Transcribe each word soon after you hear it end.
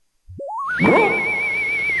Group,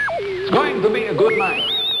 it's going to be a good night.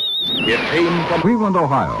 It came from Cleveland,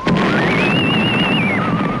 Ohio.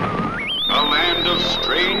 A land of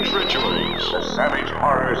strange rituals. The savage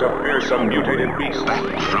horrors of fearsome mutated beasts.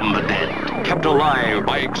 Back from the dead. Kept alive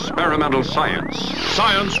by experimental science.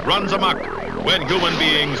 Science runs amok when human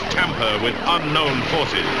beings tamper with unknown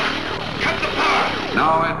forces. Cut the power!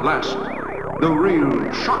 Now at last, the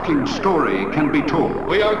real shocking story can be told.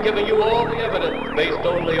 We are giving you all the evidence based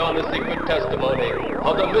only on the secret testimony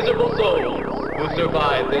of the miserable souls who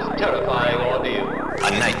survived this terrifying ordeal.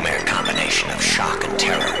 A nightmare combination of shock and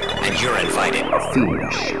terror, and you're invited. A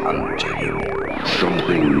fiendish undertale.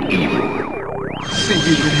 Something evil.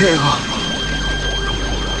 Maybe in hell.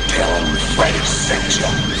 Tell him Freddy sent you.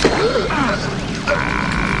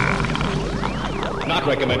 Not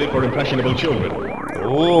recommended for impressionable children.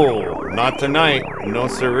 Oh, not tonight. No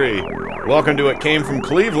siree. Welcome to It Came From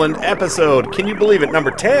Cleveland episode. Can you believe it? Number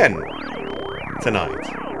 10 tonight.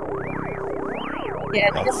 Yeah,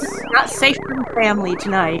 it's not safe for the family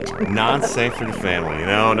tonight. Not safe for the family.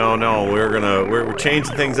 No. We're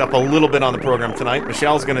changing things up a little bit on the program tonight.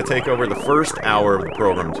 Michelle's gonna take over the first hour of the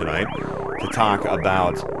program tonight to talk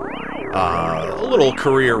about a little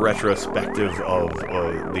career retrospective of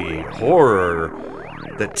the horror,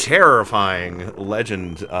 the terrifying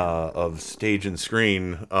legend of stage and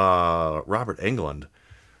screen, Robert Englund,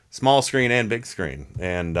 small screen and big screen,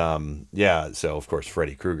 and so of course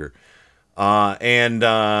Freddy Krueger. And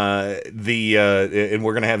we're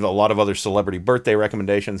going to have a lot of other celebrity birthday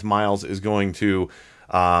recommendations. Miles is going to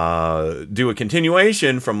do a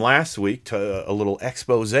continuation from last week to a little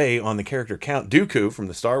expose on the character Count Dooku from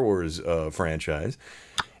the Star Wars franchise.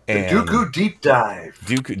 The Dooku deep dive.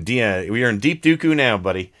 We are in deep Dooku now,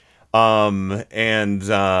 buddy. And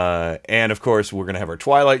of course, we're going to have our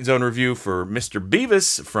Twilight Zone review for Mr.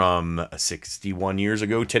 Beavis from 61 years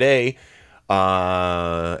ago today.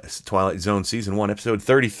 Twilight Zone Season 1, Episode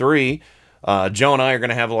 33. Joe and I are going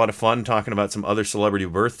to have a lot of fun talking about some other celebrity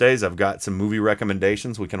birthdays. I've got some movie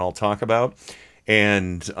recommendations we can all talk about.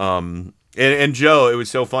 And Joe, it was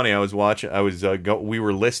so funny. We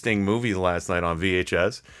were listing movies last night on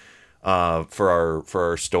VHS for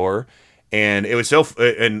our store. And it was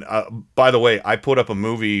by the way, I put up a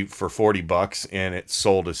movie for $40 and it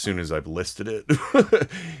sold as soon as I've listed it.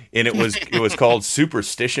 And it was called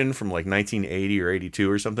Superstition from like 1980 or 82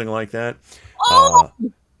 or something like that. Oh!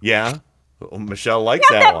 Yeah. Michelle likes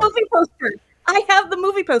that one. Movie poster. I have the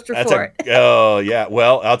movie poster for it. Oh, yeah.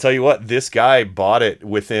 Well, I'll tell you what, this guy bought it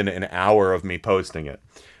within an hour of me posting it.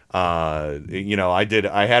 I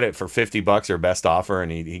had it for $50 or best offer, and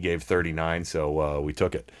he gave $39, so we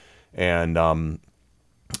took it. And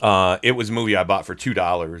it was a movie I bought for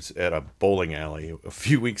 $2 at a bowling alley a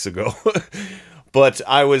few weeks ago. But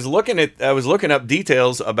I was looking up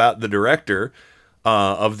details about the director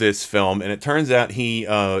of this film, and it turns out he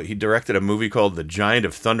directed a movie called The Giant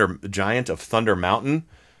of Thunder Mountain.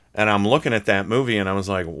 And I'm looking at that movie, and I was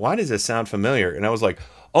like, why does this sound familiar? And I was like,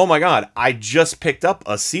 oh my God, I just picked up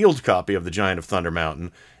a sealed copy of The Giant of Thunder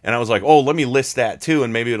Mountain. And I was like, oh, let me list that too,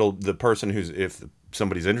 and maybe the person if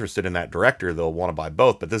somebody's interested in that director, they'll want to buy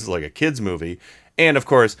both. But this is like a kid's movie, and of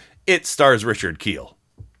course, it stars Richard Kiel.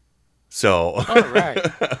 So, all right,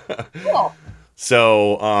 cool.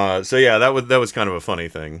 So yeah, that was kind of a funny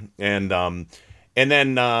thing, and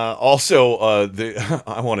then also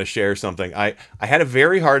I want to share something. I had a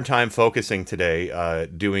very hard time focusing today,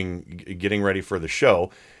 getting ready for the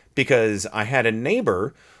show, because I had a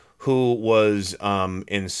neighbor who was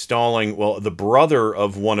installing, the brother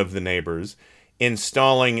of one of the neighbors,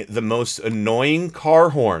 installing the most annoying car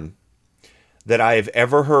horn that I have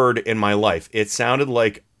ever heard in my life. It sounded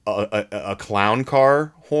like a clown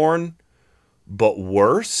car horn, but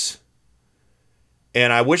worse.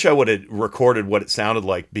 And I wish I would have recorded what it sounded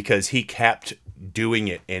like, because he kept doing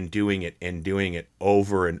it and doing it and doing it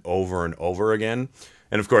over and over and over again.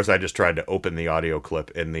 And of course, I just tried to open the audio clip,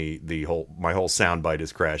 and my whole soundbite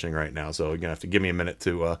is crashing right now. So you're gonna have to give me a minute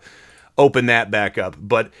to open that back up.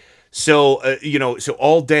 But so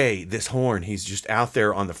all day this horn, he's just out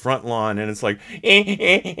there on the front lawn, and it's like,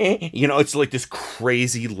 it's like this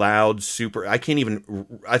crazy loud super. I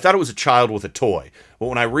thought it was a child with a toy, but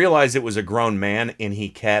when I realized it was a grown man, and he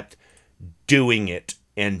kept doing it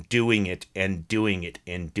and doing it and doing it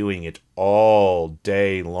and doing it all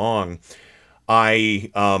day long,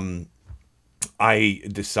 I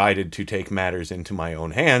decided to take matters into my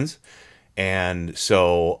own hands. And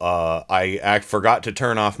so I forgot to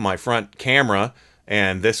turn off my front camera,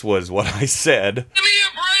 and this was what I said. Give me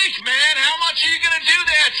a break, man. How much are you going to do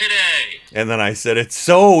that today? And then I said, it's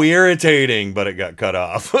so irritating, but it got cut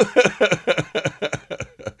off.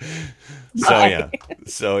 So yeah. Give me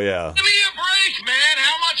a break, man.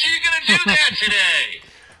 How much are you going to do that today?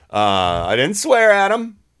 I didn't swear at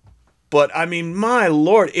him, but I mean, my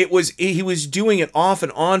lord, he was doing it off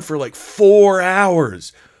and on for like 4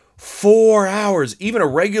 hours. 4 hours. Even a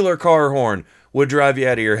regular car horn would drive you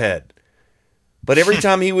out of your head. But every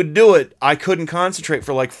time he would do it, I couldn't concentrate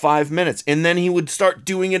for like 5 minutes, and then he would start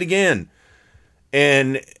doing it again.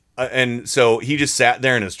 And so he just sat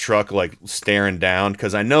there in his truck, like staring down,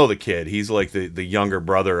 because I know the kid. He's like the younger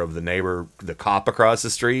brother of the neighbor, the cop across the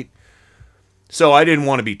street. So I didn't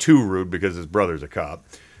want to be too rude because his brother's a cop.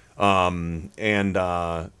 Yeah.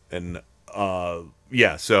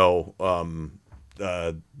 So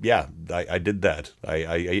yeah, I did that. I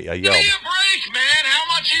yelled. Give me a break, man. How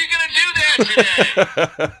much are you going to do that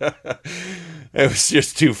today? It was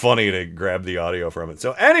just too funny to grab the audio from it.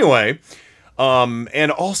 So anyway.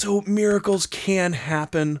 And also miracles can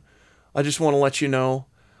happen. I just want to let you know,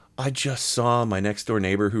 I just saw my next door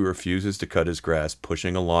neighbor who refuses to cut his grass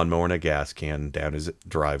pushing a lawnmower and a gas can down his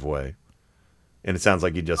driveway. And it sounds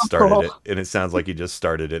like he just started it. And it sounds like he just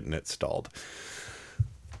started it and it stalled.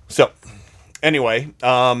 So anyway,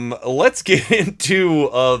 let's get into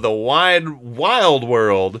the wild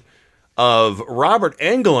world of Robert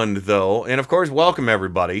Englund, though. And of course, welcome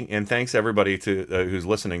everybody, and thanks everybody to who's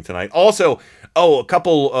listening tonight. Also, a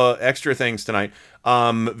couple extra things tonight.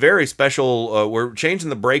 Very special. We're changing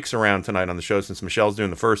the breaks around tonight on the show since Michelle's doing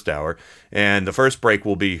the first hour, and the first break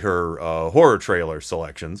will be her horror trailer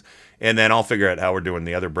selections, and then I'll figure out how we're doing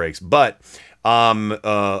the other breaks. But all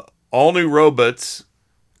new robots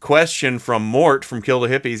question from Mort from Kill the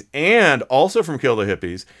Hippies, and also from Kill the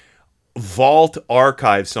Hippies. Vault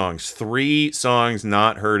archive songs, 3 songs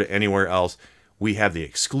not heard anywhere else. We have the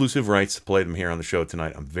exclusive rights to play them here on the show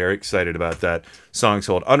tonight. I'm very excited about that. Songs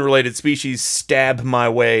called Unrelated Species, Stab My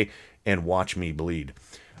Way, and Watch Me Bleed.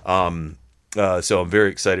 So I'm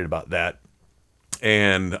very excited about that.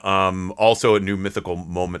 And also a new mythical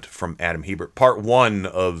moment from Adam Hebert, part 1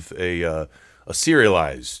 of a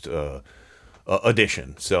serialized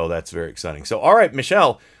edition. So that's very exciting. So all right,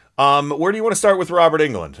 Michelle. Where do you want to start with Robert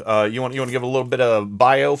Englund? You want to give a little bit of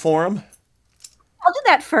bio for him? I'll do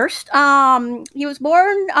that first. He was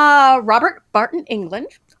born Robert Barton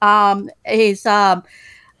Englund. His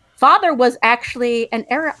father was actually an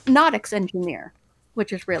aeronautics engineer,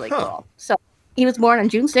 which is really cool. So he was born on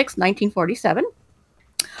June 6, 1947.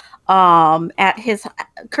 At his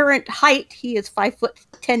current height, he is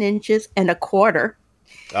 5'10"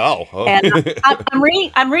 Oh. And I'm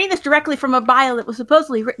reading this directly from a bio that was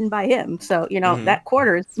supposedly written by him. So, that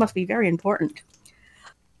quarter must be very important.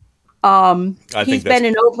 He's been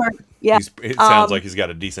in over... Yeah. It sounds like he's got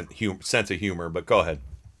a decent sense of humor, but go ahead.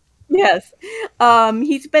 Yes.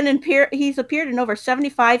 He's appeared in over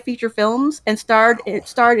 75 feature films and starred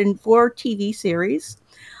in 4 TV series.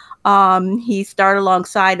 He starred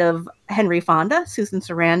alongside of Henry Fonda, Susan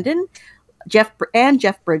Sarandon, Jeff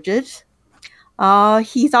Bridges.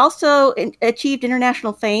 He's also achieved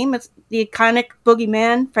international fame as the iconic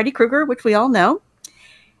boogeyman Freddy Krueger, which we all know.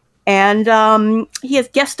 And he has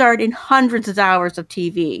guest starred in hundreds of hours of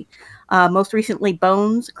TV. Most recently,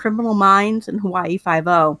 Bones, Criminal Minds, and Hawaii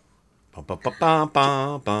Five-0.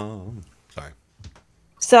 Sorry.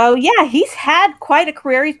 So, yeah, he's had quite a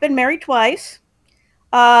career. He's been married twice.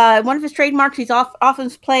 One of his trademarks, he often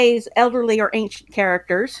plays elderly or ancient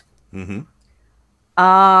characters. Mm-hmm.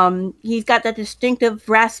 He's got that distinctive,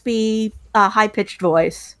 raspy, high-pitched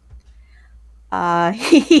voice.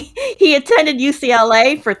 He attended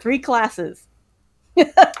UCLA for 3 classes.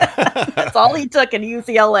 That's all he took in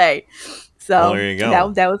UCLA. So there you go.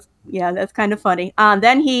 That's kind of funny.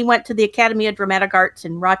 Then he went to the Academy of Dramatic Arts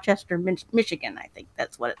in Rochester, Michigan. I think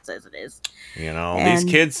that's what it says it is. These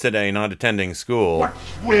kids today not attending school. What's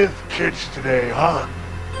with kids today, huh?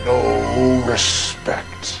 No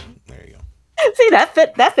respect. There you go. See, that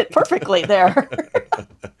fit perfectly there.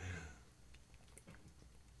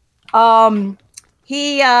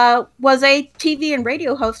 He was a TV and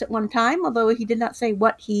radio host at one time, although he did not say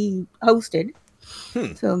what he hosted.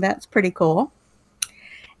 So that's pretty cool.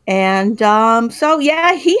 And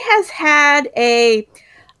he has had a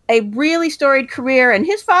really storied career, and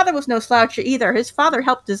his father was no slouch either. His father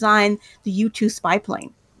helped design the U-2 spy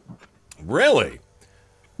plane. Really?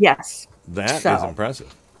 Yes. That is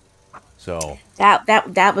impressive. So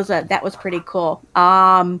that was pretty cool.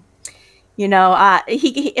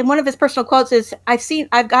 He in one of his personal quotes is,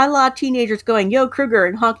 I've got a lot of teenagers going, "Yo, Krueger,"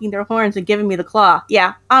 and honking their horns and giving me the claw.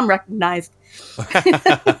 Yeah, I'm recognized.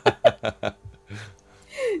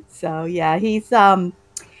 So yeah, he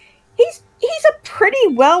he's a pretty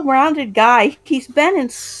well-rounded guy. He's been in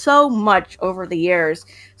so much over the years.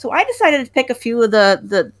 So I decided to pick a few of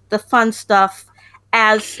the fun stuff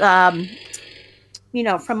as from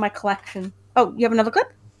my collection. Oh, you have another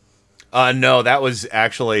clip? No, that was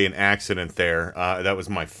actually an accident there. That was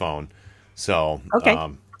my phone. So, okay.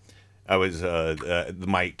 I was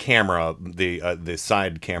my camera, the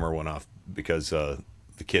side camera went off because the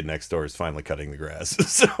kid next door is finally cutting the grass.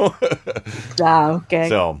 So, okay.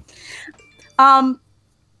 So,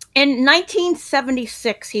 in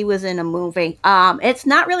 1976, he was in a movie. It's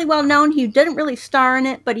not really well known. He didn't really star in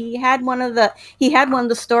it, but he had one of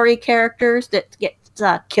the story characters that gets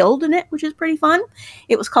killed in it, which is pretty fun.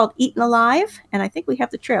 It was called Eaten Alive, and I think we have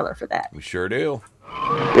the trailer for that. We sure do.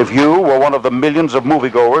 If you were one of the millions of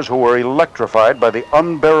moviegoers who were electrified by the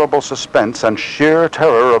unbearable suspense and sheer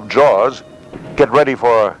terror of Jaws, get ready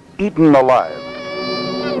for Eaten Alive.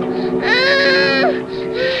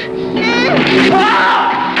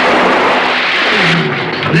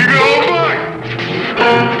 You go back!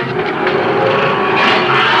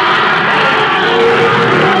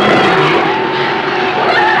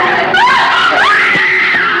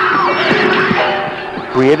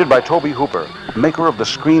 Created by Tobe Hooper, maker of the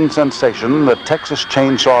screen sensation The Texas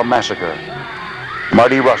Chainsaw Massacre,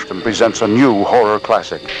 Marty Rustin presents a new horror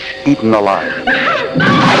classic, Eaten Alive.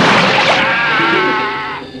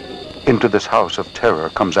 Into this house of terror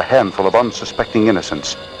comes a handful of unsuspecting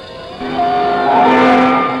innocents.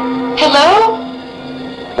 Hello?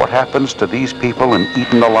 What happens to these people in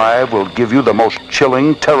Eaten Alive will give you the most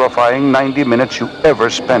chilling, terrifying 90 minutes you ever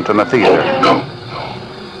spent in a theater.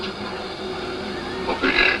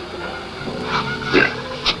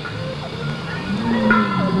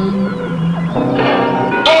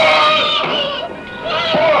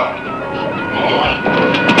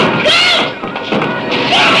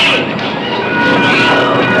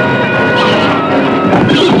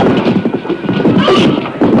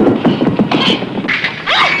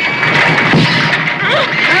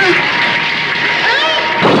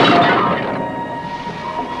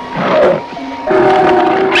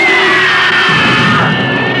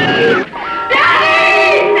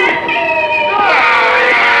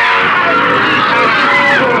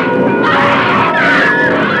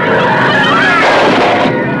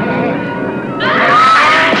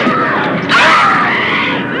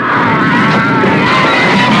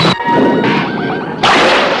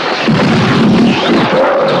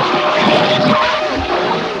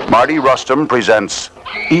 Marty Rustin presents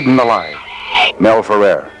Eaten Alive. Mel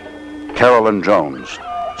Ferrer, Carolyn Jones,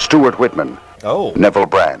 Stuart Whitman, Neville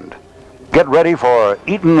Brand. Get ready for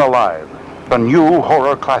Eaten Alive, a new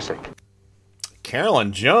horror classic.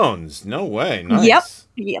 Carolyn Jones, no way, nice.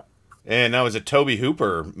 Yep. And that was a Tobe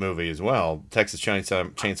Hooper movie as well, Texas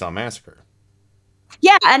Chainsaw Massacre.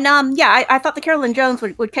 Yeah, and I thought the Carolyn Jones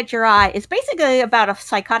would catch your eye. It's basically about a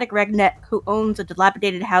psychotic redneck who owns a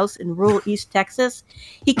dilapidated house in rural East Texas.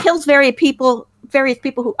 He kills various people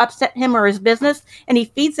who upset him or his business, and he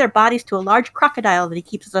feeds their bodies to a large crocodile that he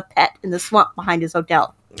keeps as a pet in the swamp behind his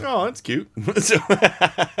hotel. Oh, that's cute.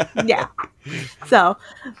 Yeah. So,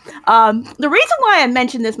 the reason why I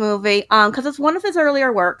mentioned this movie, because it's one of his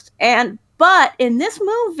earlier works, but in this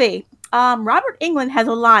movie, Robert Englund has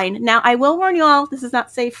a line. Now, I will warn you all, this is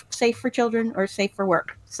not safe for children or safe for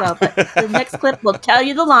work. So, but the next clip will tell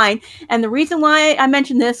you the line. And the reason why I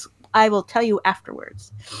mentioned this, I will tell you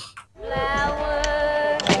afterwards.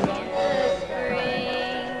 Flowers in the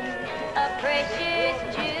spring, a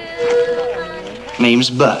precious June. Name's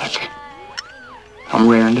Buck. I'm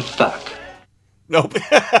raring to fuck. Nope.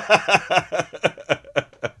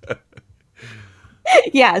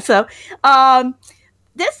 Yeah, so,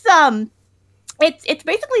 this it's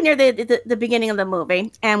basically near the beginning of the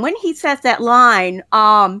movie, and when he says that line,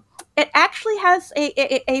 it actually has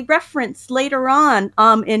a reference later on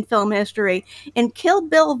in film history. In Kill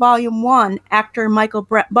Bill Volume 1, actor Michael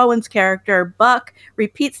Bowen's character Buck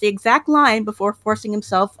repeats the exact line before forcing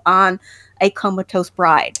himself on a comatose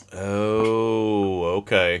bride. Oh,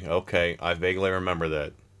 okay. I vaguely remember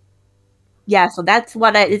that. Yeah, so that's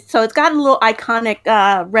what so it's got a little iconic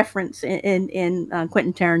reference in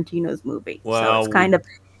Quentin Tarantino's movie. Well, so it's kind of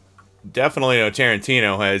definitely,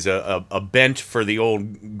 Tarantino has a bent for the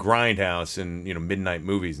old grindhouse and midnight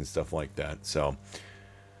movies and stuff like that. So,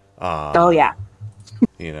 oh yeah,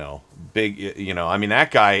 big. I mean,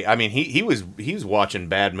 that guy. I mean, he was watching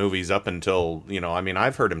bad movies up until I mean,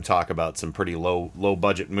 I've heard him talk about some pretty low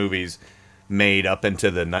budget movies made up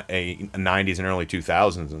into the 90s and early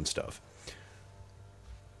 2000s and stuff.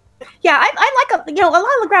 Yeah, I like a lot of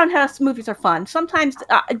the Grindhouse movies are fun. Sometimes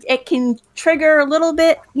it can trigger a little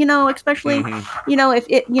bit, especially if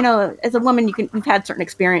it as a woman you've had certain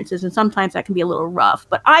experiences, and sometimes that can be a little rough.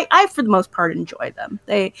 But I for the most part enjoy them.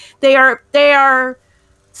 They are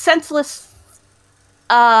senseless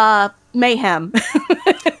mayhem.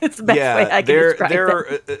 It's the best way I can describe it.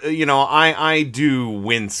 I do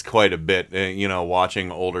wince quite a bit,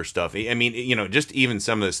 watching older stuff. I mean, just even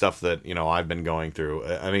some of the stuff that, I've been going through.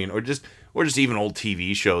 I mean, or just even old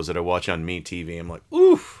TV shows that I watch on MeTV. I'm like,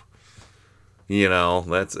 oof.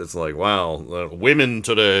 It's like, wow, women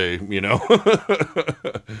today, There's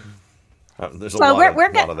a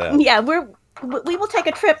lot of that. Yeah, we will take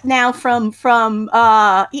a trip now from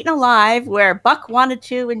Eaten Alive, where Buck wanted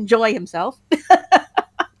to enjoy himself.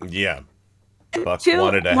 Yeah. Buck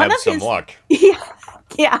wanted to have some luck.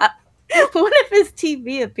 Yeah. One of his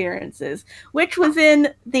TV appearances, which was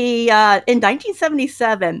in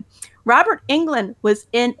 1977, Robert Englund was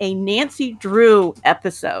in a Nancy Drew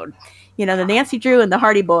episode. The Nancy Drew and the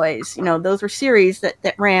Hardy Boys, those were series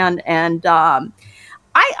that ran, and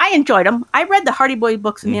I enjoyed them. I read the Hardy Boy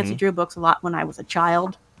books and Nancy Drew books a lot when I was a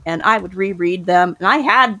child, and I would reread them. And I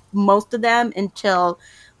had most of them until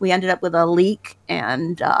we ended up with a leak,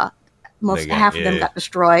 and half of them got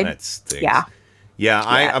destroyed. That stinks. Yeah.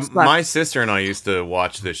 Yeah, my sister and I used to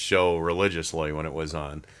watch this show religiously when it was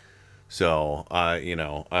on. So,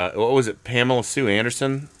 what was it? Pamela Sue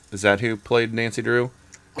Anderson? Is that who played Nancy Drew?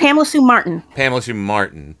 Pamela Sue Martin. Pamela Sue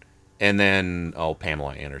Martin. And then,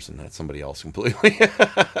 Pamela Anderson. That's somebody else completely.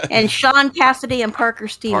 And Sean Cassidy and Parker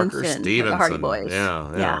Stevenson. The Hardy Boys.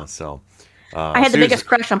 Yeah. So, I had the biggest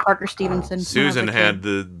crush on Parker Stevenson. Susan had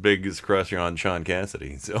the biggest crush on Sean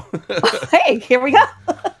Cassidy. So, hey, here we go.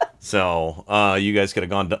 So, you guys could have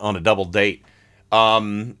gone on a double date.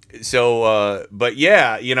 But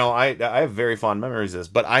yeah, I have very fond memories of this,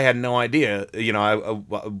 but I had no idea.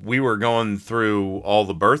 We were going through all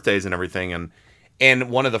the birthdays and everything, and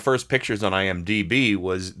one of the first pictures on IMDb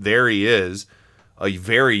was, there he is, a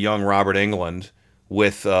very young Robert Englund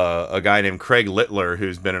with a guy named Craig Littler,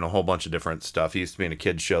 who's been in a whole bunch of different stuff. He used to be in a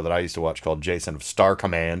kid's show that I used to watch called Jason of Star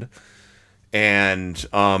Command. And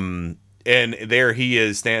there he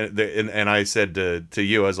is standing, and I said to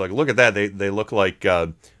you, I was like, look at that. They look like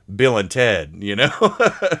Bill and Ted,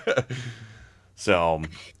 So...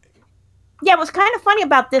 Yeah, what's kind of funny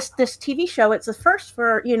about this TV show, it's the first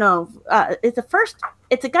for, it's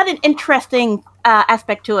got an interesting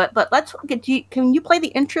aspect to it, but can you play the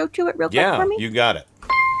intro to it real quick for me? Yeah, you got it.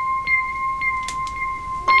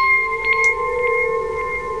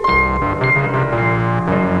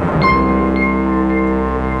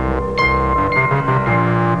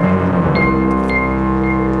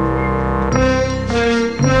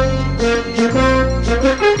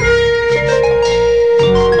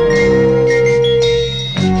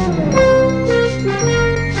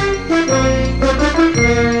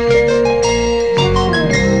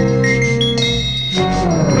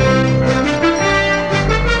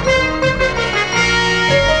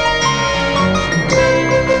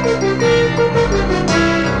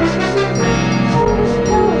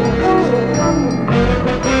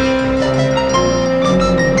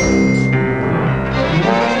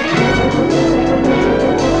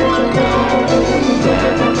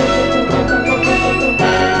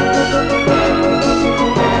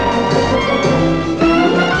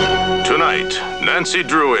 Nancy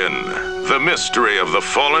Drew in The Mystery of the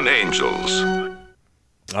Fallen Angels.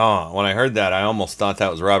 Oh, when I heard that, I almost thought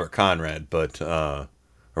that was Robert Conrad, or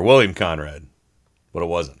William Conrad, but it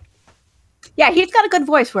wasn't. Yeah, he's got a good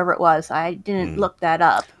voice, whoever it was. I didn't look that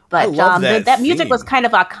up. But I love that music was kind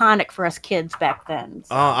of iconic for us kids back then.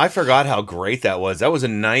 So. I forgot how great that was. That was a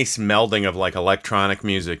nice melding of like electronic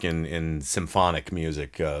music and symphonic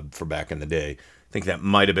music for back in the day. I think that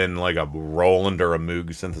might have been like a Roland or a Moog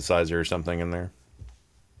synthesizer or something in there.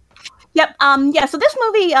 Yep. So this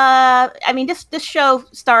movie, this show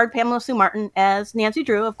starred Pamela Sue Martin as Nancy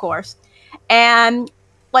Drew, of course. And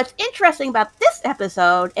what's interesting about this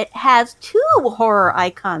episode, it has two horror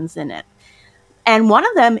icons in it. And one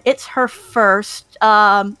of them, it's her first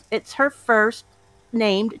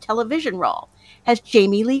named television role, as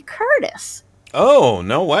Jamie Lee Curtis. Oh,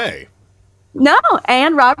 no way. No,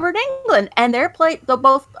 and Robert Englund. And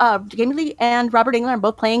Jamie Lee and Robert Englund are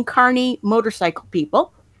both playing carny motorcycle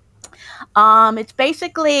people. It's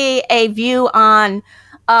basically a view on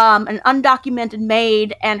an undocumented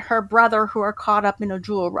maid and her brother who are caught up in a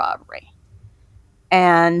jewel robbery.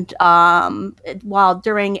 And while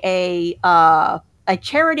during a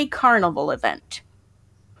charity carnival event.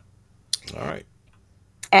 All right.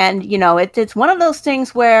 And, it's one of those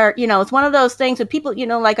things where, it's one of those things that people,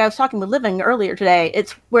 like I was talking with Living earlier today,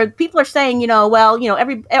 it's where people are saying, all the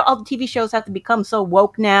TV shows have to become so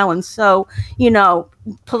woke now and so,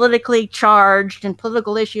 politically charged and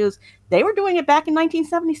political issues. They were doing it back in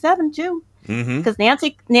 1977 too, because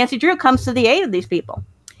Nancy Drew comes to the aid of these people.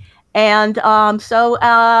 And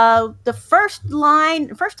the first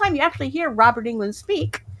time you actually hear Robert Englund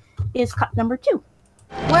speak is cut number 2.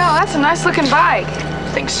 Well, that's a nice looking bike.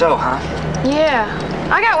 Think so, huh? Yeah,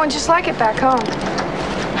 I got one just like it back home.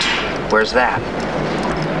 Where's that?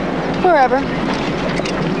 Wherever.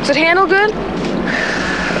 Does it handle good?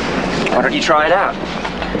 Why don't you try it out?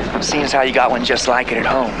 Seeing as how you got one just like it at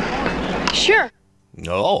home. Sure.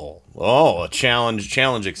 Oh, a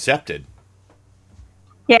challenge accepted.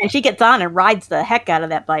 Yeah, and she gets on and rides the heck out of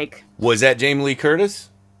that bike. Was that Jamie Lee Curtis?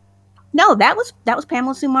 No, that was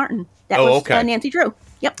Pamela Sue Martin. That was Nancy Drew.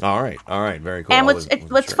 Yep. All right, very cool. And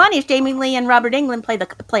what's funny is Jamie Lee and Robert Englund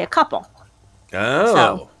play a couple. Oh.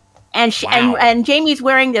 So, and Jamie's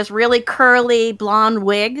wearing this really curly blonde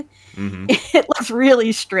wig. Mm-hmm. It looks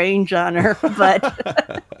really strange on her,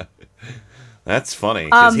 but that's funny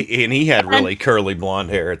because he had really curly blonde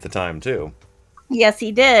hair at the time too. Yes,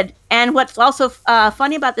 he did. And what's also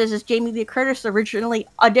funny about this is Jamie Lee Curtis originally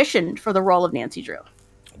auditioned for the role of Nancy Drew.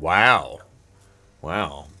 Wow.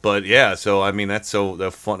 But yeah, so I mean that's so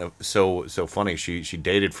funny. She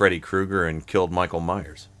dated Freddy Krueger and killed Michael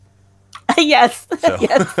Myers. Yes. So.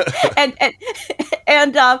 Yes.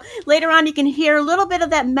 And later on you can hear a little bit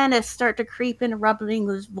of that menace start to creep into Robert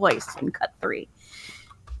Englund's voice in cut 3.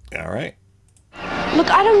 All right.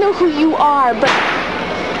 Look, I don't know who you are, but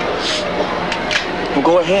Well,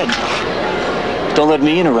 go ahead. Don't let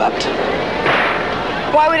me interrupt.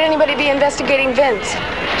 why would anybody be investigating Vince?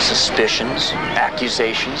 Suspicions,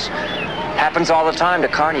 accusations. Happens all the time to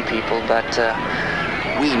carny people, but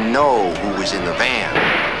We know who was in the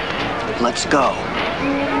van. let's go.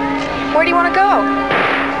 Where do you want to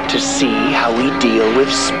go? To see how we deal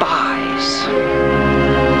with spies.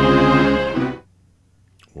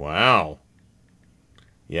 Wow.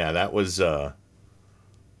 Yeah, that was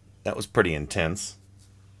pretty intense.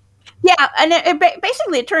 Yeah, and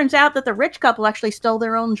basically it turns out that the rich couple actually stole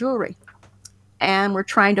their own jewelry. And were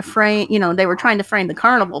trying to frame, they were trying to frame the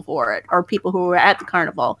carnival for it, or people who were at the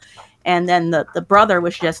carnival. And then the brother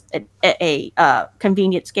was just a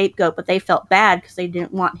convenient scapegoat, but they felt bad because they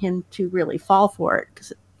didn't want him to really fall for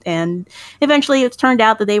it. And eventually it's turned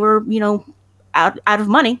out that they were, out of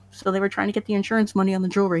money. So they were trying to get the insurance money on the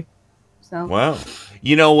jewelry. So Wow.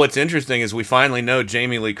 What's interesting is we finally know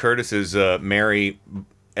Jamie Lee Curtis's Mary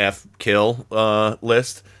F. Kill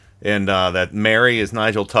list. And that Mary is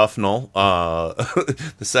Nigel Tufnell.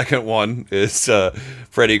 The second one is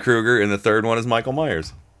Freddy Krueger. And the third one is Michael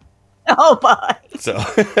Myers. Oh, boy. So,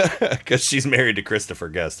 because she's married to Christopher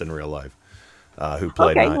Guest in real life, who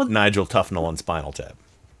played Nigel Tufnell on Spinal Tap.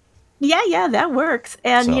 Yeah, that works.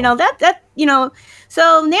 And, So-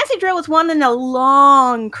 so Nancy Drew was one in a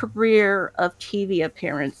long career of TV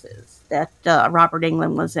appearances that Robert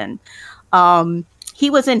Englund was in. He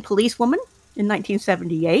was in Policewoman in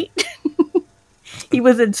 1978. He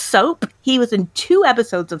was in Soap. He was in 2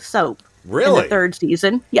 episodes of Soap. Really? In the 3rd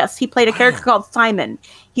season. Yes, he played a character called Simon.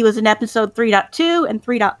 He was in episode 3.2 and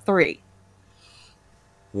 3.3.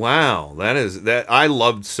 Wow, that I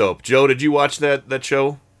loved Soap. Joe, did you watch that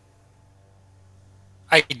show?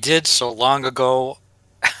 I did so long ago.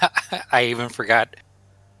 I even forgot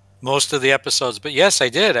most of the episodes, but yes, I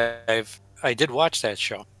did. I did watch that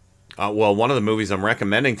show. Well, one of the movies I'm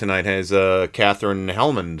recommending tonight has Catherine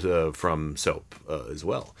Hellman from Soap as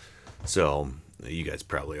well. So you guys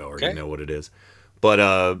probably already know what it is. But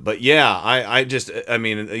yeah, I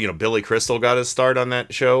mean, Billy Crystal got his start on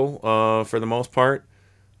that show for the most part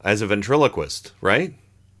as a ventriloquist, right?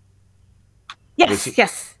 Yes,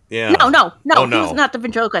 yes. Yeah. No. Oh, He was not the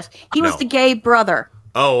ventriloquist. He was the gay brother.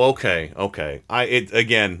 Oh, okay.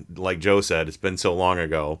 Again, like Joe said, it's been so long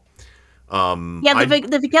ago.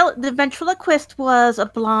 The ventriloquist was a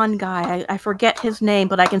blonde guy. I forget his name,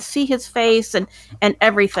 but I can see his face and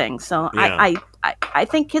everything. So yeah. I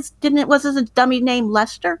think was his dummy name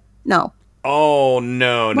Lester? No. Oh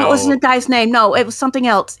no. What was the guy's name? No, it was something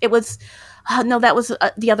else. It was that was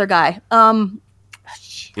the other guy.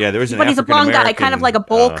 Yeah, there was an. But he's a blonde guy, kind of like a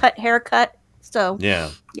bowl cut haircut. So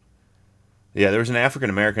yeah. Yeah, there was an African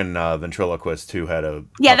American ventriloquist who had a.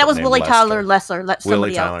 Yeah, that was Willie Tyler Lesser.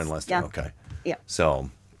 Willie Tyler and Lester. Yeah. Okay. Yeah. So.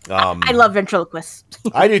 I love ventriloquists.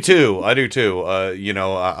 I do too.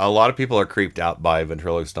 A lot of people are creeped out by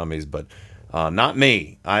ventriloquist dummies, but Not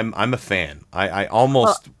me. I'm a fan. I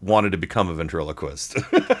almost wanted to become a ventriloquist.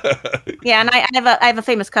 Yeah, and I have a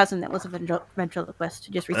famous cousin that was a ventriloquist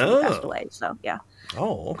who just recently passed away. So yeah.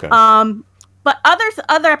 Oh, okay. But other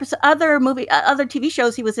TV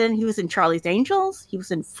shows he was in Charlie's Angels. He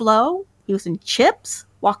was in Flow. He was in Chips,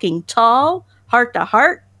 Walking Tall, Heart to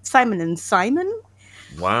Heart, Simon and Simon.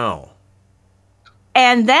 Wow.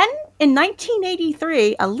 And then in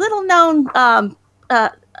 1983, a little known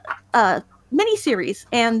miniseries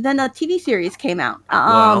and then a TV series came out.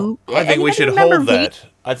 Well, I think we should hold that.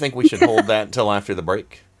 I think we should hold that until after the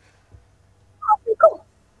break. Okay, cool.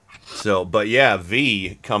 So, but yeah,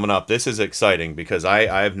 V coming up. This is exciting because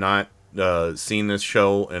I have not seen this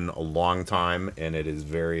show in a long time, and it is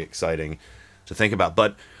very exciting to think about.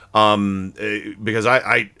 But because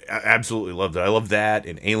I absolutely loved it. I love that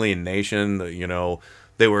and Alien Nation.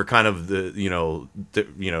 They were kind of the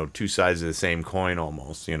two sides of the same coin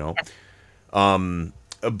almost. But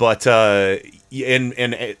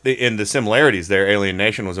in the similarities there, Alien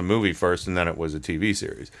Nation was a movie first, and then it was a TV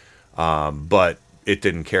series. But it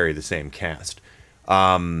didn't carry the same cast.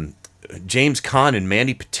 James Caan and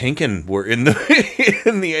Mandy Patinkin were in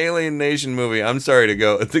the Alien Nation movie. I'm sorry to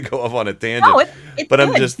go off on a tangent, it's but good.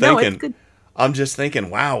 I'm just thinking,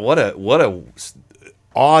 wow, what a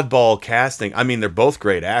oddball casting. I mean, they're both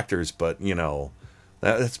great actors, but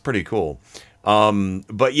that's pretty cool.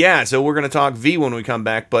 But yeah, so we're gonna talk V when we come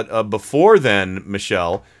back. But before then,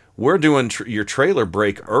 Michelle, we're doing your trailer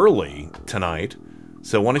break early tonight.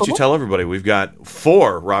 So why don't you tell everybody we've got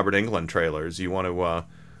 4 Robert Englund trailers. You want to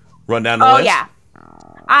run down the list? Oh yeah,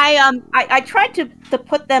 I tried to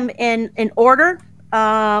put them in order.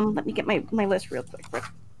 Let me get my list real quick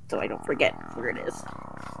so I don't forget where it is.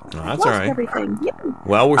 No, that's all right. Everything. Yeah.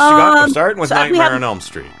 Well, we're starting with Nightmare on Elm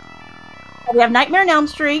Street. We have Nightmare on Elm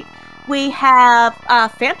Street. We have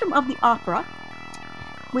Phantom of the Opera.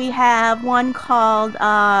 We have one called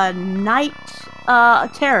Night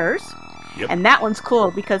Terrors. Yep. And that one's cool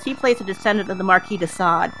because he plays a descendant of the Marquis de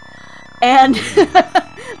Sade. And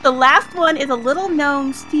the last one is a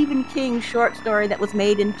little-known Stephen King short story that was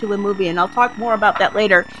made into a movie, and I'll talk more about that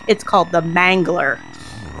later. It's called The Mangler.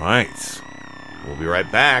 All right. We'll be right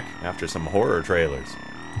back after some horror trailers.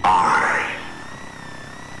 I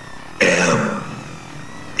am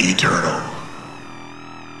eternal.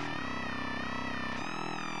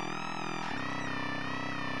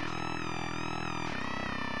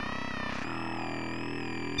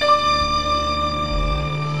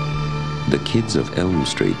 The kids of Elm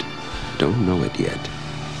Street don't know it yet,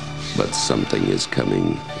 but something is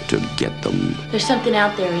coming to get them. There's something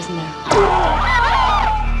out there, isn't there?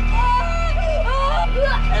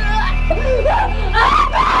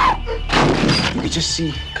 We just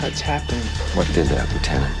see cuts happening. What did that,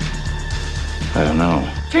 Lieutenant? I don't know.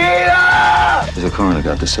 Tina! What's the coroner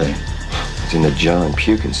got to say? He's in the jar and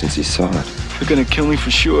puking since he saw it. They're gonna kill me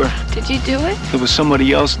for sure. Did you do it? There was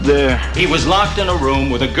somebody else there. He was locked in a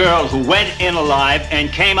room with a girl who went in alive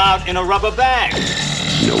and came out in a rubber bag.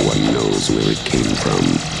 No one knows where it came from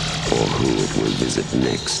or who it will visit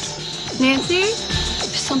next. Nancy?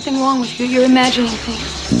 There's something wrong with you. You're imagining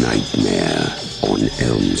things. Nightmare on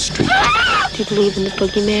Elm Street. Do you believe in the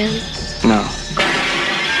boogeyman? No.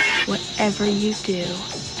 Whatever you do,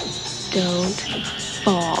 don't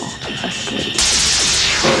fall asleep.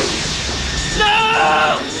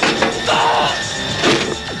 No!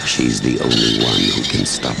 She's the only one who can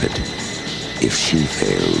stop it. If she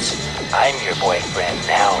fails, I'm your boyfriend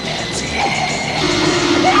now, Nancy.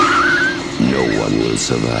 no one will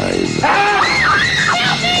survive.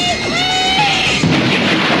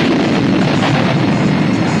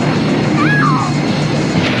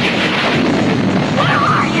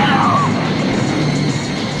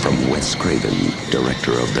 From Wes Craven,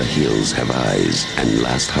 director of The Hills Have Eyes and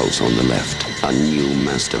Last House on the Left, a new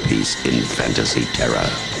masterpiece in fantasy terror,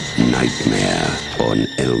 Nightmare on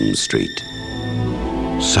Elm Street.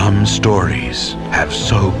 Some stories have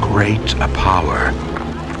so great a power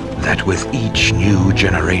that with each new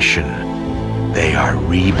generation, they are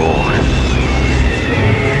reborn.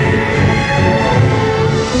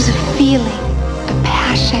 There's a feeling, a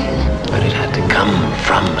passion. But it had to come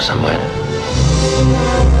from somewhere.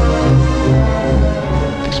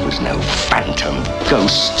 This was no phantom.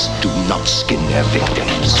 Ghosts do not skin their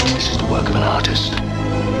victims. This is the work of an artist.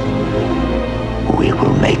 We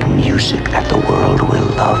will make music that the world will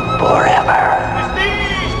love forever.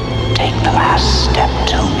 Take the last step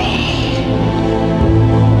to me.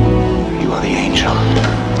 You are the angel.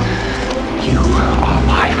 You are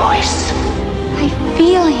my voice. I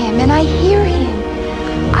feel him and I hear him.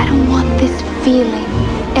 I don't want this feeling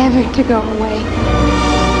ever to go away.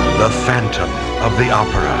 The Phantom of the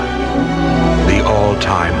Opera. The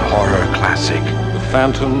all-time horror classic. The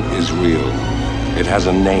Phantom is real. It has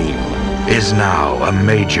a name. Is now a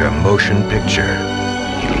major motion picture.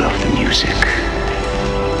 You love the music.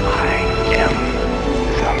 I am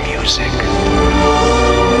the music.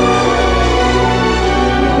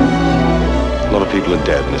 A lot of people are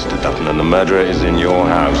dead, Mr. Dutton, and the murderer is in your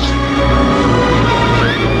house.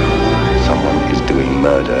 Someone is doing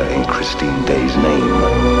murder in Christine Day's name.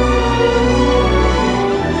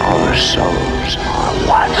 Our souls are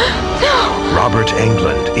one. No! Robert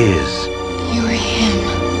Englund is... You're him,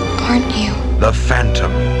 aren't you? The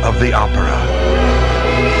Phantom of the Opera.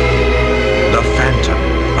 The Phantom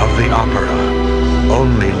of the Opera.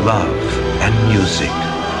 Only love and music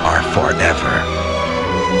are forever.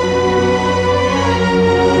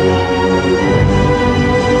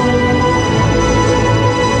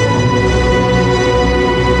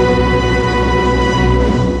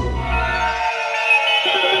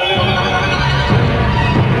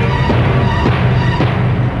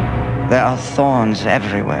 There are thorns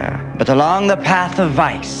everywhere, but along the path of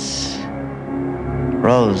vice,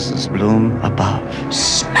 roses bloom above.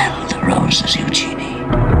 Smell the roses, Eugenie.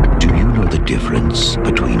 Do you know the difference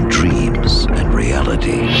between dreams and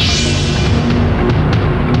reality?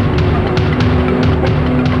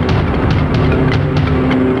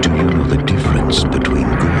 Do you know the difference between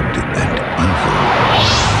good and evil?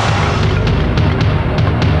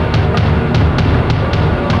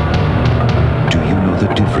 Do you know the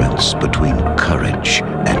difference between courage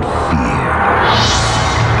and fear?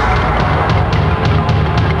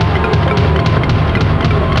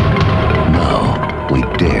 Now, we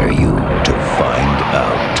dare you to find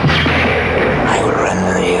out. I will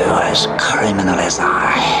render you as criminal as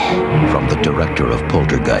I. From the director of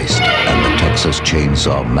Poltergeist and the Texas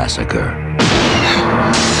Chainsaw Massacre.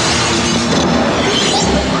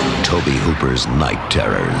 Toby Hooper's Night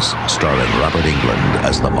Terrors, starring Robert Englund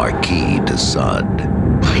as the Marquis de Sade.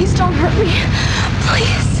 Please don't hurt me.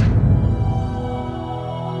 Please.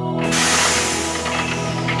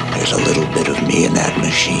 There's a little bit of me in that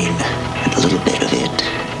machine, and a little bit of it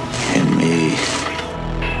in me.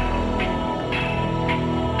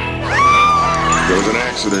 There was an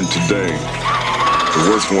accident today. The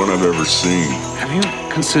worst one I've ever seen. Have you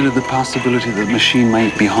considered the possibility that the machine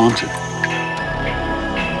might be haunted?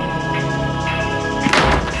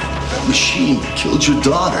 That machine killed your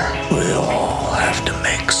daughter. We all have to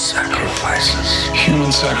make sacrifices.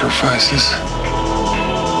 Human sacrifices.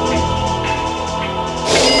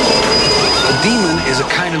 A demon is a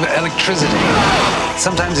kind of electricity.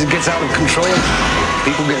 Sometimes it gets out of control.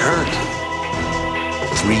 People get hurt.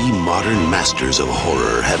 3 modern masters of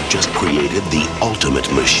horror have just created the ultimate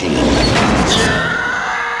machine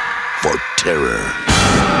for terror.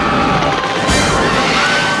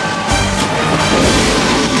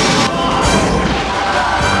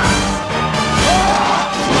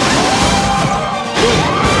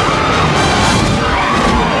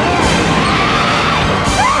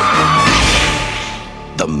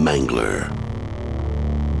 The Mangler.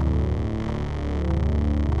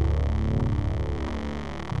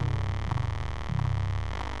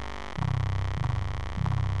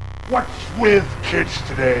 What's with kids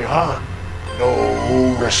today, huh?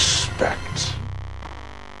 No respect.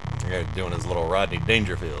 Yeah, doing his little Rodney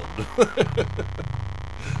Dangerfield. Well,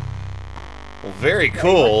 very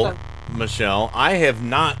cool, Michelle. I have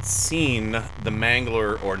not seen The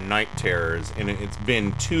Mangler or Night Terrors, and it's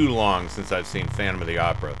been too long since I've seen Phantom of the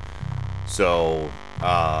Opera. So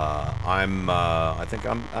I think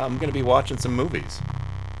I'm gonna be watching some movies.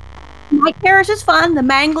 Night Terrors is fun. The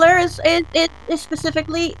Mangler is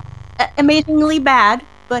specifically amazingly bad,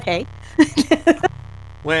 but hey.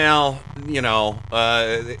 Well, you know,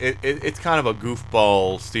 it's kind of a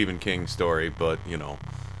goofball Stephen King story, but you know,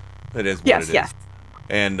 it is what it is. Yes.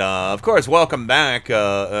 And of course, welcome back,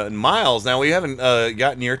 Miles. Now we haven't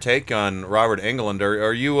gotten your take on Robert Englund.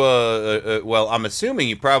 Are you? Well, I'm assuming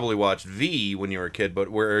you probably watched V when you were a kid, but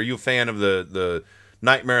are you a fan of the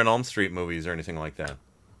Nightmare on Elm Street movies or anything like that?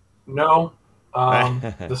 No.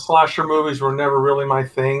 The slasher movies were never really my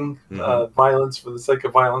thing. Mm-hmm. Violence for the sake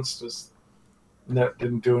of violence just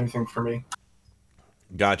didn't do anything for me.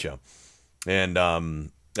 Gotcha. And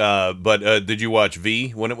but did you watch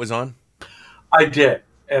V when it was on? I did,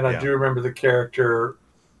 and I do remember the character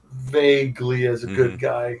vaguely as a good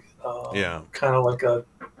guy. Kind of like a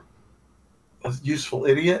useful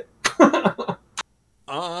idiot.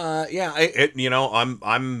 You know,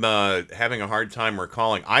 I'm having a hard time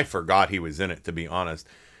recalling. I forgot he was in it, to be honest.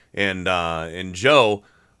 And Joe,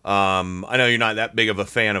 I know you're not that big of a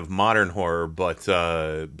fan of modern horror, but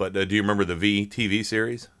do you remember the V TV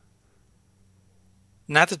series?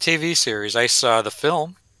 Not the TV series. I saw the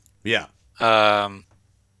film. Yeah.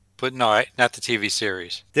 But no, not the TV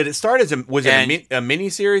series. Did it start as a mini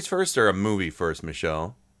series first or a movie first,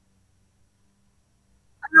 Michelle?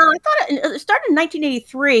 I thought it started in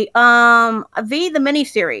 1983. V, the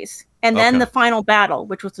miniseries, and then the final battle,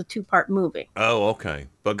 which was a 2-part movie. Oh, okay.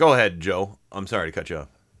 But go ahead, Joe. I'm sorry to cut you off.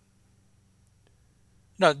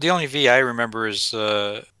 No, the only V I remember is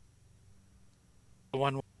the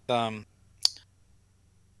one with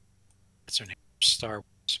what's her name? Star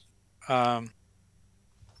Wars.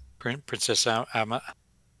 Princess Amid.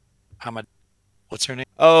 What's her name?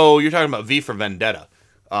 Oh, you're talking about V for Vendetta.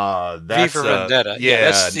 That's, V for Vendetta. Yeah,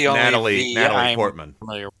 that's the only Natalie Portman.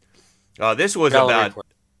 This was about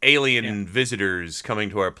alien visitors coming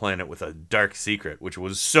to our planet with a dark secret, which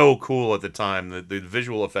was so cool at the time. The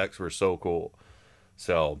visual effects were so cool.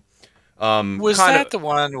 So, was that the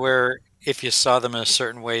one where if you saw them in a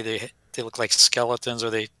certain way, they look like skeletons, or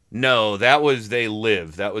they? No, that was They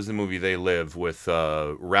Live. That was the movie They Live with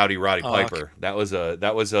Rowdy Piper. Okay. That was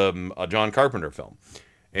a John Carpenter film,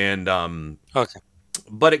 and okay.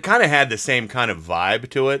 But it kind of had the same kind of vibe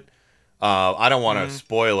to it. I don't want to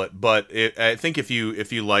spoil it, but I think if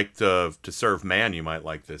you like To Serve Man, you might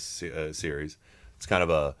like this series. It's kind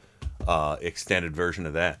of a extended version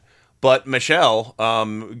of that. But Michelle,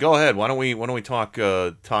 go ahead. Why don't we talk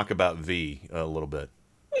about V a little bit?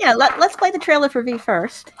 Yeah, let's play the trailer for V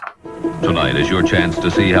first. Tonight is your chance to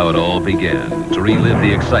see how it all began, to relive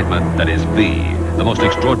the excitement that is V, the most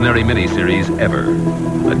extraordinary miniseries ever.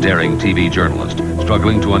 A daring TV journalist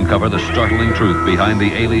struggling to uncover the startling truth behind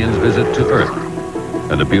the aliens' visit to Earth.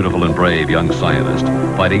 And a beautiful and brave young scientist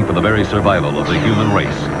fighting for the very survival of the human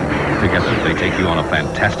race. Together, they take you on a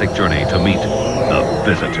fantastic journey to meet the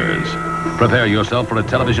Visitors. Prepare yourself for a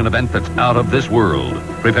television event that's out of this world.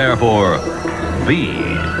 Prepare for V.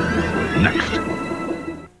 Next.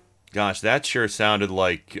 Gosh, that sure sounded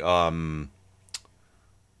like Eddie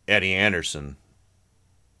Anderson.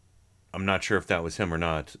 I'm not sure if that was him or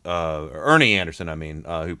not. Ernie Anderson, I mean,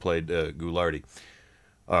 who played Ghoulardi.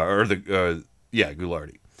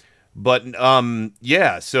 Ghoulardi. But,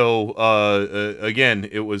 so, again,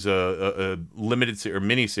 it was a limited or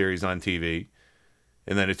mini-series on TV,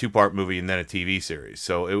 and then a 2-part movie, and then a TV series.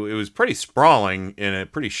 So it was pretty sprawling in a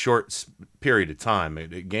pretty short period of time.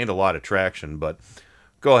 It gained a lot of traction, but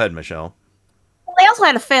go ahead, Michelle. Well, they also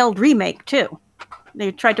had a failed remake, too.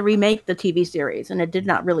 They tried to remake the TV series, and it did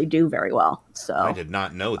not really do very well. So I did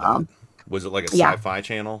not know that. Was it like a Sci-Fi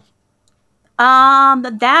channel?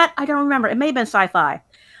 That I don't remember. It may have been Sci-Fi.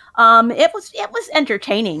 It was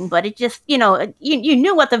entertaining, but it just, you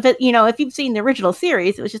knew what if you've seen the original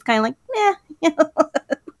series, it was just kind of like,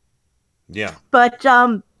 Yeah. But,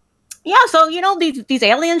 so, these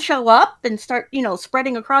aliens show up and start,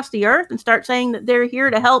 spreading across the earth and start saying that they're here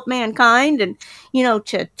to help mankind and,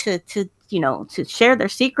 to share their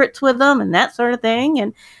secrets with them and that sort of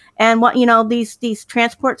thing. And what, these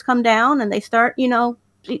transports come down and they start,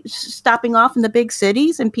 stopping off in the big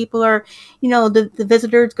cities, and people are, the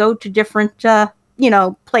visitors go to different,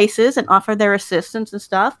 places and offer their assistance and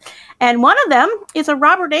stuff. And one of them is a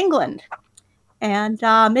Robert Englund. And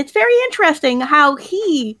it's very interesting how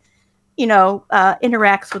he,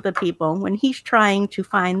 interacts with the people when he's trying to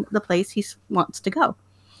find the place he wants to go.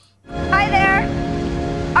 Hi there.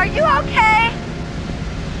 Are you okay?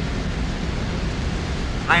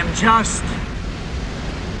 I am just.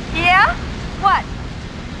 Yeah? What?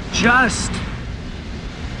 Just.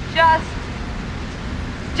 Just.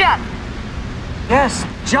 Yes,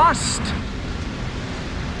 just.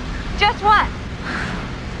 Just what?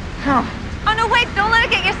 Help. Oh, no, wait, don't let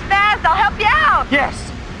it get you spazzed. I'll help you out.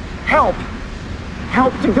 Yes. Help.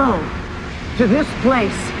 Help to go to this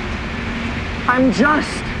place. I'm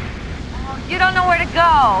just. Oh, you don't know where to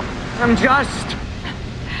go. I'm just.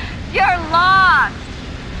 You're lost.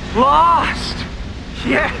 Lost.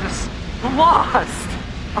 Yes. Lost.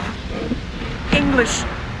 English.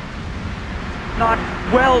 Not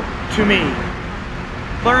well to me.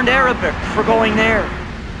 Learned Arabic for going there.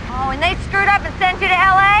 Oh, and they screwed up and sent you to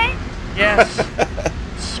L.A.? Yes.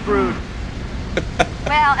 Screwed.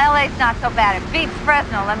 Well, L.A.'s not so bad. It beats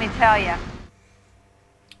Fresno, let me tell you.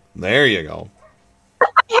 There you go.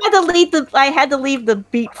 I had to leave the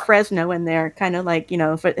beat Fresno in there, kind of like,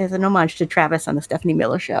 as an homage to Travis on the Stephanie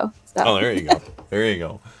Miller Show. So. Oh, there you go. There you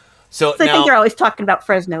go. So I think you're always talking about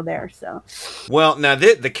Fresno there. So. Well, now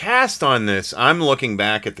the cast on this, I'm looking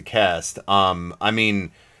back at the cast. Mark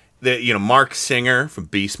Singer from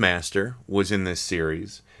Beastmaster was in this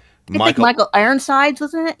series. I think Michael Ironsides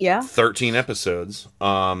was in it. Yeah. 13 episodes.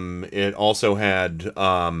 It also had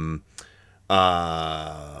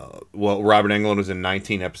Well, Robert Englund was in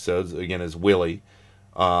 19 episodes, again, as Willie.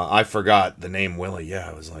 I forgot the name Willie. Yeah,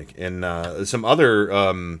 I was like, and some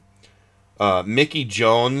other Mickey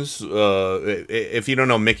Jones. If you don't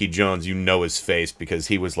know Mickey Jones, you know his face because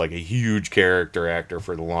he was like a huge character actor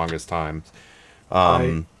for the longest time.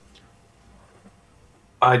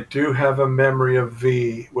 I do have a memory of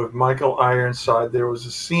V with Michael Ironside. There was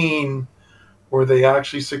a scene where they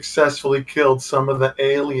actually successfully killed some of the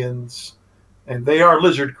aliens, and they are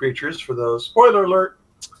lizard creatures for those. Spoiler alert.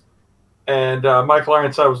 And Michael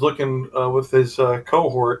Ironside was looking with his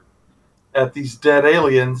cohort at these dead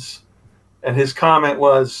aliens, and his comment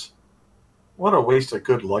was, "What a waste of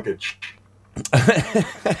good luggage."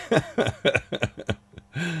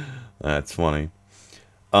 That's funny.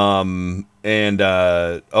 Bruce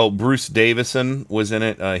Davison was in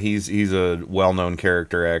it. He's a well-known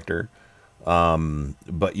character actor.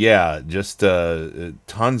 But yeah, just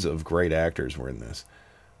tons of great actors were in this.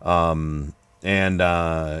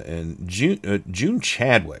 And June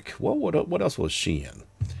Chadwick. What else was she in?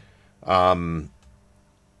 The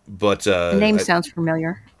name sounds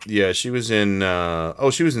familiar. Yeah, she was in.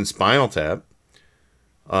 She was in Spinal Tap.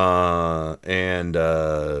 And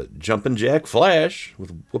Jumpin' Jack Flash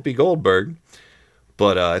with Whoopi Goldberg.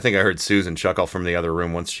 But I think I heard Susan chuckle from the other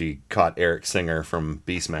room once she caught Eric Singer from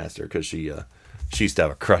Beastmaster because she used to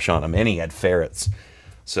have a crush on him, and he had ferrets.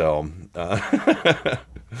 So, yeah,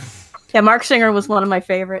 Mark Singer was one of my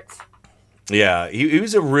favorites. Yeah, he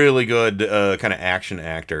was a really good kind of action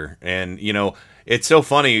actor, and it's so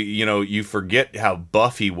funny. You forget how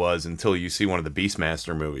buff he was until you see one of the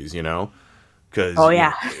Beastmaster movies. Cause,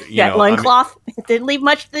 that loincloth didn't leave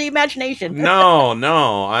much to the imagination.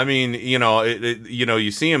 No. I mean,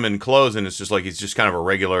 you see him in clothes and it's just like he's just kind of a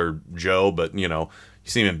regular Joe, but you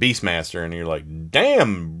see him in Beastmaster and you're like,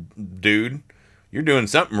 damn, dude, you're doing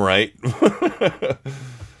something right.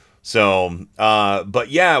 So, but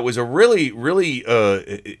yeah, it was a really, really,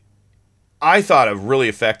 I thought a really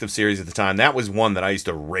effective series at the time. That was one that I used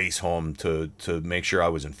to race home to make sure I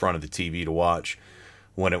was in front of the TV to watch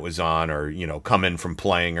when it was on, or come in from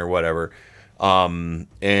playing or whatever.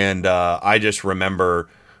 I just remember,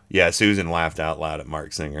 Susan laughed out loud at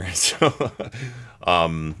Mark Singer. So,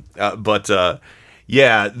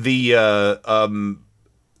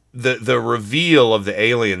 the reveal of the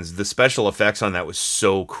aliens, the special effects on that was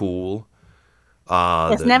so cool.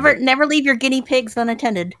 Never leave your guinea pigs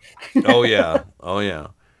unattended. Oh yeah.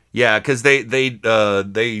 Yeah, because they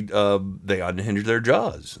unhinged their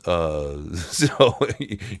jaws. Why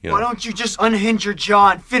don't you just unhinge your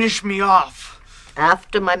jaw and finish me off?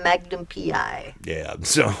 After my Magnum PI. Yeah.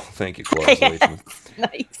 So thank you, Cloris.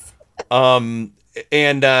 Nice. But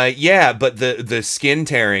the skin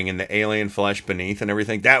tearing and the alien flesh beneath and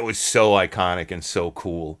everything, that was so iconic and so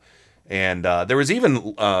cool. And there was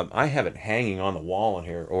even I have it hanging on the wall in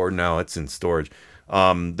here, or no, it's in storage.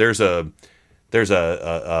 There's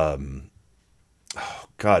a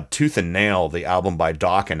Tooth and Nail, the album by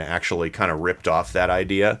Dokken, actually kind of ripped off that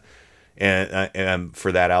idea and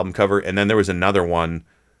for that album cover. And then there was another one.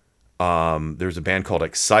 There's a band called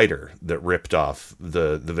Exciter that ripped off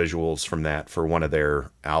the visuals from that for one of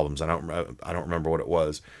their albums. I don't remember what it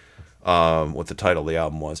was, what the title of the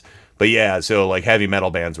album was. But yeah, so like heavy metal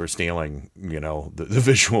bands were stealing, the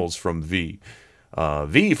visuals from V.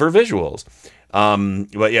 V for visuals.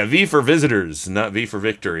 But yeah, V for visitors, not V for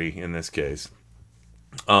victory in this case.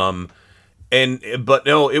 I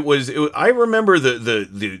remember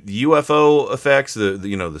the UFO effects,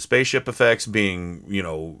 the spaceship effects being,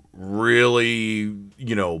 really,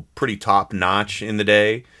 pretty top notch in the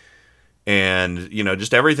day. And,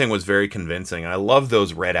 just everything was very convincing. I love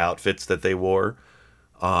those red outfits that they wore,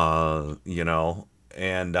 and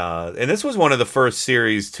this was one of the first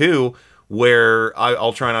series too, where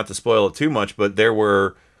I'll try not to spoil it too much, but there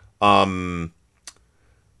were,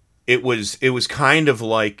 it was kind of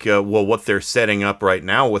like, what they're setting up right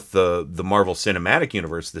now with the Marvel Cinematic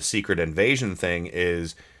Universe, the Secret Invasion thing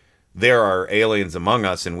is there are aliens among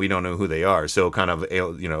us and we don't know who they are. So kind of,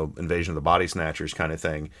 Invasion of the Body Snatchers kind of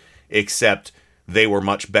thing, except they were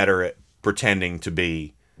much better at pretending to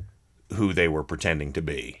be who they were pretending to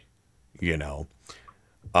be, So,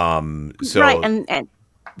 right. And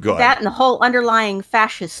that and the whole underlying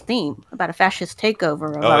fascist theme about a fascist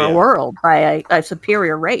takeover of our world by a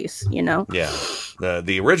superior race, Yeah.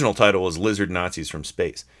 The original title was Lizard Nazis from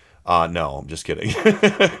Space. No, I'm just kidding.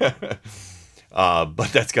 But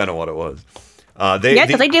that's kind of what it was.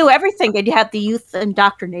 Because they do everything. They have the youth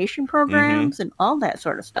indoctrination programs and all that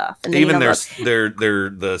sort of stuff. And even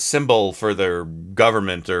the symbol for their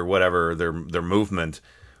government or whatever, their movement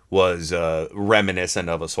was reminiscent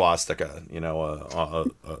of a swastika, a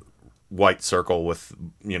white circle with,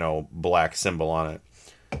 black symbol on it.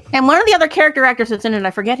 And one of the other character actors that's in it,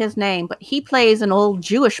 I forget his name, but he plays an old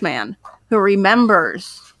Jewish man who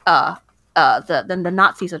remembers the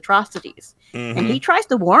Nazis' atrocities. Mm-hmm. And he tries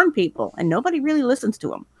to warn people, and nobody really listens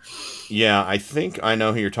to him. Yeah, I think I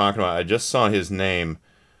know who you're talking about. I just saw his name.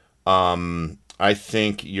 I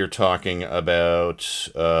think you're talking about,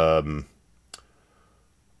 oh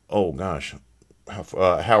gosh,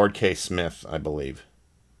 Howard K. Smith, I believe.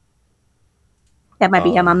 That might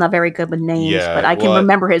be him. I'm not very good with names, but I can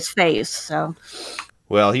remember his face. So,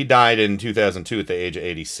 well, he died in 2002 at the age of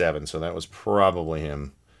 87, so that was probably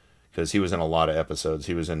him, because he was in a lot of episodes.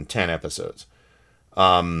 He was in 10 episodes.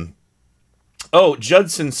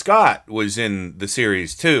 Judson Scott was in the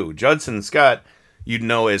series too. Judson Scott, you'd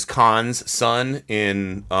know as Khan's son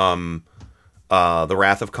in The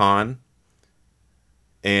Wrath of Khan.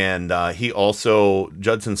 And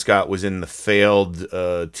Judson Scott was in the failed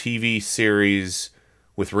TV series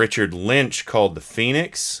with Richard Lynch called The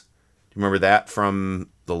Phoenix. Do you remember that from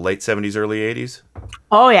the late 70s, early 80s?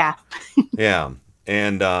 Oh, yeah. Yeah.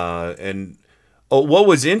 And what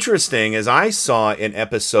was interesting is I saw an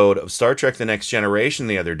episode of Star Trek The Next Generation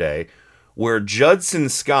the other day where Judson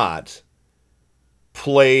Scott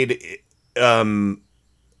played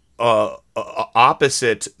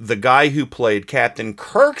opposite the guy who played Captain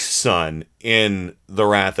Kirk's son in The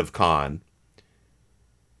Wrath of Khan.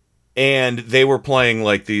 And they were playing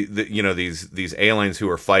like these aliens who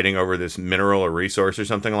were fighting over this mineral or resource or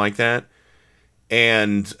something like that.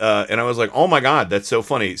 And I was like, oh my God, that's so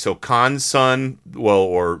funny. So Khan's son,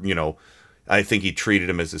 I think he treated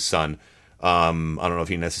him as his son. I don't know if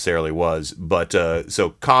he necessarily was, but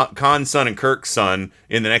so Khan's son and Kirk's son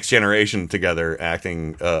in The Next Generation together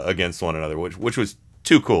acting against one another, which was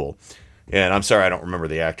too cool. And I'm sorry I don't remember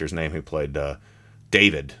the actor's name who played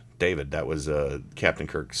David. David, that was Captain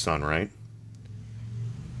Kirk's son, right?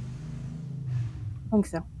 I think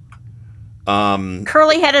so.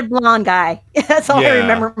 Curly-headed blonde guy. That's all I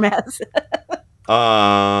remember him as.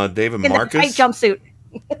 David in Marcus. The tight jumpsuit.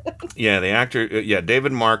 Yeah, the actor.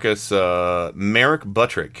 David Marcus. Merrick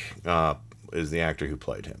Buttrick is the actor who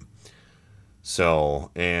played him.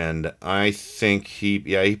 So, and I think he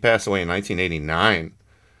passed away in 1989.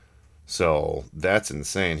 So that's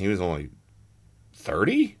insane. He was only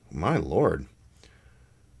 30? My Lord.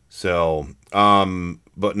 So,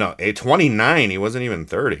 but no, at 29, he wasn't even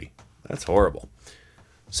 30. That's horrible.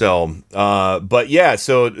 So, but yeah,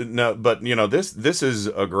 so no, but this is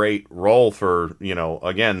a great role for,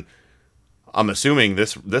 again, I'm assuming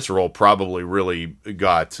this role probably really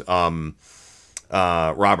got Robert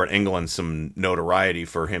Englund some notoriety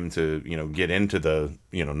for him to, get into the,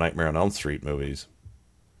 Nightmare on Elm Street movies.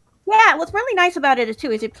 Yeah, what's really nice about it is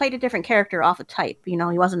he played a different character off a type. He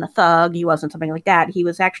wasn't a thug, he wasn't something like that. He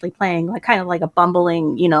was actually playing kind of like a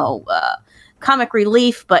bumbling, comic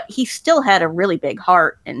relief, but he still had a really big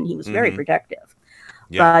heart and he was very protective.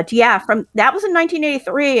 Yeah. But yeah, that was in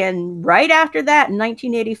 1983, and right after that, in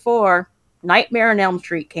 1984, Nightmare on Elm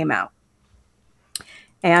Street came out.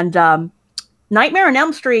 And Nightmare on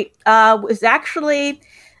Elm Street was actually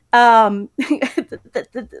the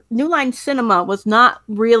New Line Cinema was not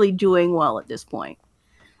really doing well at this point.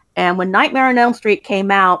 And when Nightmare on Elm Street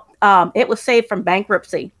came out, it was saved from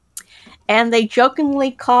bankruptcy. And they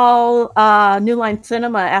jokingly call New Line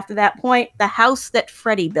Cinema after that point the house that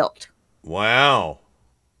Freddy built. Wow.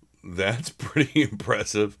 That's pretty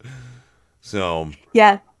impressive. So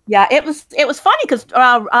yeah, it was funny because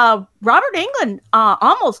Robert Englund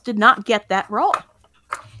almost did not get that role.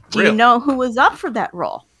 Do you know who was up for that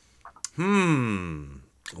role?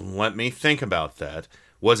 Let me think about that.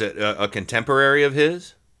 Was it a contemporary of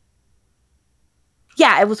his?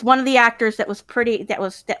 Yeah, it was one of the actors that was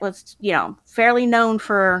fairly known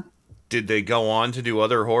for. Did they go on to do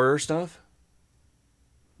other horror stuff?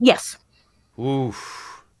 Yes.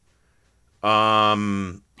 Oof.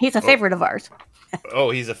 He's a favorite of ours.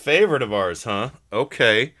 Oh, he's a favorite of ours, huh?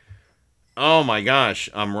 Okay. Oh my gosh,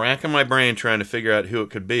 I'm racking my brain trying to figure out who it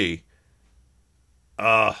could be.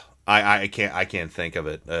 I can't think of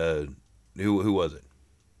it. Who was it?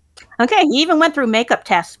 Okay, he even went through makeup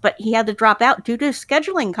tests, but he had to drop out due to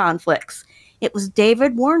scheduling conflicts. It was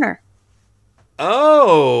David Warner.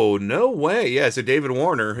 Oh, no way. Yeah, so David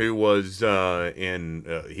Warner, who was he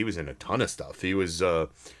was in a ton of stuff. He was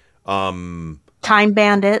Time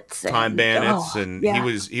Bandits. And yeah.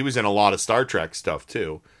 he was in a lot of Star Trek stuff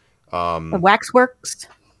too. The Waxworks.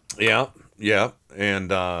 Yeah.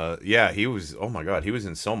 And he was, oh my God, he was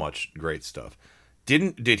in so much great stuff.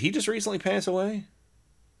 Did he just recently pass away?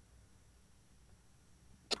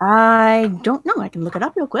 I don't know. I can look it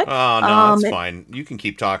up real quick. Oh no, that's fine. You can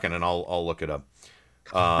keep talking, and I'll look it up.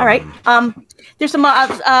 All right. There's some.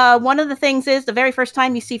 One of the things is the very first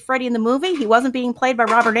time you see Freddy in the movie, he wasn't being played by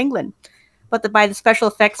Robert Englund, but by the special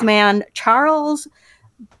effects man Charles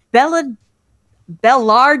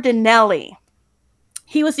Bellardinelli.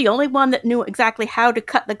 He was the only one that knew exactly how to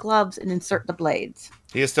cut the gloves and insert the blades.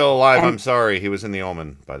 He is still alive. I'm sorry. He was in The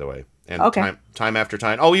Omen, by the way. And okay. time after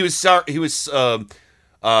time. Oh, he was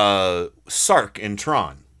Sark in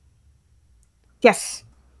Tron. Yes.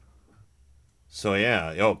 So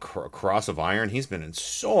yeah, Cross of Iron. He's been in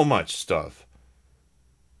so much stuff.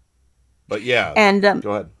 But yeah, and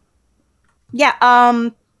go ahead.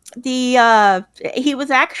 Yeah, he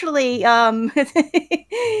was actually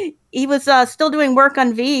he was still doing work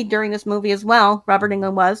on V during this movie as well. Robert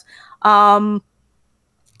Englund was, and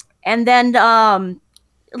then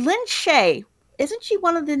Lynn Shay, isn't she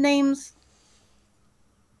one of the names?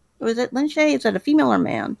 Was it Lynn Shay? Is that a female or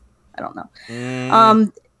man? I don't know.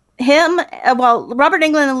 Robert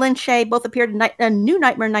Englund and Lynn Shay both appeared in New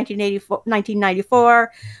Nightmare in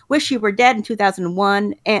 1994, Wish You Were Dead in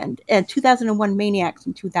 2001, and 2001 Maniacs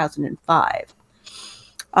in 2005.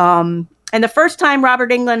 And the first time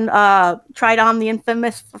Robert Englund tried on the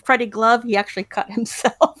infamous Freddy glove, he actually cut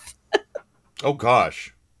himself. Oh,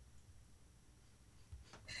 gosh.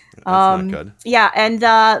 That's not good. Yeah, and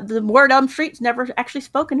the word Elm Street's never actually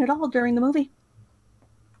spoken at all during the movie.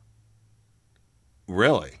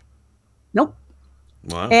 Really? Nope.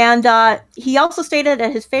 Wow. And he also stated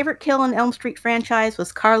that his favorite kill in Elm Street franchise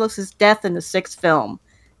was Carlos's death in the 6th film.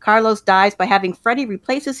 Carlos dies by having Freddy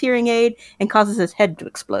replace his hearing aid and causes his head to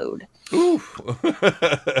explode. Oof.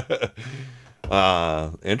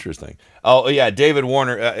 Interesting. Oh, yeah, David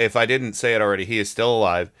Warner, if I didn't say it already, he is still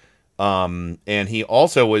alive. And he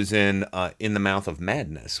also was in the Mouth of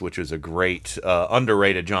Madness, which was a great,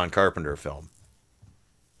 underrated John Carpenter film.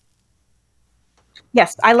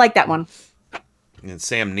 Yes, I like that one. And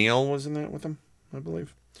Sam Neill was in that with him, I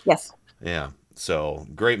believe. Yes. Yeah. So,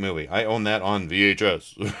 great movie. I own that on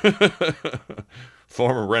VHS.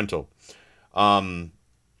 Former rental.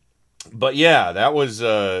 But yeah, that was,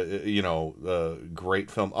 a great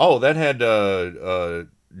film. Oh, that had Jürgen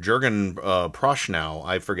Prochnow.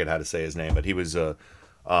 I forget how to say his name, but he was Leto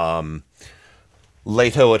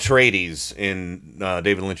Atreides in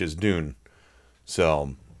David Lynch's Dune.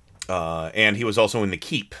 So, and he was also in The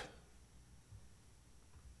Keep.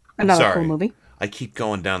 Another cool movie. I keep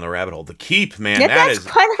going down the rabbit hole. The Keep, man, yeah, that's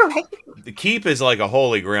quite all right. The Keep is like a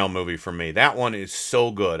holy grail movie for me. That one is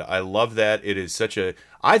so good. I love that. It is such a.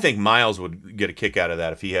 I think Miles would get a kick out of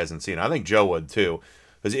that if he hasn't seen it. I think Joe would too.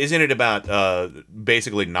 Because isn't it about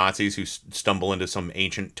basically Nazis who stumble into some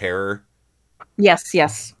ancient terror? Yes,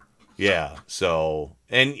 yes. Yeah. So,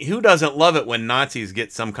 and who doesn't love it when Nazis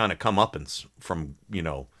get some kind of comeuppance from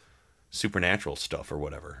supernatural stuff or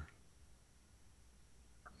whatever?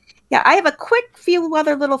 Yeah, I have a quick few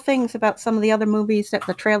other little things about some of the other movies that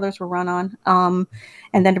the trailers were run on.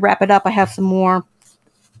 And then to wrap it up, I have some more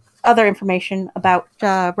other information about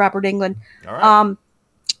Robert Englund. All right.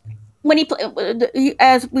 When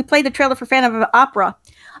as we played the trailer for Phantom of the Opera,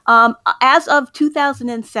 as of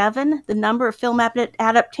 2007, the number of film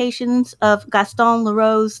adaptations of Gaston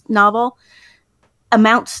Leroux's novel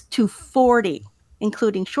amounts to 40,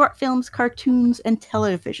 including short films, cartoons, and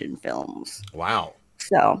television films. Wow.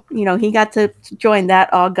 So, he got to join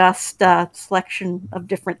that august selection of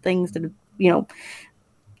different things that,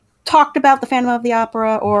 talked about the Phantom of the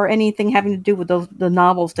Opera or anything having to do with the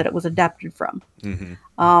novels that it was adapted from. Mm-hmm.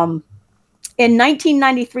 In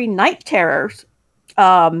 1993, Night Terrors,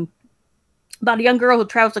 about a young girl who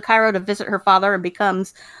travels to Cairo to visit her father and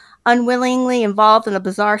becomes unwillingly involved in a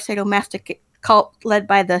bizarre sadomasochistic cult led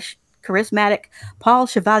by the charismatic Paul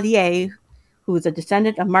Chevalier, who is a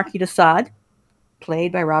descendant of Marquis de Sade,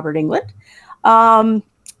 played by Robert Englund.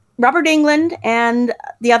 Robert Englund and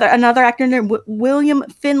another actor named William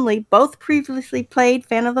Finley both previously played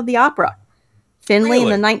Phantom of the Opera. Finley in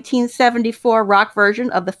the 1974 rock version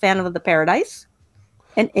of the Phantom of the Paradise,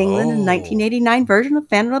 and Englund in the 1989 version of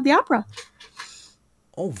Phantom of the Opera.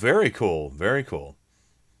 Oh, very cool. Very cool.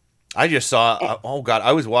 I just saw,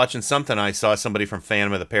 I was watching something. I saw somebody from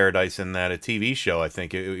Phantom of the Paradise in a TV show. I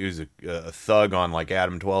think it was a thug on like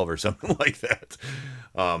Adam 12 or something like that.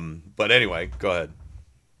 But anyway, go ahead.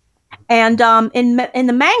 And in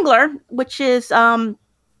The Mangler, which is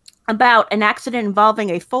about an accident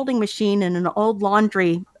involving a folding machine in an old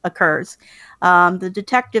laundry occurs, the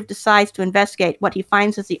detective decides to investigate. What he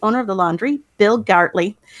finds is the owner of the laundry, Bill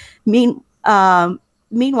Gartley.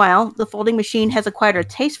 Meanwhile, the folding machine has acquired a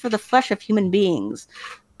taste for the flesh of human beings.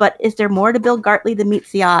 But is there more to Bill Gartley than meets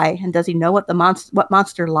the eye? And does he know what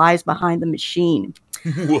monster lies behind the machine?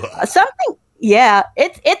 Something. Yeah,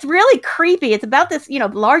 it's really creepy. It's about this,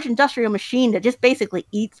 large industrial machine that just basically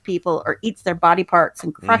eats people or eats their body parts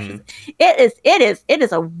and crushes. It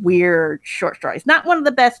is a weird short story. It's not one of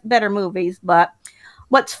the better movies, but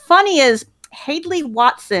what's funny is Hadley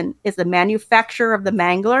Watson is the manufacturer of the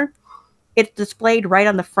Mangler. It's displayed right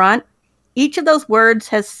on the front. Each of those words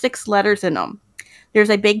has 6 letters in them. There's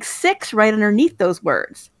a big 6 right underneath those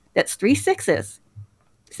words. That's 3 6s.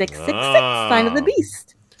 666, sign of the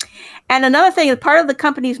beast. And another thing, part of the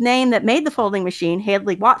company's name that made the folding machine,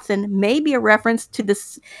 Hadley Watson, may be a reference to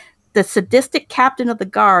the sadistic captain of the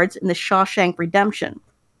guards in The Shawshank Redemption,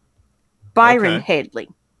 Byron Hadley.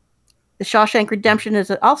 The Shawshank Redemption is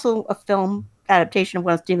also a film adaptation of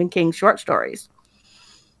one of Stephen King's short stories.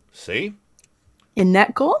 See? Isn't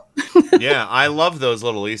that cool? Yeah, I love those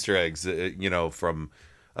little Easter eggs, from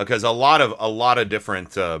because a lot of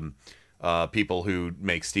different people who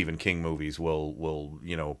make Stephen King movies will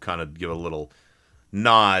kind of give a little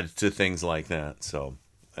nod to things like that. So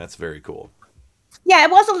that's very cool. Yeah,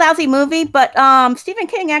 it was a lousy movie, but Stephen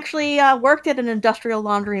King actually worked at an industrial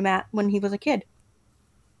laundromat when he was a kid.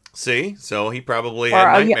 See, so he probably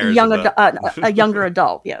had nightmares a younger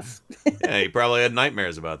adult. Yes. Yeah, he probably had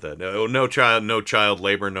nightmares about that. No child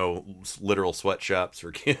labor, no literal sweatshops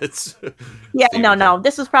for kids. Yeah, no.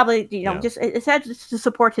 This was probably just it said to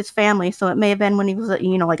support his family, so it may have been when he was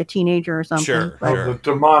like a teenager or something. Sure. The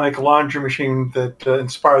demonic laundry machine that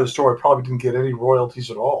inspired the story probably didn't get any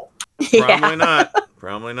royalties at all. Probably not.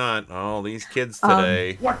 Probably not. Oh, these kids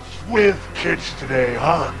today. What's with kids today,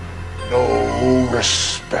 huh? No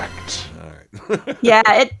respect. All right. Yeah,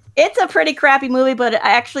 it's a pretty crappy movie, but it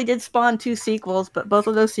actually did spawn 2 sequels, but both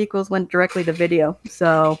of those sequels went directly to video.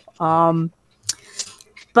 So,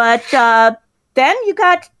 but then you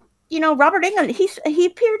got, Robert Englund. He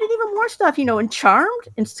appeared in even more stuff, in Charmed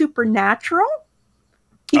and Supernatural.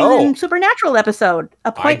 He was in Supernatural episode,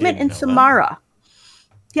 Appointment in Samara.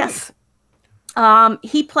 Yes.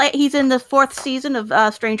 He's in the 4th season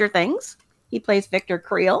of Stranger Things. He plays Victor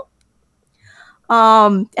Creel.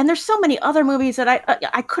 And there's so many other movies that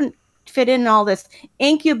I couldn't fit in all this.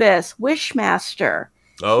 Incubus, Wishmaster.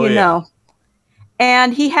 Oh, yeah.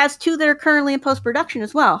 And he has 2 that are currently in post-production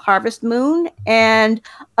as well. Harvest Moon and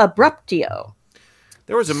Abruptio.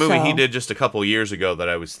 There was a movie he did just a couple years ago that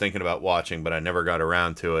I was thinking about watching, but I never got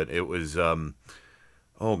around to it. It was, it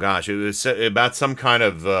was about some kind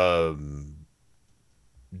of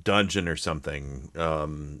dungeon or something,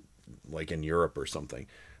 like in Europe or something.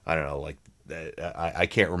 I don't know, I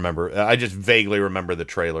can't remember. I just vaguely remember the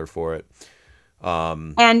trailer for it.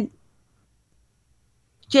 And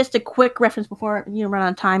just a quick reference before run out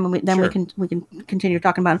of time, and we can continue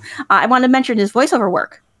talking about him. I want to mention his voiceover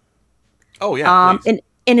work. Oh yeah. In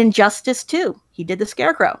Injustice 2, he did the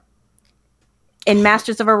Scarecrow. In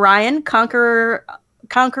Masters of Orion, Conqueror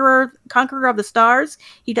of the Stars,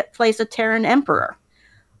 he plays a Terran Emperor.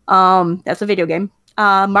 That's a video game.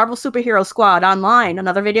 Marvel Superhero Squad Online,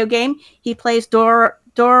 another video game. He plays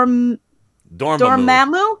Dormammu.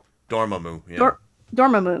 Dormammu, yeah.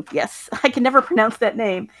 Dormammu, yes. I can never pronounce that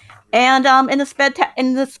name. And in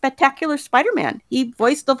the Spectacular Spider-Man, he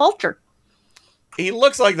voiced the Vulture. He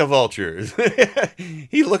looks like the Vulture.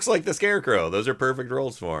 He looks like the Scarecrow. Those are perfect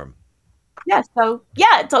roles for him. Yeah, so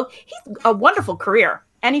he's a wonderful career,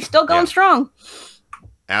 and he's still going strong.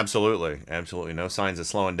 Absolutely. No signs of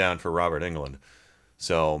slowing down for Robert Englund.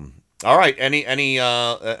 So, all right. Any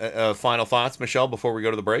final thoughts, Michelle, before we go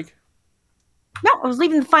to the break? No, I was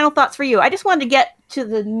leaving the final thoughts for you. I just wanted to get to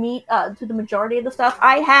the meat, to the majority of the stuff.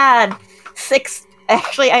 I had 6.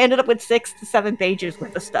 Actually, I ended up with 6 to 7 pages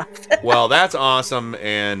worth of stuff. Well, that's awesome.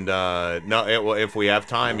 And if we have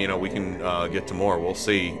time, we can get to more. We'll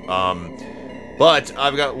see. But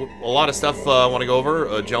I've got a lot of stuff I want to go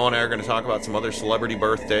over. Joe and I are going to talk about some other celebrity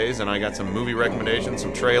birthdays, and I got some movie recommendations,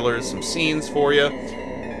 some trailers, some scenes for you.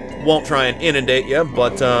 Won't try and inundate you,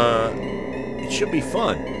 but it should be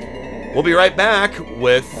fun. We'll be right back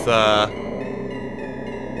with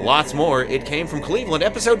lots more. It Came from Cleveland,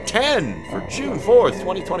 episode 10 for June 4th,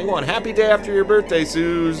 2021. Happy day after your birthday,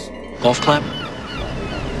 Suze. Golf clap.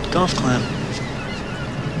 Golf clap.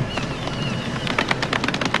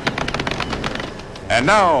 And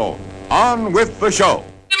now, on with the show.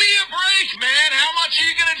 Give me a break, man. How much are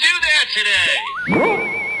you going to do that today?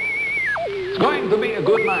 It's going to be a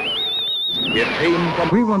good night. It came from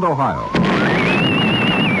Cleveland, Ohio.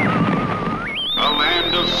 A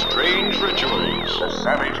land of strange rituals. The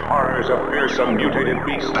savage horrors of fearsome mutated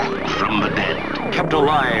beasts. Back from the dead. Kept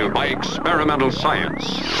alive by experimental science.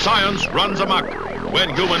 Science runs amok. when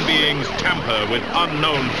human beings tamper with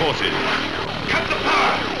unknown forces.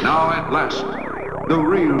 Now at last, the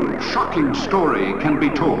real shocking story can be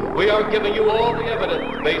told. We are giving you all the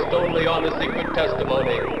evidence based only on the secret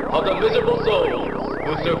testimony of the miserable souls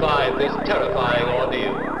who survived this terrifying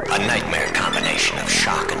ordeal. A nightmare combination of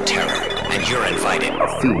shock and terror, and you're invited.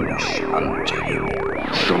 Finish unto you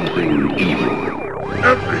something evil.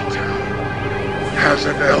 Every town has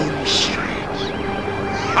an Elm Street.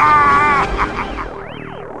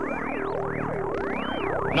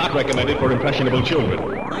 Not recommended for impressionable children.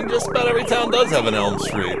 And just about every town does have an Elm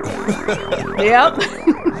Street. Yep.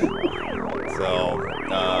 So,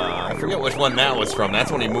 I forget which one that was from. That's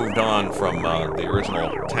when he moved on from the original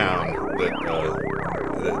town that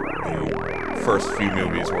the first few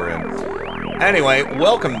movies were in. Anyway,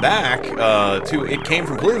 welcome back to It Came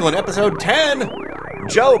from Cleveland, episode 10.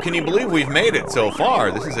 Joe, can you believe we've made it so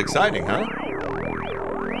far? This is exciting, huh?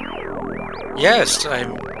 Yes,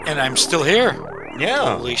 I'm still here.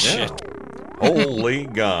 Yeah. Holy shit. Holy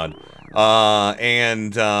God.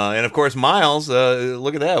 And of course, Miles,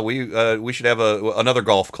 look at that. We should have another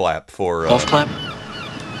golf clap for... Golf clap?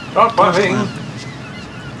 Golf clapping.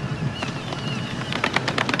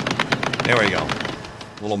 There we go.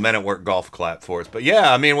 Little Men at Work golf clap for us. But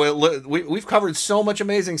yeah, I mean, we've covered so much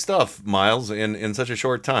amazing stuff, Miles, in such a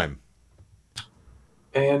short time.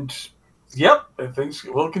 And, yep, things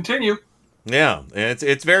will continue. Yeah, and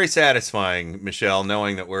it's very satisfying, Michelle,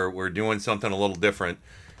 knowing that we're doing something a little different,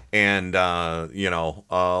 and a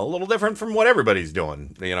little different from what everybody's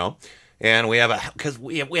doing, And we have a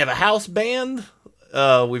house band.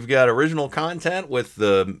 We've got original content with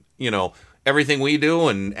everything we do,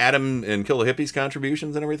 and Adam and Kill the Hippies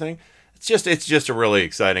contributions and everything. It's just a really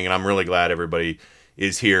exciting, and I'm really glad everybody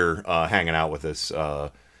is here hanging out with us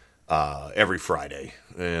every Friday,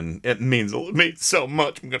 and it means so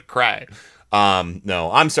much. I'm gonna cry. No,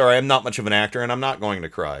 I'm sorry. I'm not much of an actor, and I'm not going to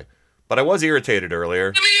cry. But I was irritated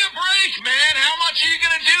earlier. Give me a break, man. How much are you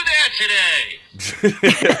gonna do that today?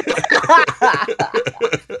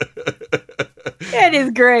 It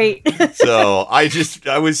is great. So I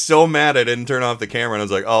was so mad I didn't turn off the camera, and I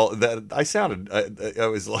was like, oh, I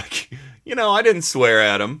was like, I didn't swear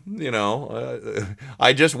at him,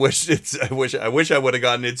 I just wish I wish I would have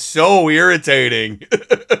gotten it. So irritating.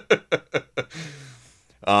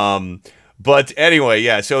 But anyway,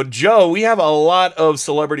 yeah, so Joe, we have a lot of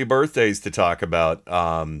celebrity birthdays to talk about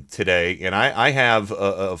today, and I have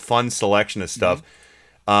a fun selection of stuff.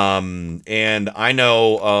 And I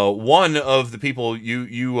know one of the people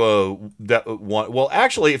that want. Well,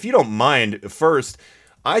 actually, if you don't mind, first,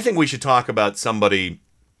 I think we should talk about somebody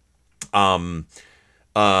who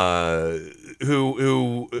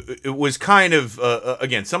was kind of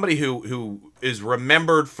again somebody who is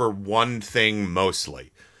remembered for one thing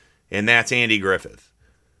mostly, and that's Andy Griffith,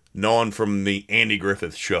 known from the Andy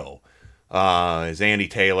Griffith Show. Is Andy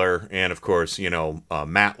Taylor, and of course,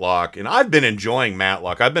 Matlock. And I've been enjoying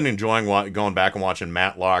Matlock. I've been enjoying going back and watching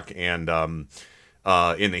Matlock and In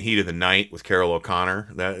the Heat of the Night with Carol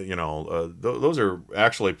O'Connor. That those are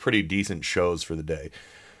actually pretty decent shows for the day.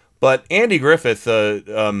 But Andy Griffith,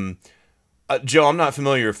 Joe, I'm not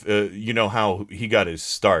familiar if you know how he got his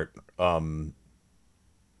start. But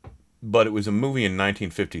it was a movie in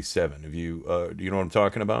 1957. Do you know what I'm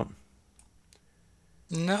talking about?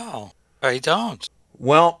 No. I don't.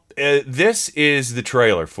 Well, this is the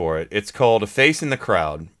trailer for it. It's called A Face in the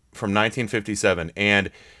Crowd from 1957.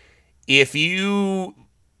 And if you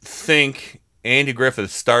think Andy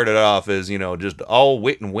Griffith started off as, just all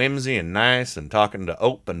wit and whimsy and nice and talking to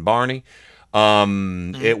Ope and Barney,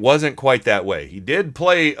 it wasn't quite that way. He did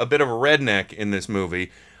play a bit of a redneck in this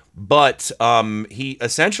movie, but he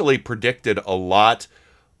essentially predicted a lot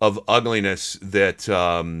of ugliness that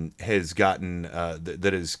has gotten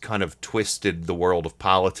that has kind of twisted the world of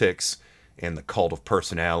politics and the cult of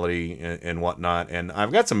personality and whatnot. And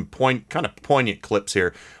I've got some kind of poignant clips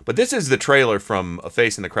here, but this is the trailer from A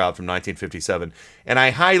Face in the Crowd from 1957, and I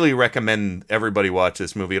highly recommend everybody watch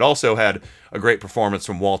this movie. It also had a great performance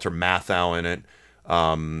from Walter Matthau in it.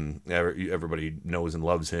 Everybody knows and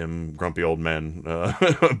loves him, grumpy old man,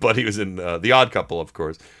 but he was in The Odd Couple, of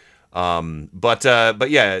course. But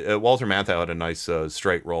yeah, Walter Matthau had a nice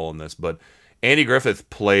straight role in this, but Andy Griffith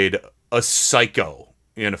played a psycho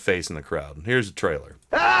in A Face in the Crowd. Here's the trailer.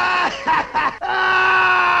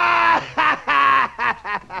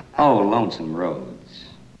 Oh, Lonesome Rhodes.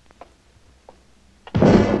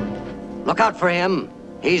 Look out for him.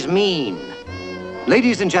 He's mean.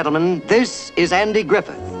 Ladies and gentlemen, this is Andy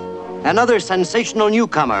Griffith, another sensational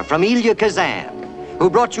newcomer from Elia Kazan, who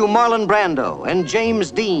brought you Marlon Brando and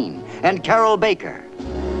James Dean and Carol Baker.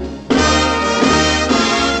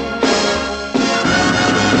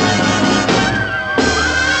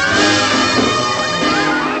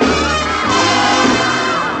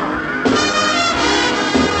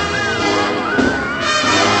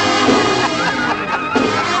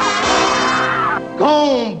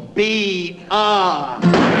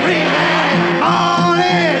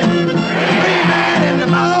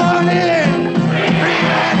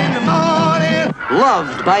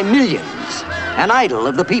 Loved by millions, an idol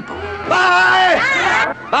of the people. Bye!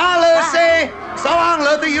 Bye, Lucy! So long,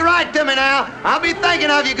 Luther. You write to me now. I'll be thinking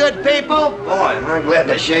of you, good people. Boy, am I glad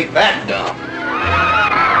to shake that dump.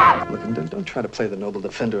 Look, don't try to play the noble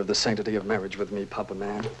defender of the sanctity of marriage with me, Papa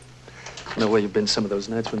Man. I know where you've been some of those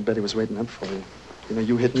nights when Betty was waiting up for you. You know,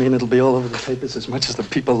 you hit me and it'll be all over the papers as much as the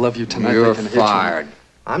people love you tonight. You're they can fired.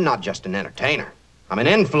 I'm not just an entertainer. I'm an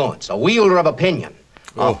influence, a wielder of opinion,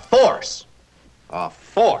 a force. A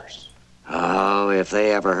force. Oh, if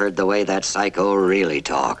they ever heard the way that psycho really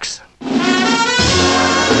talks.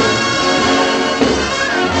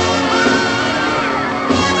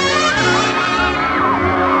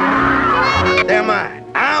 They're mine.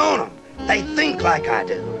 I own them. They think like I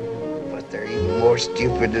do. But they're even more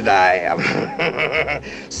stupid than I am.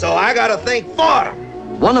 So I gotta think for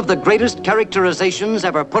them. One of the greatest characterizations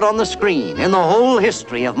ever put on the screen in the whole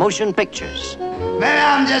history of motion pictures. Maybe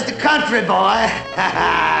I'm just a country boy.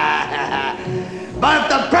 But if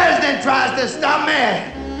the president tries to stop me,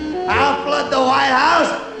 I'll flood the White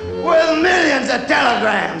House with millions of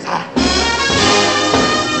telegrams.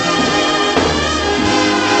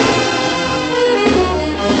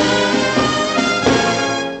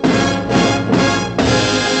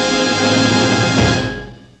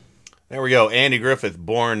 There we go. Andy Griffith,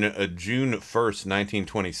 born June 1st,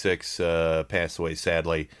 1926, passed away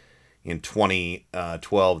sadly in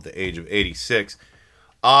 2012 at the age of 86.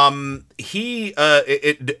 I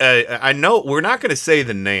know we're not going to say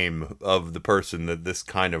the name of the person that this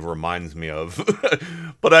kind of reminds me of,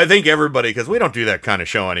 but I think everybody, because we don't do that kind of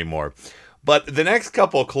show anymore. But the next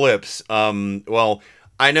couple clips, well,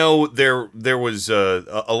 I know there was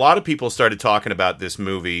a lot of people started talking about this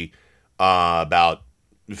movie about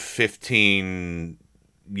 15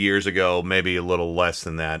 years ago, maybe a little less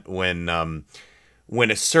than that, when a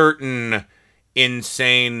certain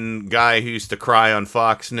insane guy who used to cry on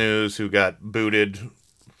Fox News, who got booted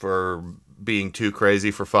for being too crazy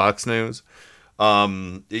for Fox News,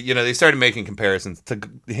 they started making comparisons to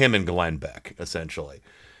him and Glenn Beck, essentially.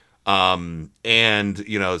 So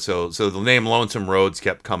the name Lonesome Rhodes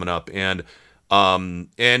kept coming up, and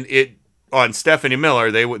it on Stephanie Miller,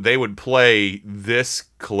 they would play this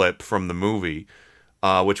clip from the movie,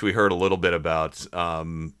 which we heard a little bit about.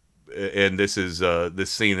 And this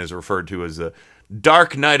scene is referred to as the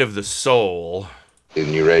Dark Night of the Soul. The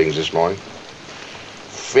new ratings this morning?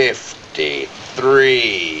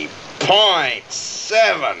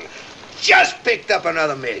 53.7. Just picked up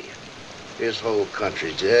another million. This whole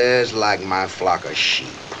country just like my flock of sheep.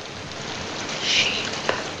 Sheep.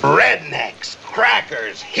 Rednecks,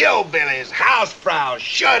 crackers, hillbillies, housefrows,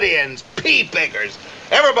 shut-ins, pea pickers.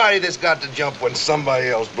 Everybody that's got to jump when somebody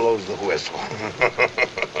else blows the whistle.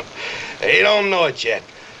 They don't know it yet,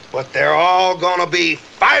 but they're all gonna be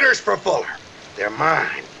fighters for Fuller. They're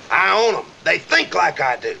mine. I own them. They think like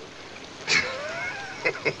I do.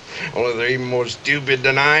 Only they're even more stupid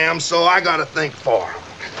than I am, so I gotta think for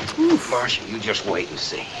them. Marcia, you just wait and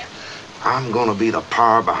see. I'm gonna be the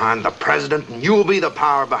power behind the president, and you'll be the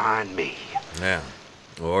power behind me. Yeah,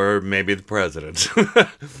 or maybe the president.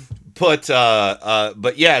 But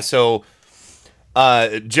yeah. So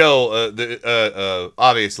Joe,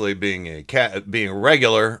 obviously being a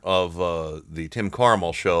regular of the Tim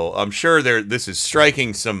Carmel show, I'm sure this is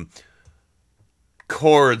striking some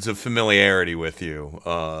chords of familiarity with you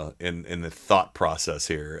in the thought process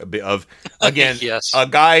here of again yes. A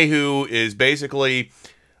guy who is basically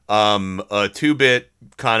a two-bit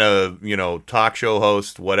kind of talk show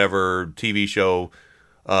host, whatever TV show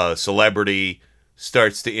celebrity,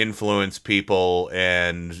 starts to influence people,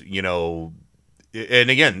 and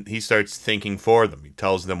again he starts thinking for them. He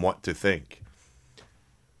tells them what to think.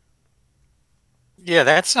 Yeah,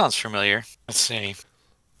 that sounds familiar. Let's see.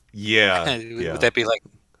 Yeah. Would that be like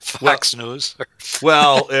Fox News?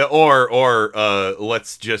 Well, or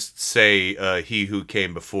let's just say he who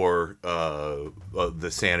came before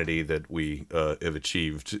the sanity that we have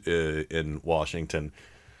achieved in Washington.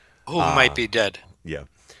 Who might be dead. Yeah.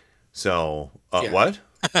 So, Yeah. What?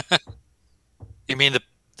 You mean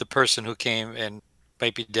the person who came and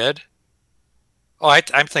might be dead? Oh,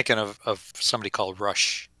 I'm thinking of somebody called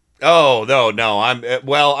Rush. Oh no!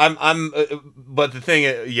 But the thing,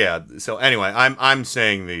 yeah. So anyway, I'm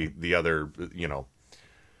saying the other,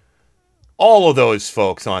 all of those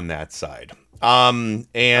folks on that side. But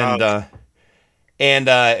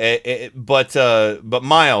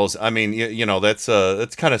Miles, I mean,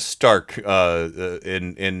 that's kind of stark,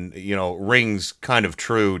 rings kind of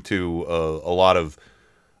true to a lot of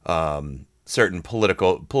certain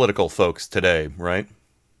political folks today, right?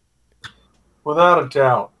 Without a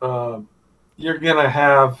doubt, you're gonna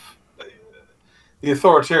have the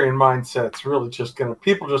authoritarian mindset's really just gonna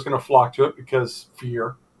people are just gonna flock to it because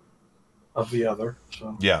fear of the other.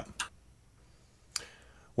 So Yeah.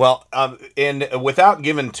 Well, and without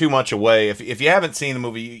giving too much away, if you haven't seen the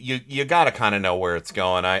movie, you got to kind of know where it's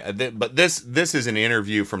going. But this is an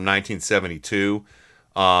interview from 1972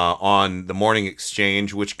 on the Morning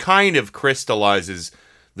Exchange, which kind of crystallizes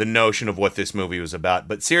the notion of what this movie was about.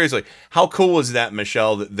 But seriously, how cool was that,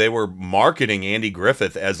 Michelle, that they were marketing Andy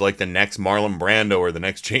Griffith as like the next Marlon Brando or the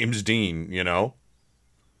next James Dean, you know?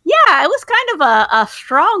 Yeah, it was kind of a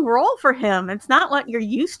strong role for him. It's not what you're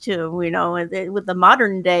used to, with the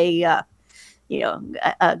modern day,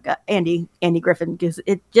 Andy Griffin. Because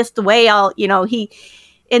it just the way he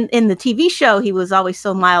in the TV show he was always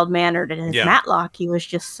so mild mannered, and in his Matlock he was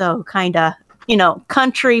just so kind of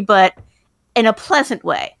country, but in a pleasant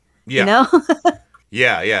way. Yeah.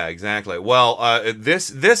 Yeah, exactly. Well,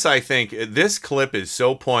 this I think this clip is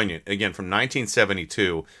so poignant. Again, from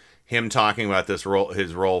 1972. Him talking about his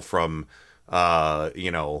role from, a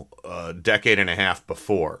decade and a half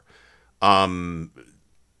before.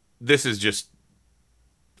 This is just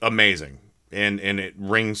amazing, and it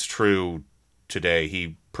rings true today.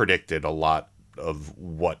 He predicted a lot of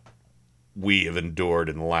what we have endured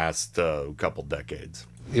in the last couple decades.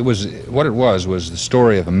 It was the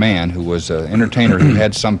story of a man who was an entertainer who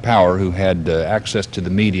had some power, who had access to the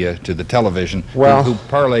media, to the television, who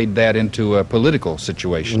parlayed that into a political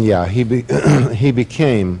situation. Yeah, he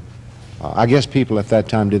became. I guess people at that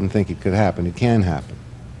time didn't think it could happen. It can happen.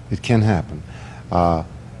 It can happen,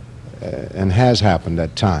 and has happened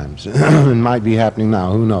at times. It might be happening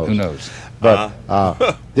now. Who knows? Who knows? But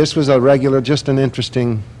this was just an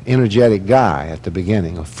interesting, energetic guy at the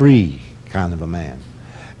beginning, a free kind of a man.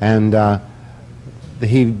 And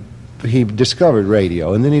he discovered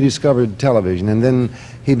radio, and then he discovered television, and then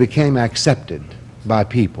he became accepted by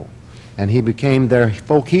people, and he became their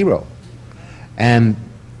folk hero. And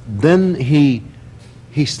then he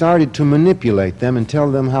started to manipulate them and tell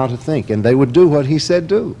them how to think, and they would do what he said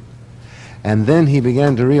do. And then he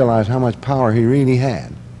began to realize how much power he really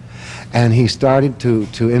had. And he started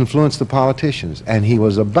to influence the politicians, and he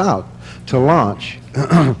was about to launch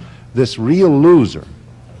this real loser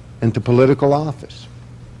into political office.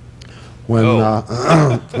 When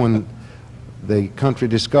when the country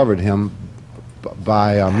discovered him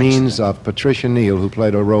by means of Patricia Neal, who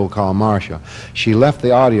played a role called Marcia, she left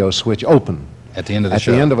the audio switch open at the end of the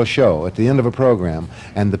show. At the end of a show, at the end of a program,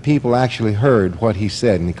 and the people actually heard what he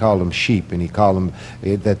said, and he called them sheep, and he called them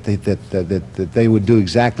that they would do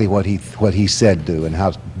exactly what he said do, and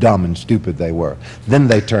how dumb and stupid they were. Then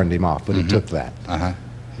they turned him off, but he took that.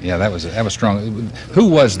 Yeah, that was strong. Who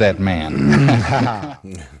was that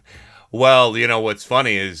man? Well, what's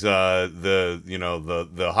funny is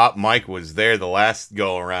the hot mic was there the last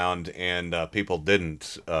go around, and people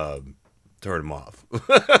didn't turn him off.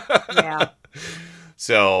 Yeah.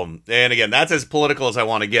 So, and again, that's as political as I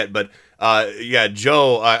want to get. But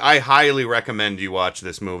Joe, I highly recommend you watch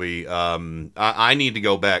this movie. I need to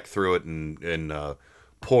go back through it and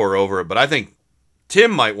pour over it, but I think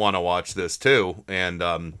Tim might want to watch this too, and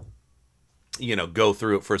go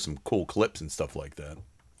through it for some cool clips and stuff like that.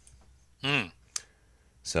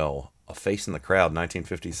 So, A Face in the Crowd,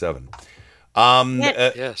 1957.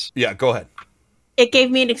 Yes. Yeah, go ahead. It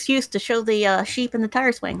gave me an excuse to show the sheep in the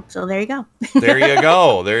tire swing. So there you go. There you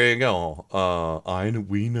go.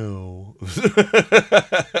 We know.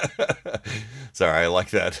 Sorry, I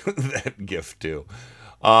like that GIF too.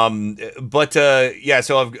 So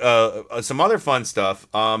I've some other fun stuff.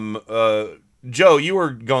 Joe, you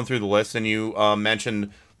were going through the list and you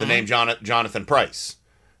mentioned the name Jonathan Pryce.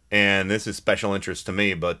 And this is special interest to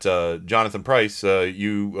me, but Jonathan Pryce,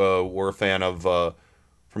 you were a fan of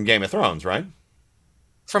from Game of Thrones, right?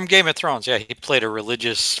 From Game of Thrones, yeah. He played a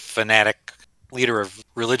religious fanatic, leader of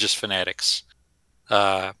religious fanatics.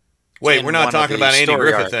 Wait, we're not talking about Andy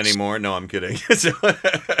Griffith anymore. No, I'm kidding.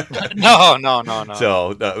 No.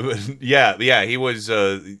 So, he was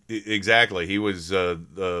exactly. He was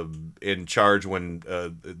in charge when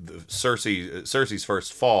Cersei's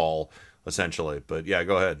first fall, essentially. But yeah,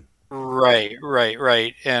 go ahead.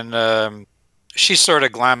 Right. And she sort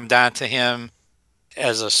of glommed onto him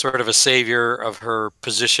as a sort of a savior of her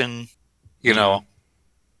position, as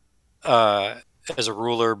a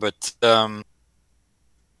ruler. But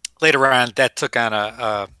later on, that took on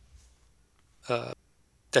a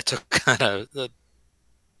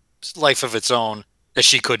life of its own that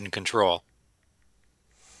she couldn't control,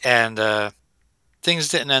 and things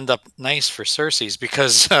didn't end up nice for Cersei's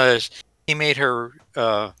because He made her.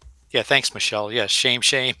 Yeah, thanks, Michelle. Yeah, shame.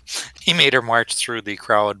 He made her march through the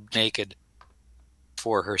crowd naked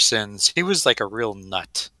for her sins. He was like a real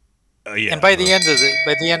nut. Yeah. And by the end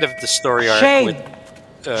of the story arc, Shame. with,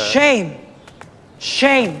 Shame.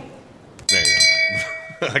 Shame. There you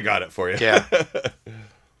go. I got it for you. Yeah.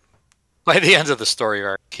 By the end of the story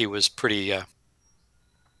arc, he was pretty.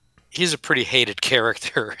 He's a pretty hated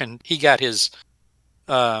character, and he got his.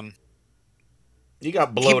 He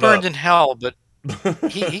got blown up. He burned in hell, but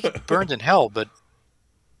he burned in hell, but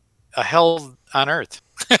a hell on earth.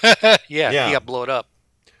 Yeah, he got blown up.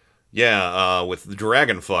 Yeah, with the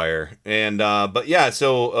Dragonfire. And, but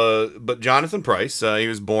Jonathan Pryce, he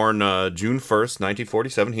was born June 1st,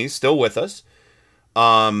 1947. He's still with us.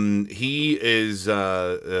 He is,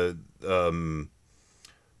 has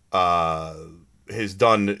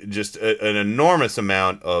done just an enormous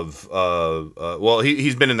amount of,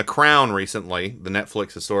 he's been in The Crown recently, the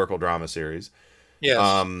Netflix historical drama series.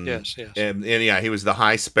 Yes, yes. And yeah, he was the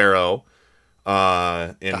High Sparrow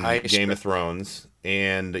in Game of Thrones.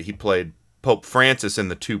 And he played Pope Francis in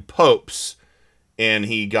The Two Popes, and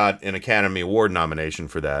he got an Academy Award nomination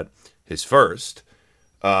for that, his first.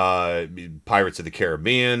 Pirates of the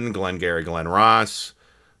Caribbean, Glengarry Glen Ross,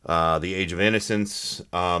 The Age of Innocence,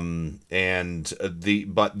 in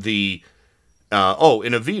Evita.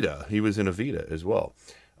 He was in Evita as well.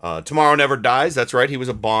 Tomorrow Never Dies, that's right, he was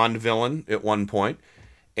a Bond villain at one point.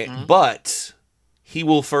 But he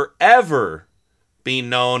will forever be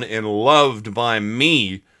known and loved by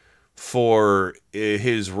me for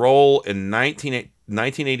his role in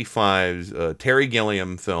 1985's Terry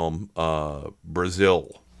Gilliam film,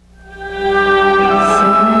 Brazil.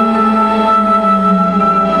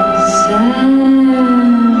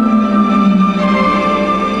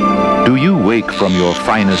 Do you wake from your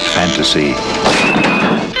finest fantasy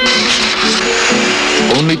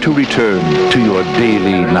only to return to your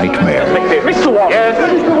daily nightmare?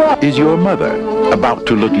 Is your mother about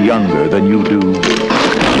to look younger than you do?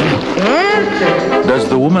 Does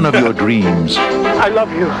the woman of your dreams I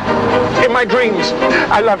love you. In my dreams,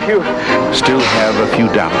 I love you. still have a few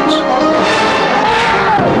doubts?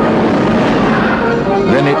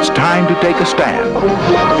 Then it's time to take a stand.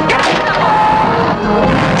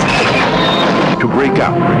 To break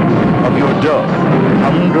out of your dull,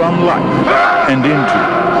 humdrum life and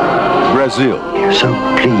into Brazil. You're so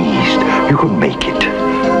pleased you could make it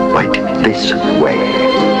right this way.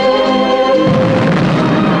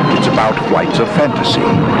 It's about flights of fantasy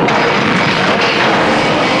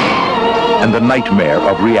and the nightmare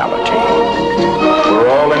of reality. We're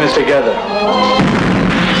all in this together.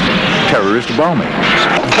 Terrorist bombings.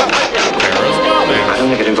 I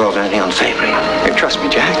don't get involved in anything unsavory. You trust me,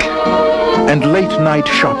 Jack? And late night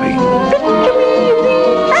shopping.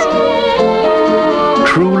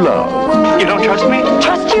 True love. You don't trust me?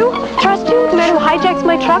 Trust you? Trust you? The man who hijacks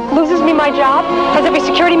my truck, loses me my job, has every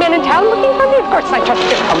security man in town looking for me? Of course I trust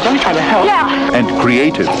you. I was only trying to help. Yeah. And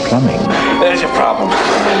creative plumbing. There's your problem.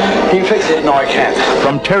 Can you fix it? No, I can't.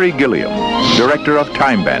 From Terry Gilliam, director of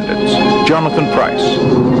Time Bandits, Jonathan Pryce.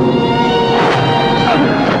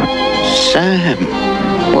 Sam,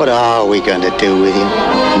 what are we going to do with you?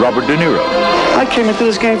 Robert De Niro. I came into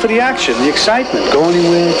this game for the action, the excitement. Go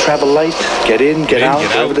anywhere, travel light, get in, get out,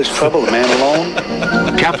 wherever there's trouble, a man alone.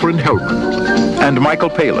 Catherine Hellman and Michael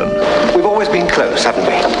Palin. We've always been close, haven't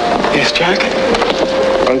we? Yes, Jack?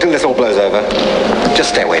 Until this all blows over, just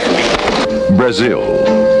stay away from me. Brazil.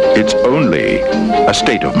 It's only a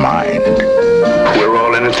state of mind. We're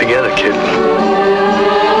all in it together, kid.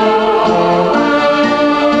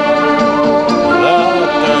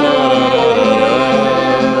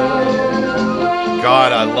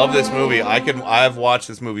 God, I love this movie. I've watched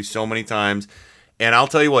this movie so many times, and I'll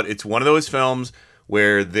tell you what, it's one of those films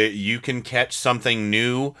where you can catch something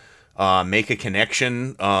new, make a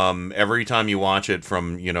connection every time you watch it,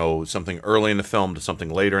 from something early in the film to something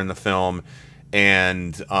later in the film,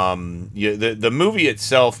 and the movie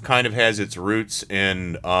itself kind of has its roots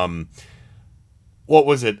in what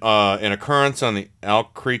was it? An occurrence on the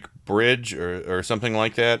Elk Creek Bridge or something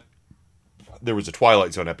like that. There was a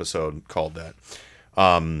Twilight Zone episode called that.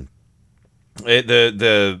 I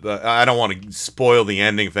don't want to spoil the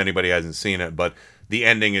ending if anybody hasn't seen it, but the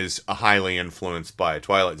ending is highly influenced by a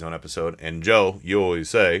Twilight Zone episode. And Joe, you always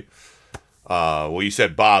say, you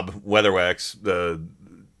said Bob Weatherwax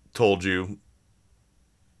told you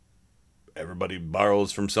everybody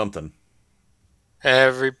borrows from something.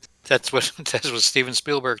 That's what Steven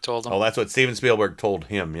Spielberg told him. Oh, that's what Steven Spielberg told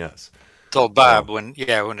him. Yes, told Bob when he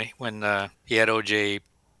had OJ.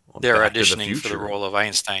 They're auditioning for the role of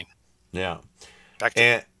Einstein. Yeah. Back to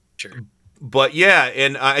the Future. But yeah,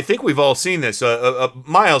 and I think we've all seen this.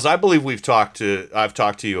 Miles, I believe I've talked to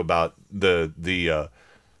you about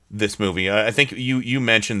this movie. I think you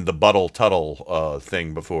mentioned the Buttle Tuttle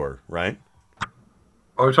thing before, right?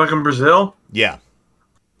 Are we talking Brazil? Yeah.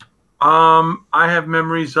 I have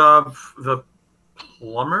memories of the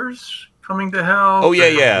plumbers coming to help. Oh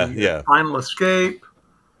yeah. Final escape.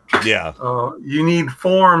 Yeah. You need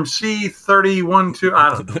form C312. I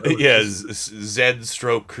don't know. Yeah, Z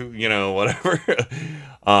stroke, whatever.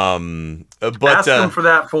 But ask them for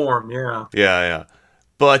that form. Yeah. Yeah.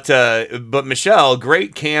 But Michelle,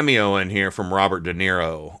 great cameo in here from Robert De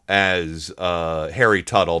Niro as Harry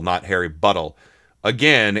Tuttle, not Harry Buttle.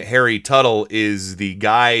 Again, Harry Tuttle is the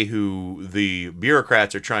guy who the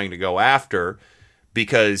bureaucrats are trying to go after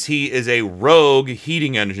because he is a rogue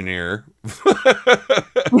heating engineer.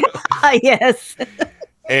 Yes.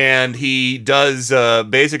 And he does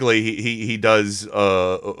basically he does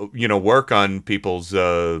work on people's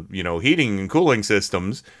heating and cooling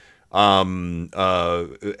systems as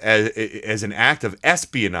an act of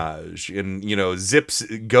espionage, and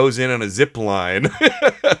goes in on a zip line.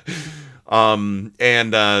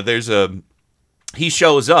 He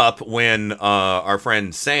shows up when our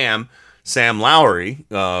friend Sam Lowry,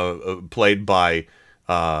 played by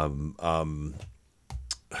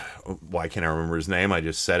why can't I remember his name? I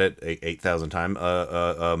just said it 8,000 times.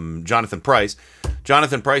 Jonathan Pryce.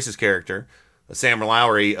 Jonathan Pryce's character, Sam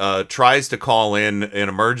Lowry, tries to call in an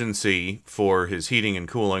emergency for his heating and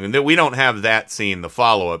cooling. And we don't have that scene, the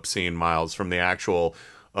follow-up scene, Miles, from the actual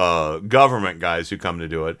government guys who come to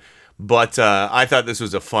do it. But I thought this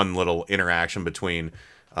was a fun little interaction between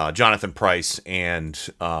Jonathan Pryce and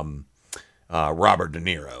Robert De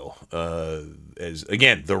Niro, as,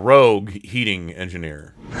 again, the rogue heating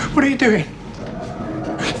engineer. What are you doing?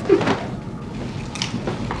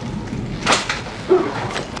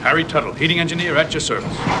 Harry Tuttle, heating engineer at your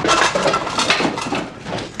service.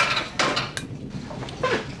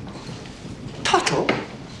 Tuttle?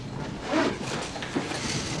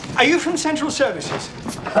 Are you from Central Services?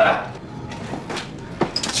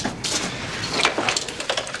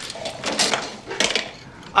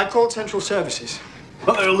 I called Central Services.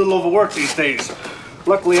 Well, they're a little overworked these days.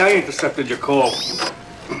 Luckily, I intercepted your call.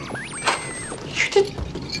 You did...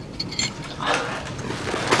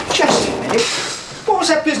 Just a minute. What was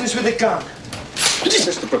that business with the gun?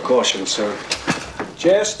 Just a precaution, sir.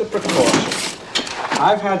 Just a precaution.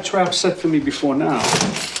 I've had traps set for me before now.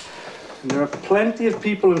 And there are plenty of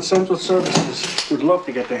people in Central Services who'd love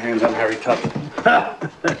to get their hands on Harry Tuttle.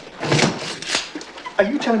 Are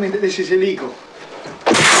you telling me that this is illegal?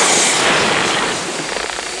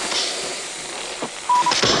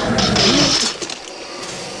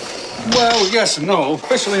 Well, yes and no.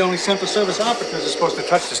 Officially, only Central Service operatives are supposed to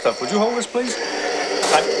touch the stuff. Would you hold this, please?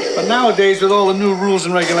 But nowadays, with all the new rules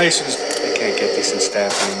and regulations, they can't get decent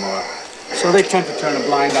staff anymore. So they tend to turn a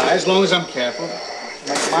blind eye, as long as I'm careful.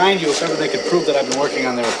 Like, mind you, if ever they could prove that I've been working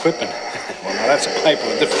on their equipment. Well, now that's a pipe of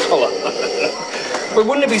a different color. But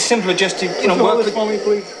wouldn't it be simpler just to, work with... for me,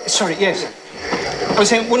 please? Sorry, yes. I was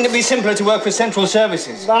saying, wouldn't it be simpler to work for Central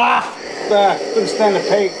Services? Couldn't stand the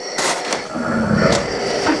pay.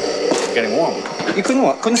 Getting warm. You couldn't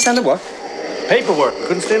what? Couldn't stand the what? Paperwork.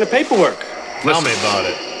 Couldn't stand the paperwork. Tell me about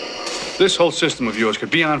it. This whole system of yours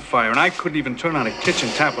could be on fire, and I couldn't even turn on a kitchen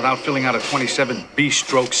tap without filling out a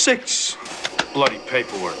 27B/6. Bloody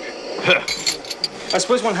paperwork. I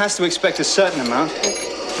suppose one has to expect a certain amount.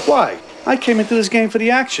 Why? I came into this game for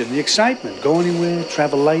the action, the excitement. Go anywhere,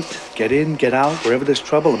 travel light, get in, get out, wherever there's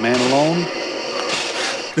trouble, a man alone.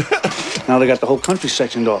 Now they got the whole country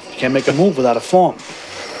sectioned off. You can't make a move without a form.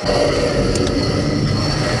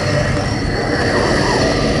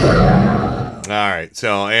 All right,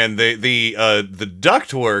 so and the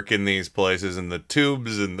ductwork in these places and the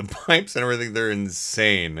tubes and the pipes and everything, they're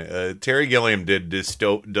insane. Terry Gilliam does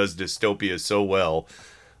dystopia so well,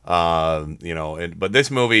 but this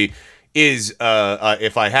movie is,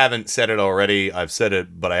 if I haven't said it already, I've said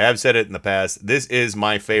it, but I have said it in the past. This is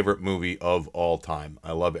my favorite movie of all time.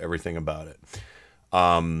 I love everything about it,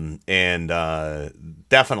 and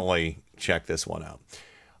definitely check this one out.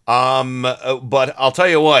 But I'll tell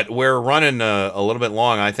you what, we're running a little bit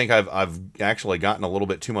long. I think I've actually gotten a little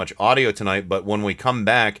bit too much audio tonight, but when we come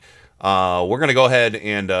back, we're going to go ahead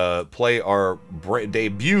and play our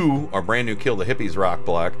debut, our brand new Kill the Hippies rock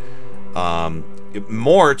block.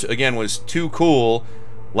 Mort, again, was too cool.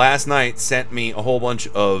 Last night sent me a whole bunch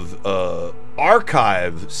of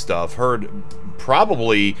archive stuff, heard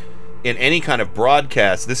probably in any kind of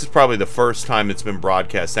broadcast. This is probably the first time it's been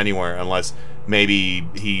broadcast anywhere, unless maybe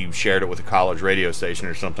he shared it with a college radio station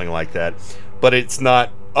or something like that. But it's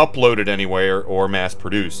not uploaded anywhere or mass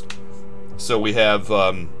produced. So we have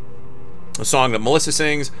a song that Melissa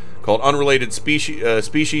sings called Unrelated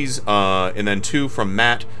Species, and then 2 from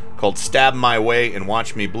Matt called Stab My Way and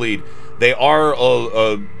Watch Me Bleed. They are,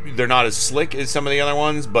 they're not as slick as some of the other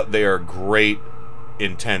ones, but they are great,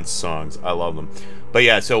 intense songs. I love them. But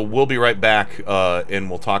yeah, so we'll be right back, and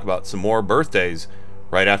we'll talk about some more birthdays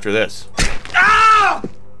right after this. Ah!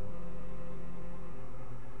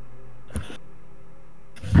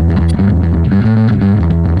 Night.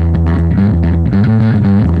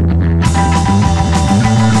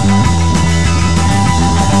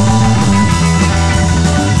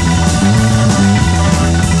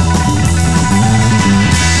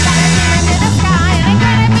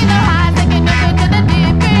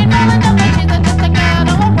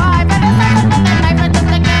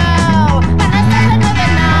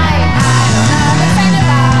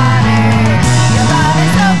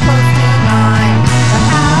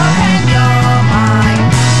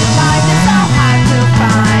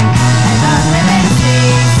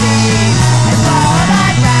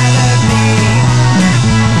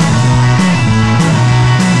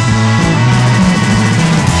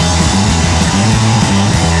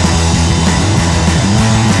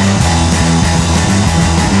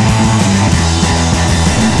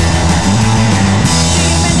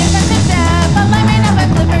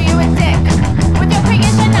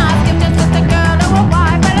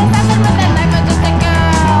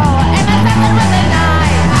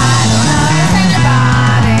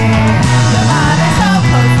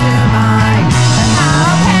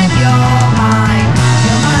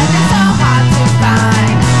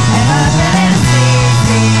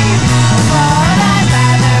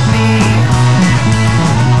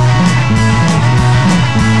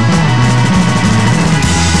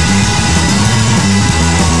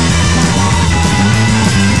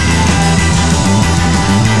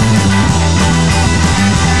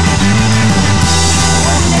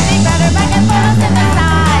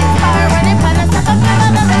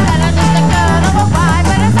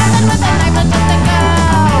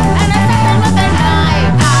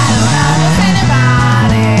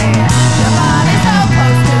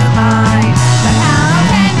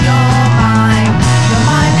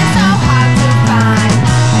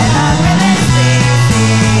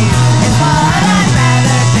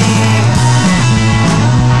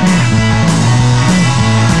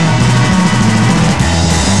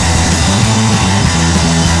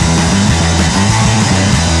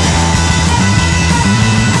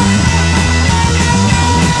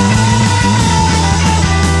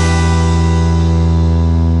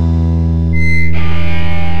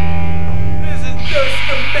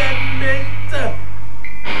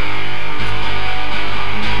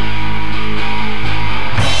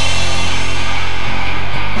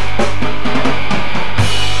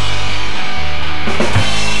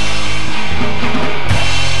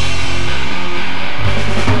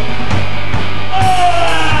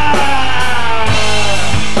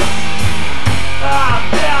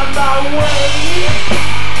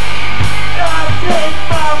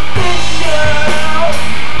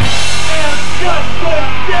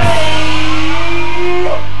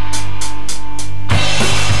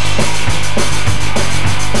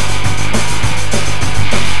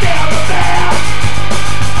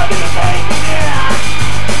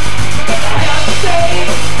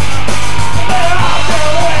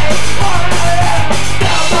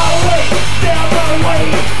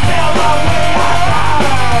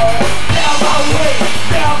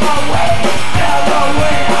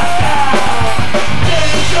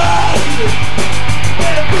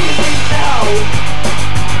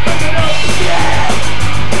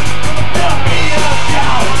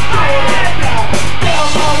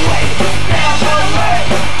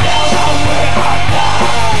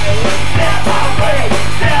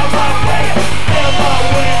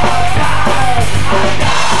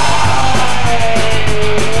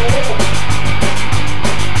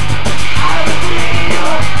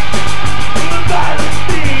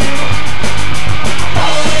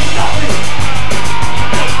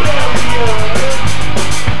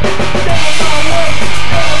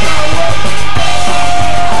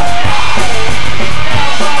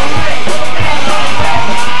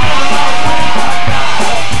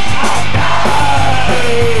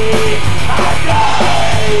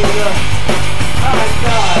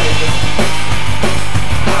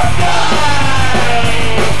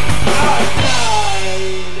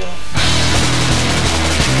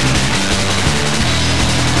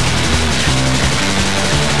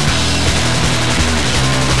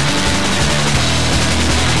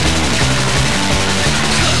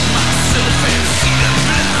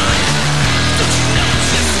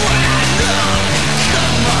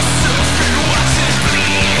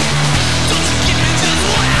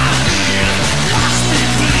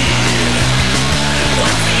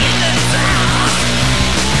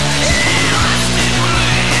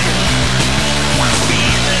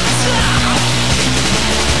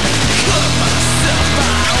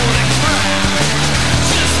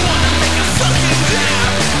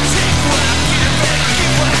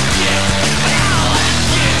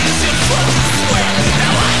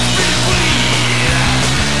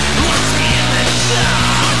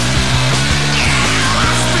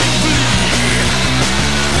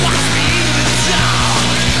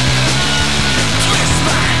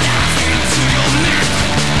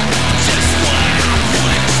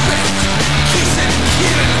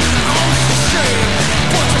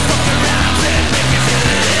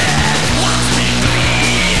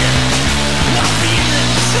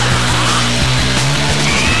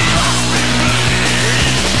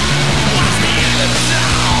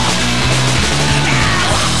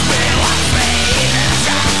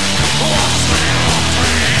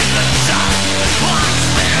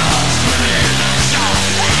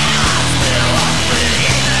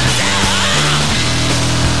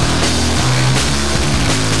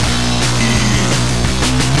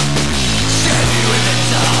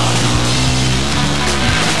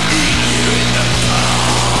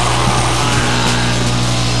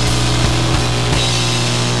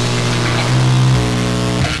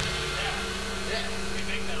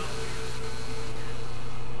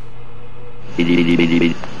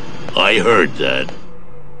 I heard that.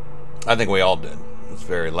 I think we all did. It's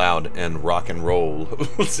very loud and rock and roll.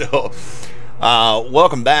 So,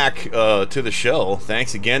 welcome back to the show.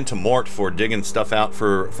 Thanks again to Mort for digging stuff out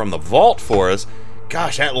from the vault for us.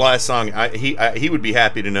 Gosh, that last song, he would be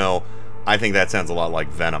happy to know. I think that sounds a lot like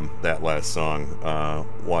Venom, that last song,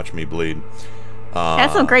 Watch Me Bleed.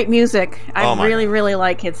 That's some great music. I really, God. really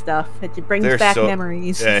like his stuff. It brings back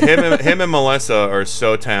memories. Yeah, him and Melissa are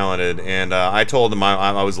so talented. And I told him,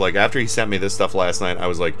 I was like, after he sent me this stuff last night, I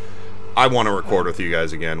was like, I want to record with you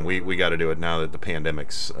guys again. We got to do it now that the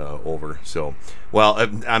pandemic's over. So, well,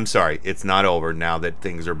 I'm sorry, it's not over now that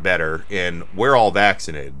things are better, and we're all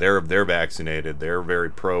vaccinated. They're vaccinated. They're very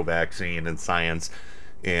pro-vaccine and science,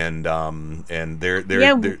 and they're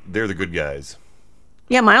the good guys.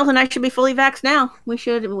 Yeah, Miles and I should be fully vaxxed now. We're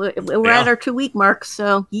at our 2-week mark,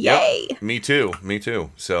 so yay! Yep. Me too.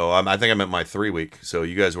 So I think I'm at my 3-week. So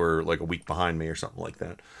you guys were like a week behind me or something like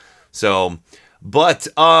that. So. But,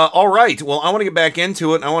 all right. Well, I want to get back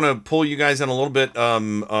into it. I want to pull you guys in a little bit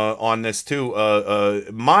on this, too.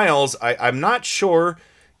 Miles, I'm not sure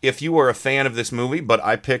if you were a fan of this movie, but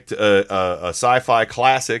I picked a sci-fi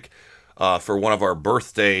classic for one of our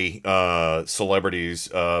birthday celebrities.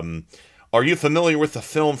 Are you familiar with the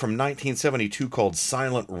film from 1972 called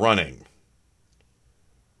Silent Running?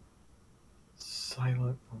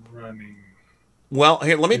 Silent Running. Well,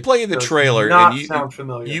 here, let me play you the trailer. Not and sound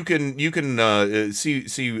familiar. You can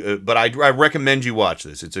see, but I recommend you watch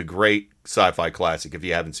this. It's a great sci-fi classic if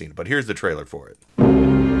you haven't seen it. But here's the trailer for it.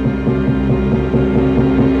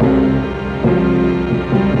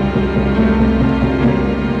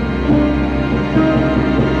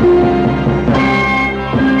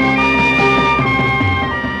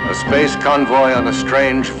 A space convoy on a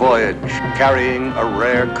strange voyage, carrying a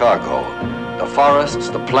rare cargo. The forests,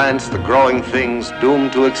 the plants, the growing things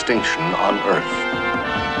doomed to extinction on Earth.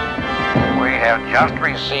 We have just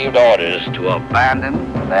received orders to abandon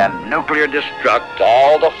and nuclear destruct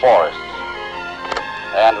all the forests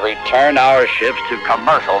and return our ships to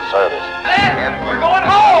commercial service. We're going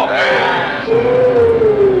home!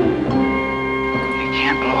 You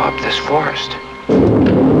can't blow up this forest.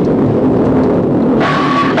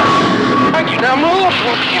 Now move!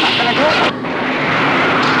 You're not gonna do it.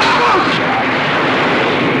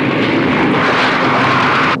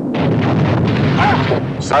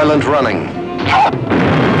 Silent Running.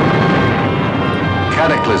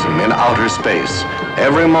 Cataclysm in outer space.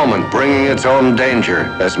 Every moment bringing its own danger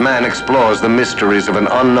as man explores the mysteries of an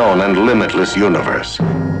unknown and limitless universe.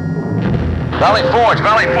 Valley Forge,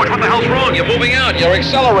 what the hell's wrong? You're moving out, you're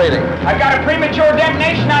accelerating. I've got a premature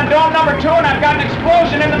detonation on dome number 2, and I've got an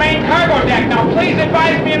explosion in the main cargo deck. Now, please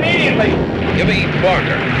advise me immediately. Give me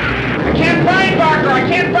Barker. I can't find Barker. I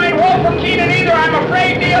can't find Wolf or Keenan either. I'm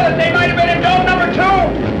afraid, Neil, that they might have been in dome number 2.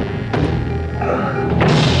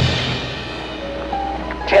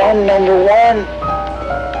 Dome number 1.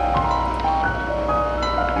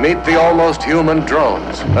 Meet the almost human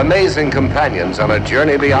drones, amazing companions on a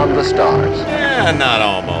journey beyond the stars. Yeah, not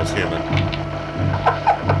almost human.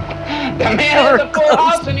 The man had the full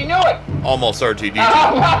house, and he knew it. Almost RTD.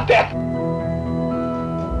 How about that?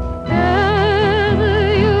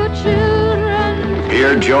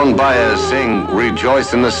 Hear Joan Baez sing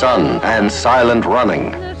Rejoice in the Sun and Silent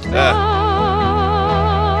Running.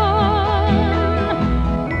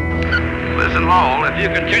 Listen, Lowell, if you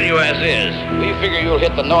continue as is, we figure you'll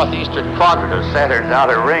hit the northeastern quadrant of Saturn's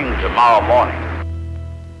outer ring tomorrow morning.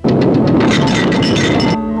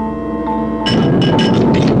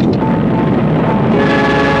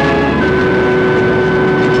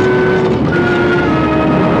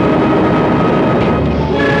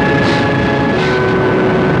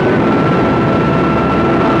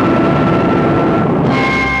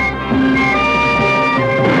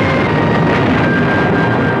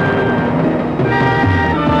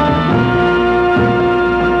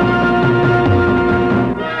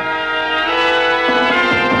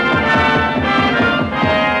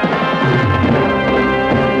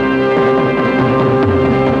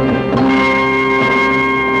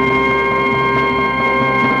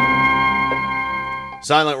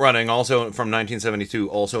 Silent Running, also from 1972,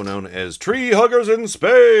 also known as Tree Huggers in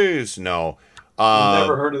Space. No. I've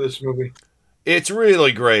never heard of this movie. It's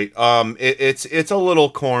really great. It's a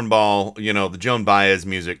little cornball. You know, the Joan Baez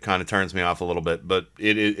music kind of turns me off a little bit, but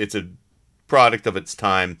it's a product of its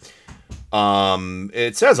time.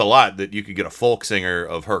 It says a lot that you could get a folk singer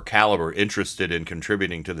of her caliber interested in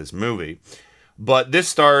contributing to this movie. But this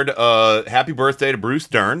starred happy birthday to Bruce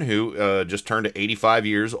Dern, who just turned 85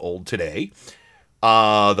 years old today.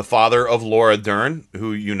 The father of Laura Dern,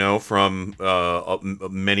 who you know from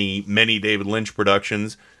many David Lynch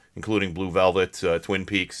productions, including Blue Velvet, Twin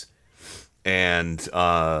Peaks, and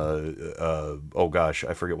oh gosh,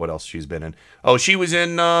 I forget what else she's been in. Oh, she was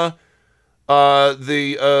in the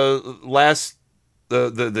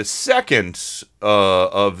second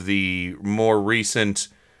of the more recent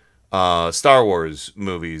Star Wars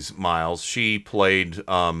movies. Miles, she played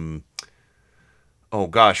oh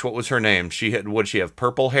gosh, what was her name? She had, what did she have,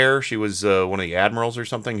 purple hair? She was one of the admirals or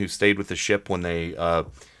something who stayed with the ship when they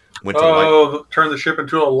went to turn the ship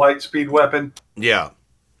into a light speed weapon. Yeah.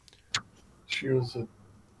 She was a...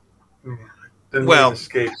 The name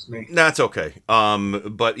escapes me. That's okay.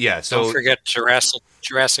 But yeah, so don't forget Jurassic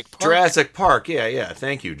Park. Jurassic Park, yeah.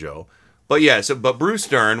 Thank you, Joe. But yeah, but Bruce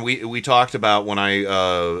Dern, we talked about when I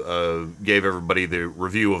gave everybody the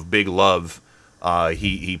review of Big Love.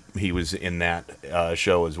 He was in that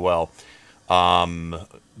show as well.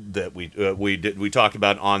 That we talked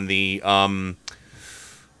about on the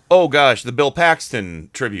oh gosh, the Bill Paxton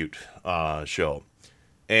tribute show.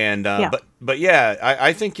 And but yeah,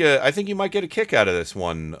 I think you might get a kick out of this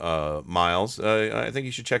one, Miles. I think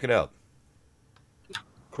you should check it out.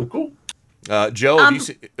 Cool. Joe,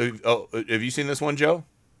 have you seen this one, Joe?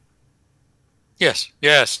 Yes,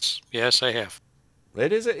 I have.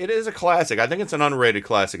 It is a classic. I think it's an underrated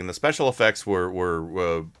classic, and the special effects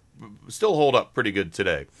were still hold up pretty good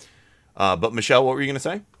today. But Michelle, what were you going to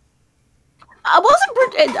say?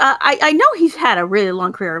 I know he's had a really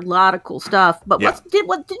long career, a lot of cool stuff. But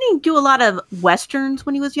didn't he do a lot of westerns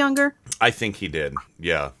when he was younger? I think he did.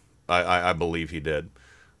 Yeah, I believe he did.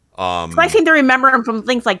 So I seem to remember him from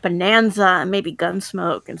things like Bonanza and maybe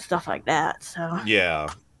Gunsmoke and stuff like that. So yeah.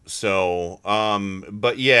 So,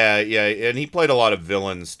 but yeah, and he played a lot of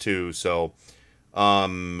villains too. So,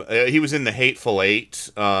 he was in The Hateful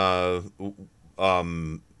Eight. That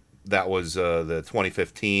was the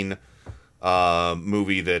 2015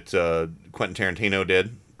 movie that Quentin Tarantino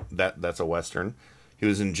did. That's a western. He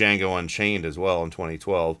was in Django Unchained as well in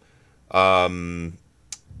 2012. And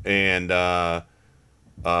he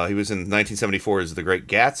was in 1974's The Great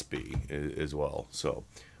Gatsby as well. So,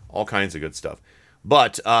 all kinds of good stuff.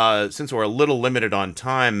 But since we're a little limited on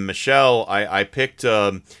time, Michelle, I picked.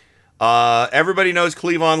 Everybody knows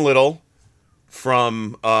Cleavon Little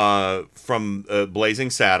from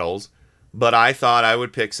Blazing Saddles, but I thought I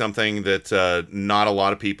would pick something that not a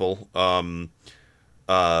lot of people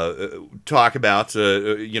talk about.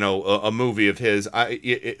 A movie of his.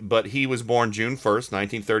 But he was born June 1st,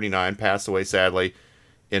 1939, passed away sadly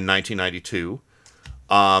in 1992.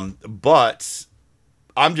 But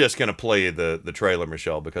I'm just going to play the trailer,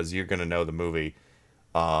 Michelle, because you're going to know the movie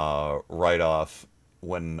right off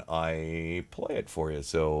when I play it for you.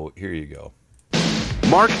 So here you go.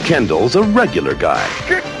 Mark Kendall's a regular guy.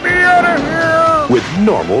 Get me out of here! With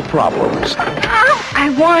normal problems.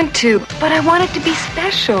 I want to, but I want it to be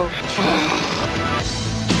special.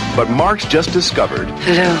 But Mark's just discovered...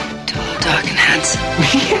 Hello, tall, dark, and handsome.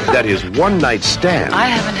 that his one-night stand... I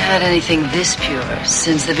haven't had anything this pure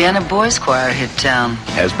since the Vienna Boys Choir hit town.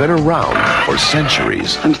 ...has been around for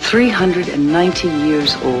centuries. I'm 390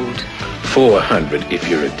 years old. 400 if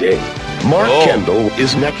you're a day. Mark Kendall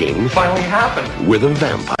is necking... Finally happened. ...with a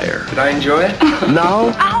vampire. Did I enjoy it?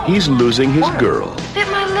 Now, he's losing his girl. Bit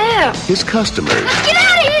my lip. His customers. Get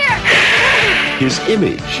out of here! His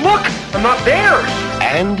image. Look, I'm not there.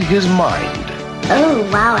 And his mind. Oh,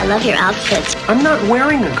 wow, I love your outfits. I'm not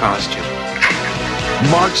wearing a costume.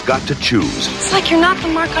 Mark's got to choose. It's like you're not the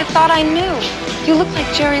Mark I thought I knew. You look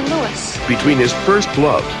like Jerry Lewis. Between his first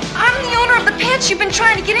love... I'm the owner of the pants you've been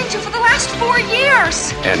trying to get into for the last 4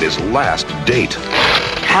 years. ...and his last date.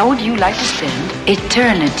 How would you like to spend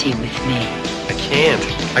eternity with me? I can't.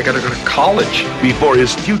 I gotta go to college. Before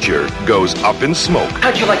his future goes up in smoke.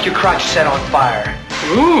 How'd you like your crotch set on fire?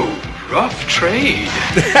 Ooh, rough trade.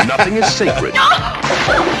 Nothing is sacred.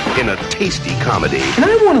 In a tasty comedy. Can I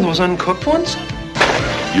have one of those uncooked ones?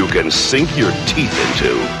 You can sink your teeth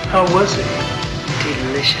into. How was it?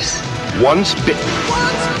 Delicious. Once Bitten.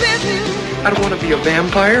 Once bitten. I don't want to be a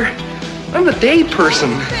vampire. I'm the day person.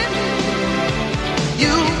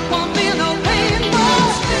 You want me no pain.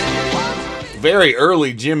 Very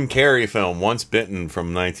early Jim Carrey film, Once Bitten,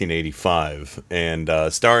 from 1985, and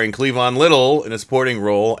starring Cleavon Little in a supporting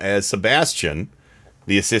role as Sebastian,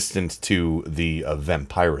 the assistant to the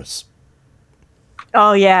vampirus.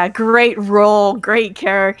 Oh yeah, great role, great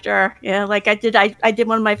character. Yeah, like I did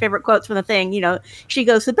one of my favorite quotes from The Thing. You know, she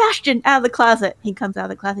goes, "Sebastian, out of the closet." He comes out of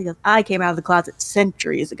the closet. He goes, "I came out of the closet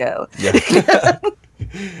centuries ago." Yeah.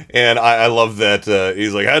 And I love that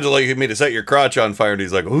he's like, "How'd you like me to set your crotch on fire?" And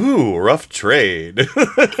he's like, "Ooh, rough trade."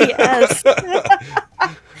 Yes.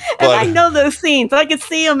 And I know those scenes. I could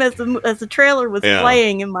see them as the trailer was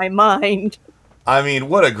playing in my mind. I mean,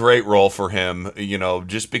 what a great role for him, you know,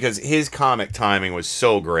 just because his comic timing was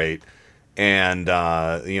so great. And,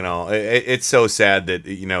 you know, it's so sad that,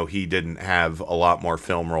 you know, he didn't have a lot more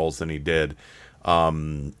film roles than he did.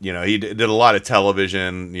 You know, he did a lot of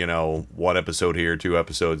television, you know, 1 episode here, 2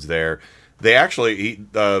 episodes there. They actually,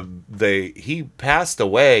 he passed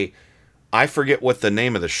away. I forget what the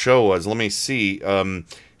name of the show was. Let me see.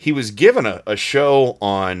 He was given a show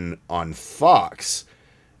on Fox,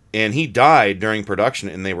 and he died during production,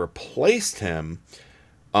 and they replaced him.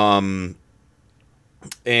 And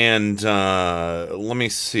let me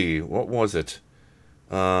see, what was it?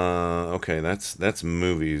 Okay, that's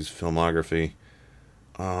movies, filmography.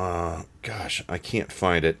 Gosh, I can't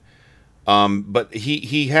find it. But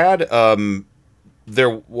he had he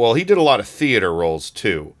did a lot of theater roles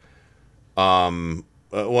too.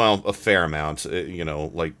 Well, a fair amount. You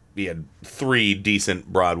know, like he had 3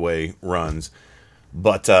 decent Broadway runs.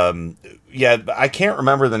 But yeah, I can't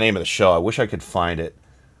remember the name of the show. I wish I could find it.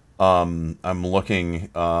 I'm looking.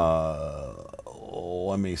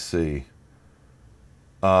 Let me see.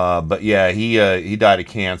 But yeah, he died of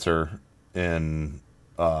cancer,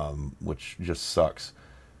 which just sucks.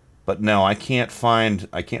 But no, I can't find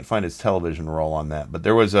his television role on that. But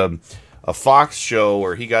there was a Fox show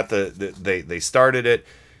where he got they started it,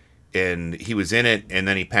 and he was in it, and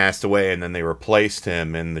then he passed away, and then they replaced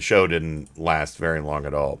him, and the show didn't last very long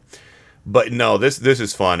at all. But no, this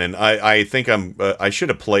is fun, and I think I should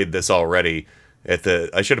have played this already at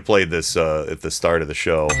the start of the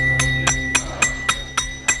show.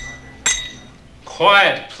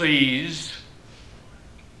 Quiet, please.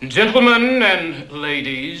 Gentlemen and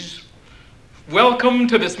ladies, welcome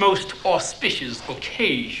to this most auspicious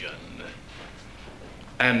occasion.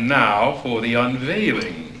 And now for the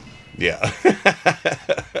unveiling. Yeah.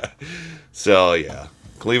 So yeah,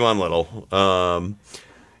 Cleavon Little.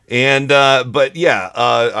 But yeah,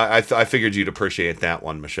 I figured you'd appreciate that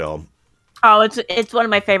one, Michelle. Oh, it's one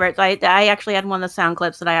of my favorites. I actually had one of the sound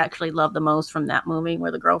clips that I actually love the most from that movie,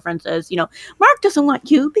 where the girlfriend says, you know, "Mark doesn't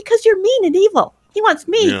want you because you're mean and evil. He wants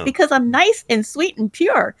me because I'm nice and sweet and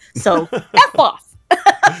pure. So F off."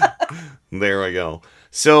 There we go.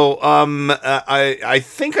 So I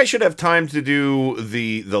think I should have time to do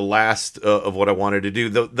the last of what I wanted to do.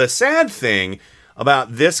 The sad thing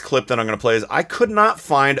about this clip that I'm going to play is I could not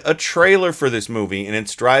find a trailer for this movie, and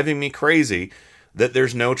it's driving me crazy that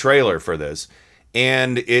there's no trailer for this.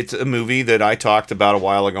 And it's a movie that I talked about a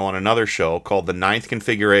while ago on another show called The Ninth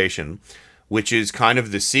Configuration, which is kind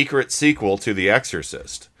of the secret sequel to The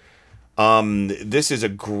Exorcist. This is a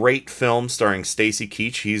great film starring Stacy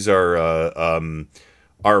Keach. He's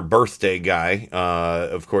our birthday guy.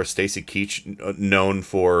 Of course, Stacy Keach, known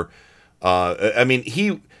for...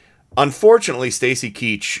 Unfortunately, Stacy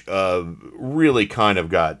Keach really kind of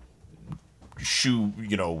got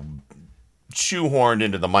shoehorned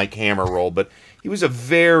into the Mike Hammer role, but he was a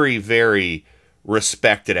very, very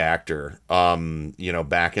respected actor,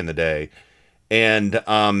 back in the day. And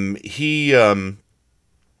he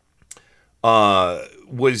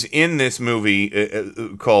was in this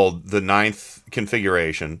movie called The Ninth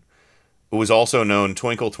Configuration. It was also known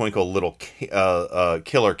Twinkle Twinkle Little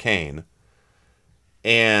Killer Kane.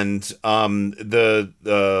 And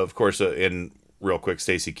of course, in real quick,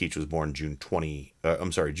 Stacy Keach was born June 2nd,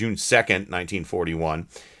 1941.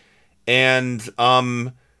 And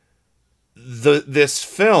this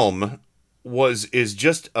film is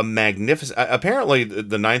just a magnificent. Apparently,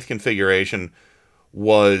 the Ninth Configuration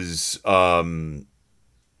was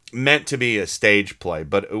meant to be a stage play,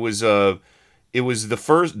 but it was the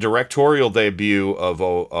first directorial debut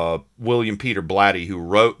of William Peter Blatty, who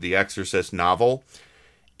wrote the Exorcist novel.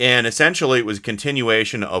 And essentially, it was a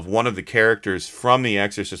continuation of one of the characters from the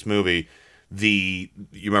Exorcist movie. You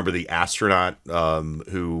remember the astronaut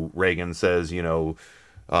who Reagan says, you're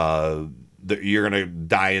going to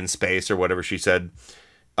die in space or whatever she said.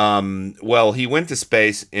 Well, he went to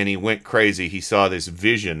space and he went crazy. He saw this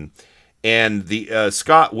vision. And the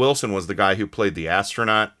Scott Wilson was the guy who played the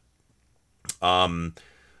astronaut,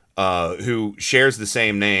 who shares the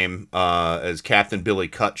same name as Captain Billy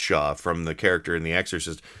Cutshaw from the character in The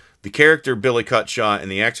Exorcist. The character Billy Cutshaw in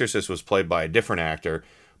The Exorcist was played by a different actor,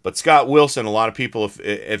 but Scott Wilson, a lot of people,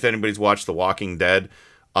 if anybody's watched The Walking Dead,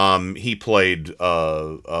 He played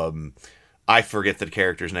I forget the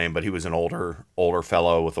character's name, but he was an older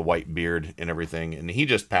fellow with a white beard and everything, and he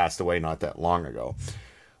just passed away not that long ago.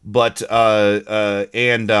 But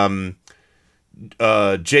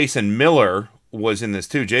Jason Miller was in this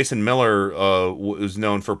too. Jason Miller was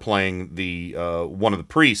known for playing the one of the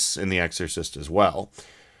priests in The Exorcist as well.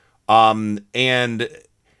 And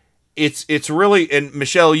it's really, and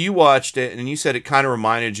Michelle, you watched it and you said it kind of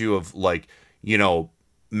reminded you of, like, you know,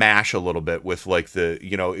 MASH a little bit, with like the,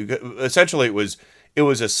 you know, essentially it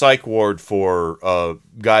was a psych ward for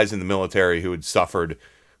guys in the military who had suffered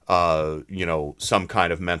you know, some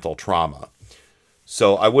kind of mental trauma.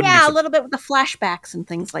 So I wouldn't a little bit with the flashbacks and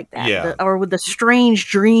things like that. Yeah. Or with the strange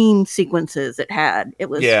dream sequences it had. It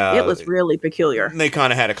was really peculiar. And they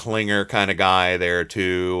kind of had a Klinger kind of guy there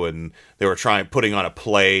too, and they were putting on a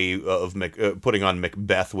play of putting on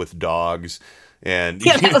Macbeth with dogs. And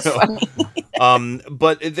yeah, that was funny.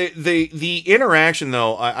 But the interaction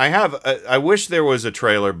though, I wish there was a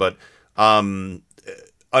trailer, but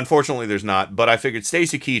unfortunately there's not. But I figured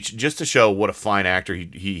Stacy Keach, just to show what a fine actor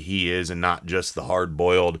he is, and not just the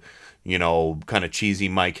hard-boiled, you know, kind of cheesy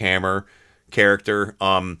Mike Hammer character.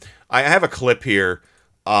 I have a clip here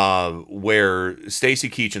where Stacy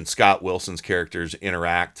Keach and Scott Wilson's characters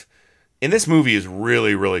interact. And this movie is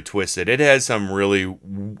really, really twisted. It has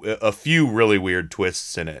a few really weird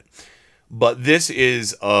twists in it. But this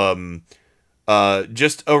is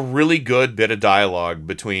just a really good bit of dialogue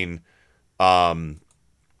between, again,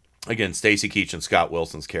 Stacy Keach and Scott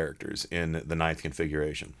Wilson's characters in The Ninth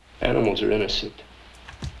Configuration. Animals are innocent.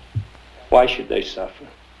 Why should they suffer?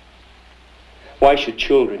 Why should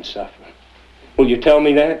children suffer? Will you tell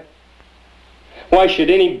me that? Why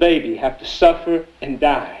should any baby have to suffer and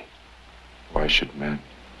die? Why should men?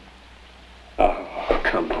 Oh,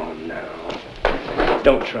 come on now.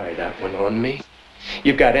 Don't try that one on me.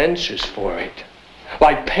 You've got answers for it.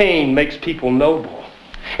 Like pain makes people noble.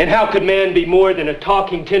 And how could man be more than a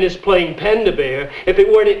talking, tennis-playing panda bear if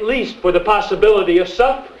it weren't at least for the possibility of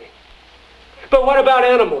suffering? But what about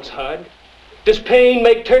animals, Hud? Does pain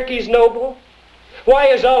make turkeys noble? Why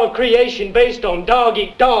is all of creation based on dog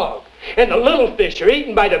eat dog, and the little fish are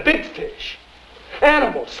eaten by the big fish?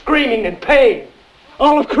 Animals screaming in pain.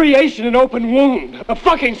 All of creation an open wound. A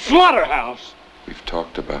fucking slaughterhouse. We've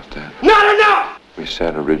talked about that. Not enough! We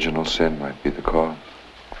said original sin might be the cause.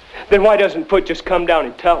 Then why doesn't Foot just come down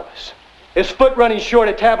and tell us? Is Foot running short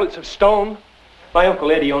of tablets of stone? My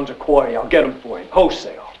Uncle Eddie owns a quarry. I'll get them for him.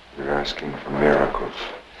 Wholesale. You're asking for miracles.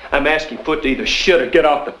 I'm asking Foot to either shit or get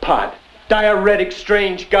off the pot. Diuretic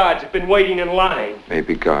strange gods have been waiting in line.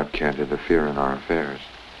 Maybe God can't interfere in our affairs.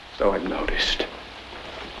 So I've noticed.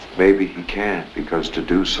 Maybe he can, because to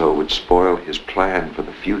do so would spoil his plan for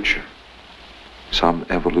the future. Some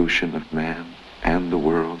evolution of man and the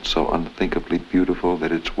world so unthinkably beautiful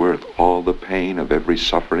that it's worth all the pain of every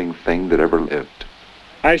suffering thing that ever lived.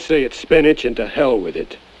 I say it's spinach and to hell with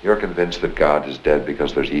it. You're convinced that God is dead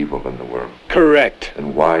because there's evil in the world. Correct.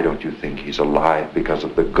 And why don't you think he's alive? Because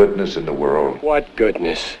of the goodness in the world. What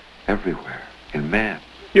goodness? Everywhere. In man.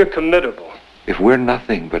 You're committable. If we're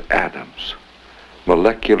nothing but atoms,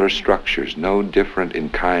 molecular structures no different in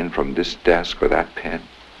kind from this desk or that pen,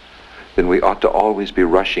 then we ought to always be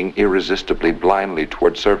rushing irresistibly blindly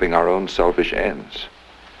toward serving our own selfish ends.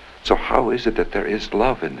 So how is it that there is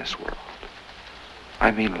love in this world?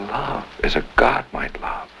 I mean love as a God might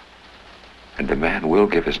love. And a man will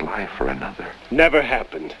give his life for another. Never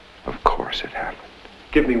happened. Of course it happened.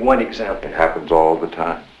 Give me one example. It happens all the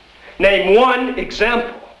time. Name one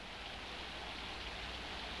example.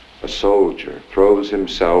 A soldier throws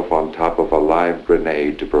himself on top of a live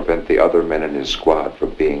grenade to prevent the other men in his squad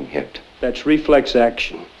from being hit. That's reflex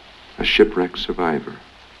action. A shipwreck survivor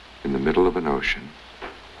in the middle of an ocean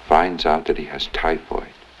finds out that he has typhoid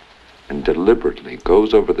and deliberately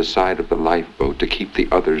goes over the side of the lifeboat to keep the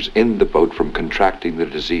others in the boat from contracting the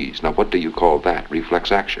disease. Now, what do you call that?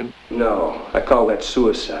 Reflex action? No, I call that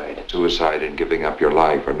suicide. Suicide and giving up your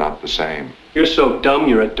life are not the same. You're so dumb,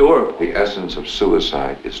 you're adorable. The essence of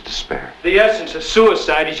suicide is despair. The essence of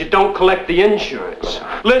suicide is you don't collect the insurance.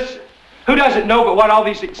 Listen, who doesn't know but what all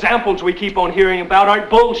these examples we keep on hearing about aren't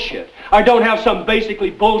bullshit? I don't have some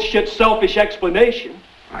basically bullshit, selfish explanation.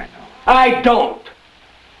 I know. I don't.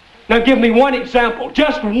 Now give me one example,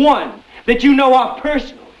 just one, that you know of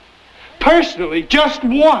personally. Personally, just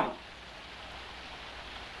one.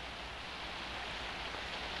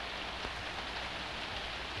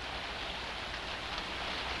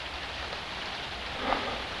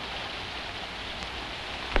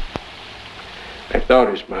 I thought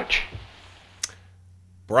as much.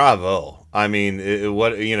 Bravo. I mean,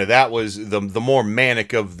 that was the more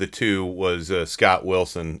manic of the two was Scott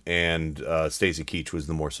Wilson, and Stacy Keach was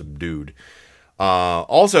the more subdued.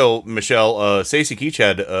 Also, Michelle, Stacy Keach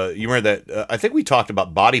had, you remember that, I think we talked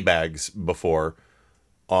about Body Bags before,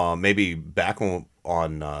 maybe back on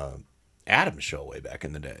Adam's show way back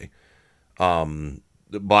in the day.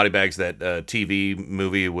 The Body Bags, that TV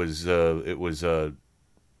movie was, wasn't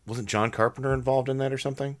John Carpenter involved in that or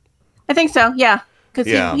something? I think so, yeah. Because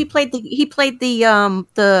he played the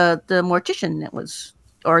mortician that was,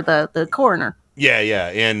 or the coroner. Yeah,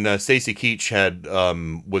 and Stacy Keach had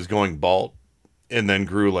was going bald, and then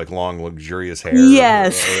grew like long, luxurious hair.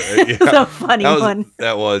 Yes, the funny one.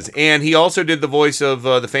 That was, and he also did the voice of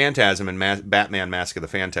the Phantasm in Batman: Mask of the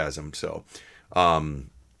Phantasm. So,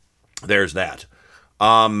 there's that.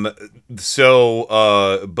 But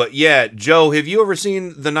yeah, Joe, have you ever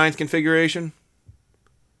seen The Ninth Configuration?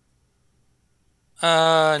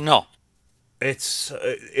 No. It's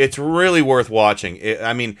really worth watching.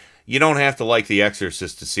 I mean, you don't have to like The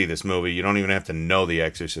Exorcist to see this movie. You don't even have to know The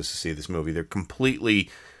Exorcist to see this movie. They're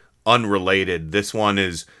completely unrelated. This one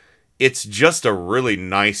it's just a really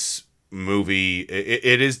nice movie.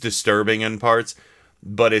 It is disturbing in parts,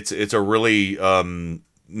 but it's a really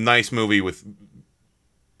nice movie with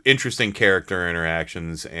interesting character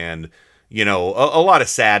interactions and, a lot of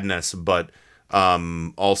sadness, but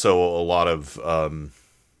also a lot of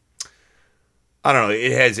I don't know.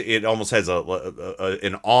 It almost has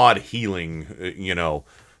an odd healing,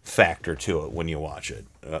 factor to it when you watch it.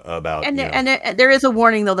 There is a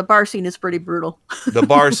warning though. The bar scene is pretty brutal. The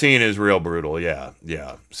bar scene is real brutal. Yeah.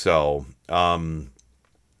 So,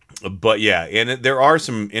 but yeah, and there are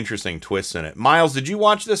some interesting twists in it. Miles, did you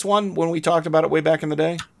watch this one when we talked about it way back in the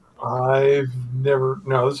day? I've never.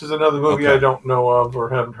 No, this is another movie I don't know of or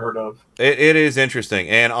haven't heard of. It is interesting,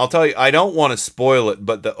 and I'll tell you, I don't want to spoil it,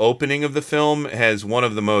 but the opening of the film has one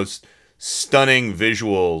of the most stunning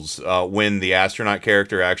visuals when the astronaut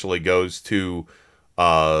character actually goes to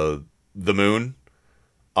the moon.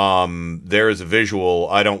 There is a visual.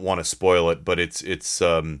 I don't want to spoil it, but it's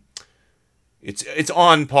on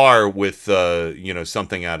par with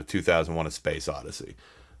something out of 2001: A Space Odyssey.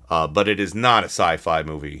 But it is not a sci-fi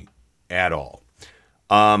movie at all.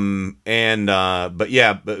 But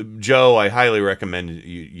Joe, I highly recommend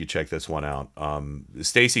you check this one out.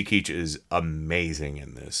 Stacy Keach is amazing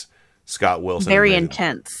in this. Scott Wilson, very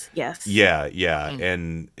intense. Yes. Yeah,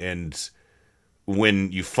 and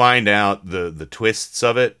when you find out the twists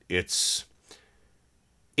of it,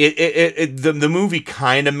 the movie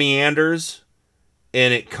kind of meanders.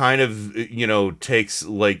 And it kind of, takes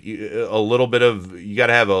like a little bit of, you got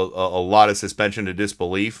to have a lot of suspension of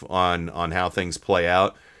disbelief on how things play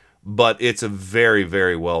out. But it's a very,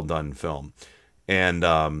 very well done film. And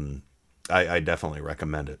I definitely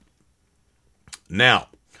recommend it. Now,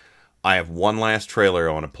 I have one last trailer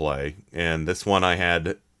I want to play. And this one I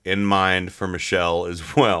had in mind for Michelle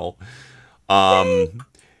as well.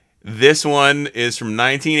 This one is from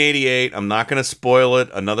 1988. I'm not going to spoil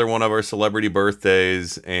it. Another one of our celebrity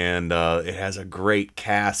birthdays. And it has a great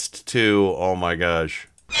cast, too. Oh, my gosh.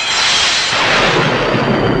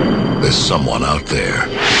 There's someone out there.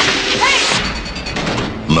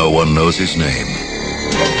 No one knows his name.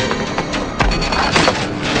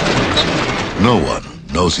 No one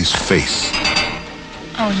knows his face.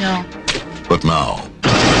 Oh, no. But now,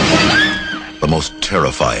 the most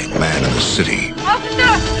terrifying man in the city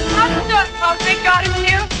Officer! Oh, thank God it's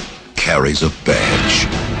you. carries a badge.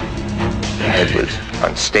 The head was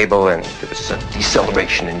unstable and there was a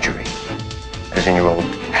deceleration injury, as in your old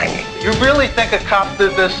hanging. You really think a cop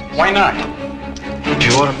did this? Why not?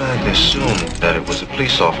 You automatically assume that it was a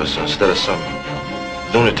police officer instead of some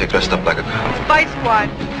lunatic dressed up like a cop. Fight squad.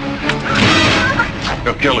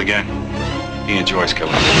 He'll kill again. He enjoys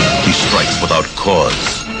killing. He strikes without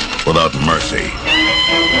cause, without mercy.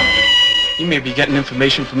 You may be getting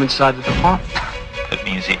information from inside the department. That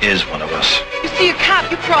means he is one of us. You see a cop,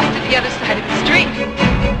 you cross to the other side of the street.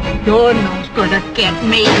 You're not gonna get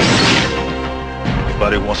me.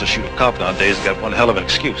 Anybody who wants to shoot a cop nowadays has got one hell of an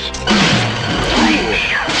excuse.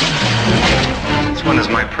 Since when is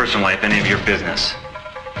my personal life any of your business?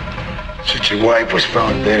 Since your wife was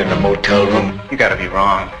found dead in the motel room. You gotta be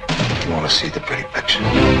wrong. You want to see the pretty picture?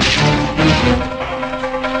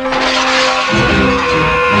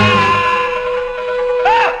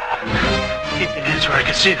 Keep your hands where I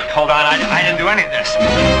can see them. Hold on, I didn't do any of this.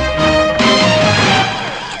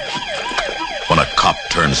 When a cop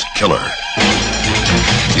turns killer,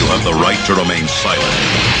 you have the right to remain silent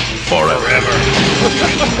forever.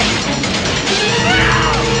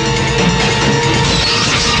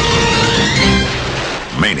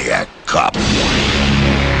 Maniac cop.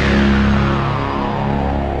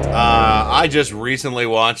 I just recently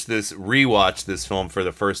rewatched this film for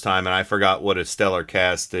the first time, and I forgot what a stellar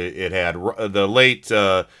cast it had. The late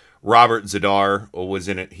Robert Zadar was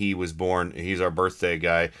in it. He's our birthday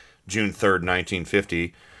guy, June 3rd,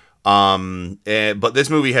 1950. But this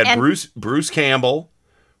movie had Bruce Campbell,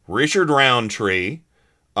 Richard Roundtree,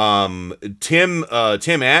 Tim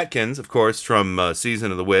Atkins, of course, from Halloween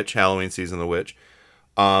Season of the Witch,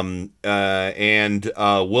 and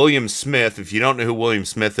William Smith. If you don't know who William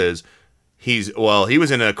Smith is, he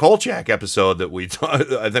was in a Kolchak episode that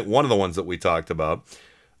I think one of the ones that we talked about.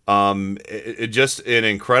 Just an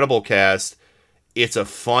incredible cast. It's a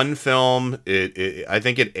fun film. I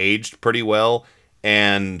think it aged pretty well.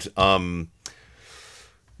 And, a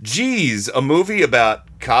movie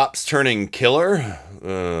about cops turning killer.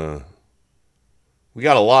 We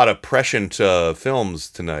got a lot of prescient films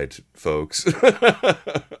tonight, folks.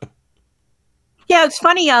 Yeah, it's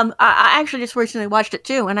funny. I actually just recently watched it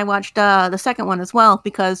too, and I watched the second one as well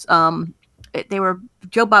because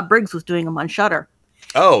Joe Bob Briggs was doing them on Shudder.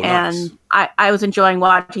 Oh, nice. And I was enjoying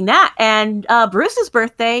watching that. And Bruce's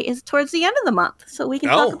birthday is towards the end of the month, so we can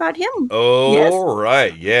talk about him. Oh, yes.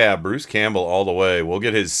 right. Yeah, Bruce Campbell all the way. We'll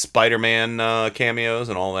get his Spider-Man cameos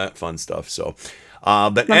and all that fun stuff. So,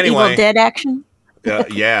 but Some anyway. Evil Dead action.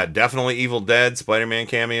 Yeah, definitely Evil Dead, Spider-Man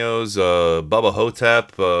cameos, Bubba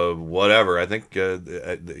Hotep, whatever. I think,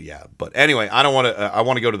 yeah. But anyway, I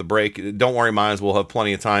want to go to the break. Don't worry, Miles. We'll have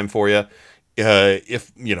plenty of time for you.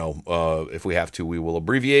 If we have to, we will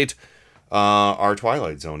abbreviate our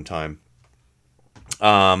Twilight Zone time.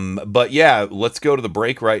 But yeah, let's go to the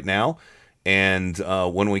break right now. And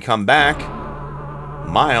when we come back,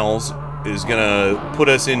 Miles is gonna put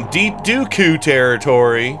us in deep Dooku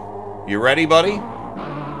territory. You ready, buddy?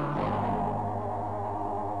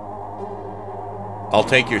 I'll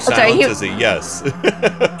take your silence as a yes.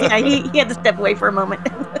 Yeah, he had to step away for a moment.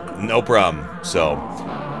 No problem. So,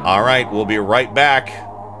 all right, we'll be right back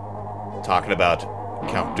talking about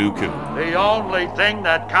Count Dooku. The only thing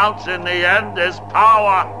that counts in the end is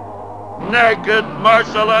power. Naked,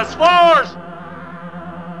 merciless force!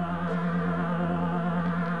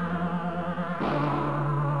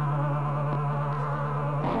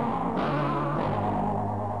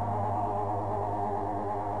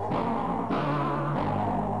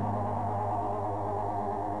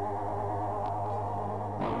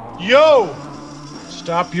 Yo!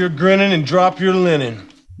 Stop your grinning and drop your linen.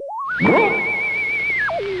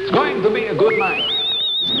 It's going to be a good night.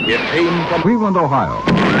 It came from Cleveland, Ohio.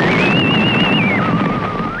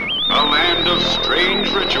 A land of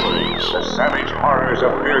strange rituals. The savage horrors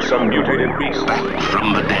of fearsome mutated beasts. Back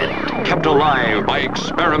from the dead. Kept alive by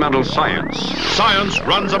experimental science. Science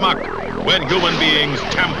runs amok when human beings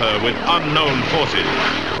tamper with unknown forces.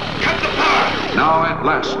 Get the power! Now at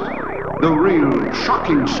last, the real,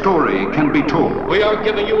 shocking story can be told. We are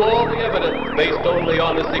giving you all the evidence based only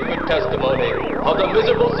on the secret testimony of the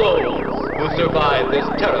miserable souls who survived this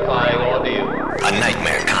terrifying ordeal. A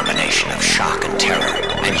nightmare combination of shock and terror,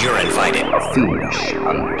 and you're invited. Foolish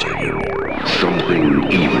unto you. Something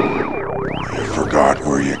evil. You forgot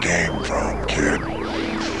where you came from, kid.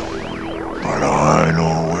 But I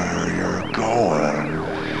know where you're going.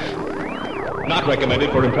 Not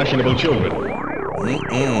recommended for impressionable children.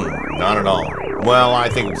 Not at all. Well, I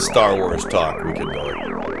think with Star Wars talk, we could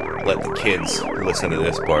let the kids listen to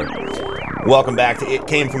this part. Welcome back to It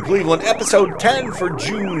Came From Cleveland, episode 10 for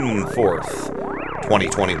June 4th,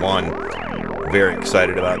 2021. Very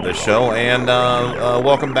excited about this show, and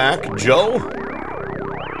welcome back, Joe.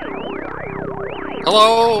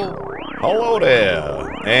 Hello. Hello there.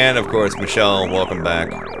 And, of course, Michelle, welcome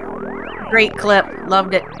back. Great clip.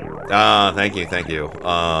 Loved it. Thank you.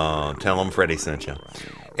 Tell them Freddie sent you.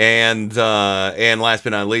 And last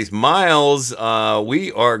but not least, Miles,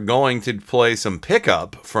 we are going to play some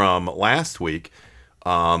pickup from last week.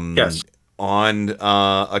 Yes. On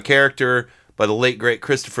a character by the late great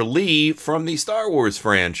Christopher Lee from the Star Wars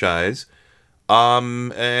franchise.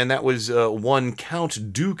 And that was one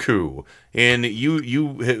Count Dooku. And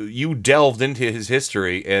you delved into his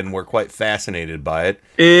history and were quite fascinated by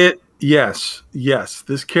it. Yes.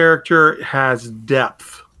 This character has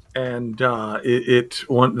depth, and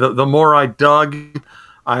the more I dug,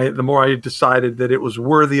 the more I decided that it was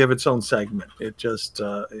worthy of its own segment.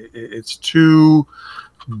 It's too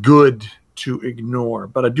good to ignore.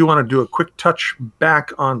 But I do want to do a quick touch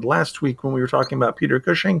back on last week when we were talking about Peter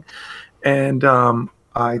Cushing, and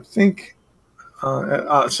I think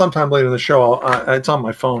sometime later in the show, it's on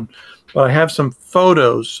my phone, but I have some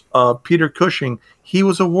photos of Peter Cushing. He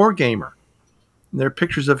was a war gamer. There are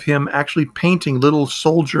pictures of him actually painting little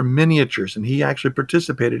soldier miniatures, and he actually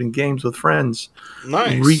participated in games with friends,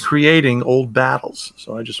 recreating old battles.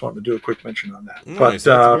 So I just wanted to do a quick mention on that. Nice.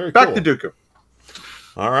 But back to Dooku.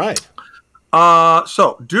 All right.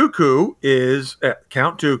 So Dooku is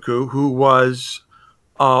Count Dooku, who was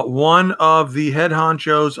one of the head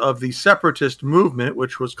honchos of the separatist movement,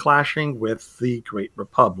 which was clashing with the Great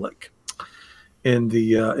Republic in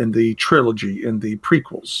the trilogy, in the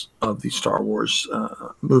prequels of the Star Wars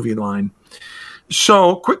movie line.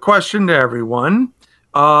 So, quick question to everyone: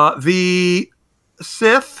 the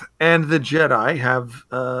Sith and the Jedi have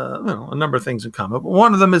a number of things in common, but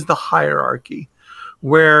one of them is the hierarchy,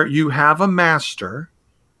 where you have a master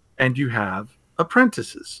and you have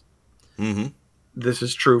apprentices. Mm-hmm. This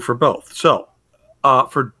is true for both. So,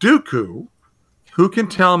 for Dooku, who can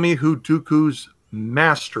tell me who Dooku's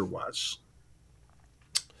master was?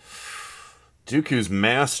 Dooku's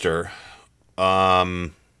master.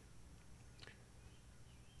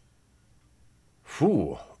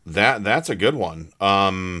 That's a good one.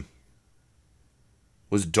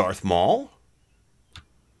 Was Darth Maul?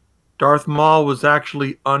 Darth Maul was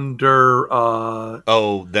actually under.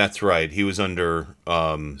 Oh, that's right. He was under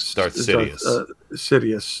Darth Sidious.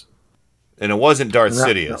 Sidious. And it wasn't Darth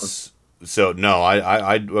Sidious. So no,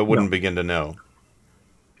 I wouldn't begin to know.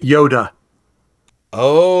 Yoda.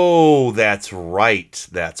 Oh, that's right.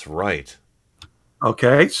 That's right.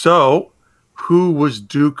 Okay, so who was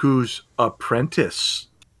Dooku's apprentice?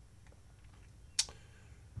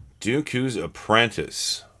 Dooku's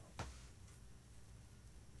apprentice.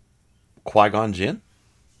 Qui-Gon Jinn?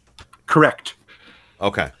 Correct.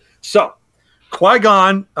 Okay. So,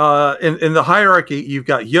 Qui-Gon, in the hierarchy, you've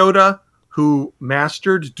got Yoda, who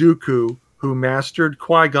mastered Dooku, who mastered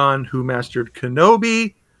Qui-Gon, who mastered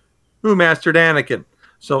Kenobi, who mastered Anakin.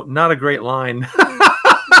 So, not a great line.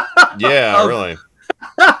 Yeah, really.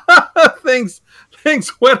 Things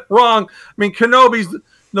went wrong. I mean, Kenobi's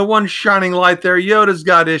the one shining light there. Yoda's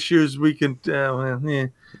got issues. We can,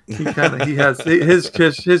 he has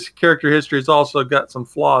his character history has also got some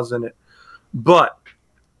flaws in it. But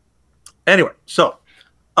anyway, so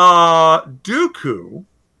Dooku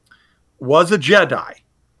was a Jedi,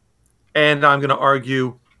 and I'm going to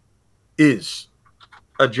argue is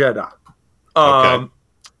a Jedi. Okay.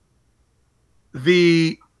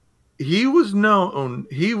 He was known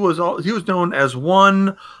as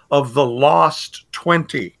one of the Lost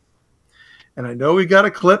 20. And I know we got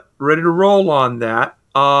a clip ready to roll on that.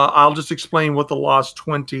 I'll just explain what the Lost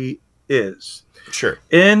 20 is. Sure.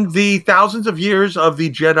 In the thousands of years of the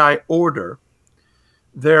Jedi Order,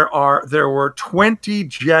 there were 20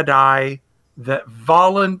 Jedi that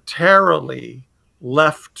voluntarily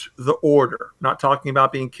left the Order. Not talking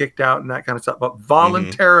about being kicked out and that kind of stuff, but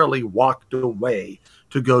voluntarily walked away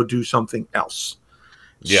to go do something else.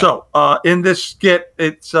 Yeah. So in this skit,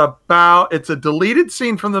 it's a deleted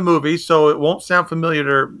scene from the movie, so it won't sound familiar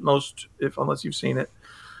to most, unless you've seen it.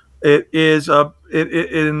 It is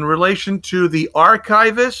in relation to the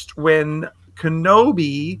archivist when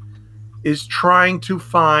Kenobi is trying to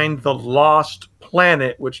find the lost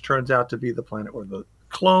planet, which turns out to be the planet where the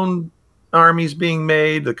clone armies being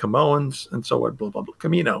made, the Camoans, and so on. Blah blah blah.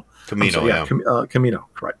 Camino, yeah. Camino.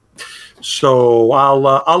 Correct. So I'll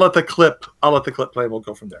let the clip play. We'll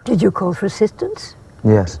go from there. Did you call for assistance?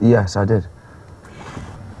 Yes, I did.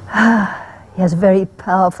 He has a very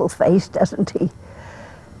powerful face, doesn't he?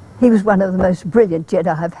 He was one of the most brilliant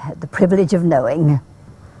Jedi I've had the privilege of knowing.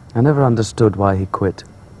 I never understood why he quit.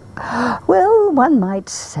 Well, one might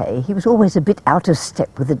say he was always a bit out of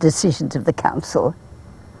step with the decisions of the Council.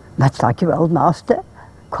 Much like your old master,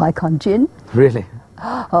 Qui-Gon Jinn. Really?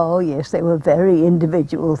 Oh, yes, they were very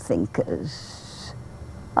individual thinkers.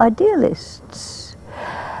 Idealists.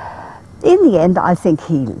 In the end, I think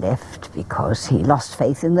he left because he lost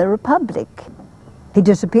faith in the Republic. He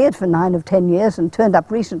disappeared for 9 or 10 years and turned up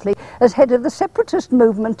recently as head of the separatist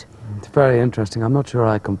movement. It's very interesting. I'm not sure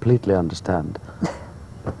I completely understand.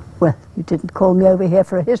 Well, you didn't call me over here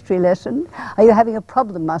for a history lesson. Are you having a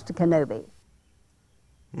problem, Master Kenobi?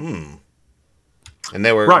 And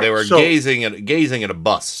they were gazing at a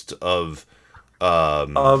bust of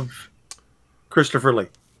Christopher Lee,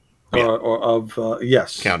 yeah.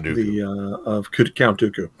 Count Dooku, of Count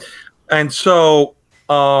Dooku, and so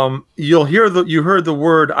you heard the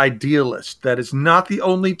word idealist. That is not the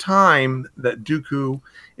only time that Dooku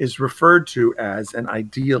is referred to as an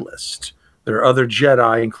idealist. There are other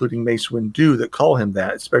Jedi, including Mace Windu, that call him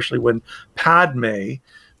that, especially when Padme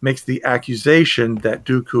makes the accusation that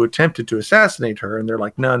Dooku attempted to assassinate her, and they're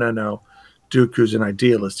like, no, Dooku's an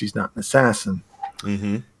idealist. He's not an assassin.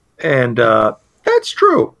 Mm-hmm. And that's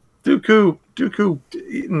true. Dooku Dooku,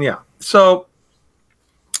 yeah. So,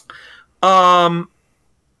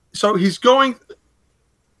 so he's going.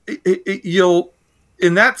 You'll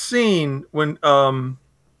in that scene when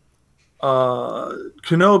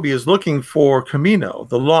Kenobi is looking for Kamino,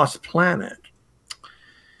 the lost planet.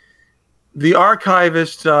 The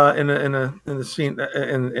archivist in the scene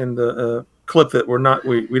in the clip that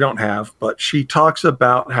we don't have, but she talks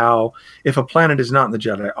about how if a planet is not in the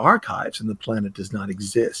Jedi archives, then the planet does not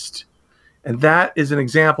exist, and that is an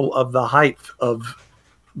example of the height of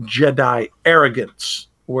Jedi arrogance,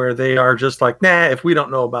 where they are just like, nah, if we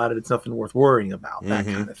don't know about it, it's nothing worth worrying about. That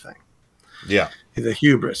kind of thing. Yeah, the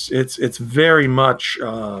hubris. It's very much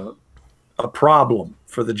a problem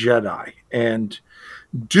for the Jedi. And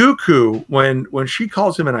Dooku, when she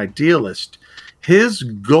calls him an idealist, his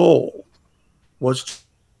goal was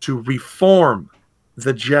to reform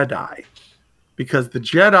the Jedi, because the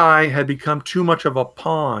Jedi had become too much of a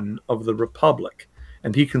pawn of the Republic,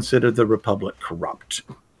 and he considered the Republic corrupt.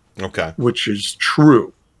 Okay. Which is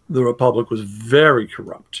true. The Republic was very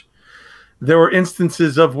corrupt. There were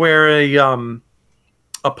instances of where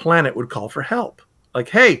a planet would call for help. Like,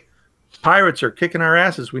 hey, pirates are kicking our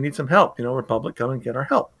asses. We need some help. Republic, come and get our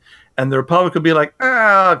help. And the Republic would be like,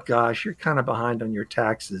 oh, gosh, you're kind of behind on your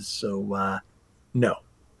taxes. So, no.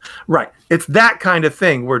 Right. It's that kind of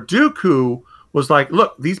thing where Dooku was like,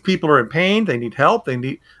 look, these people are in pain. They need help. They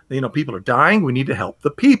need, people are dying. We need to help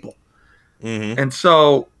the people. And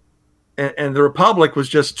so, and the Republic was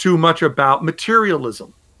just too much about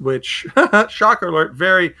materialism, which, shocker alert,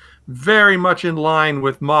 very, very much in line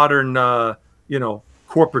with modern,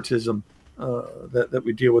 corporatism that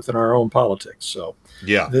we deal with in our own politics. So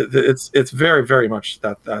yeah, it's very, very much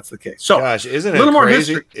that's the case. So gosh, isn't it a little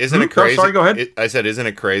crazy? More history. Isn't it crazy? Oh, sorry, go ahead. I said, isn't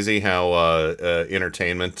it crazy how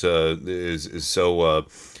entertainment is so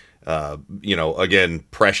again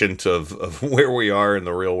prescient of where we are in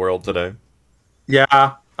the real world today?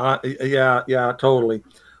 Yeah, totally.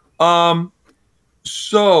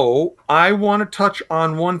 So I want to touch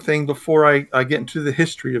on one thing before I get into the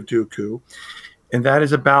history of Dooku, and that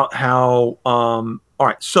is about how, all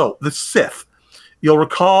right, so the Sith. You'll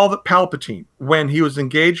recall that Palpatine, when he was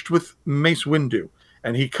engaged with Mace Windu,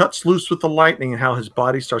 and he cuts loose with the lightning, and how his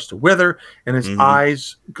body starts to wither, and his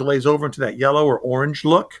eyes glaze over into that yellow or orange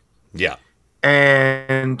look. Yeah.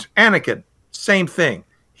 And Anakin, same thing.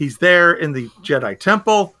 He's there in the Jedi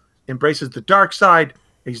Temple, embraces the dark side.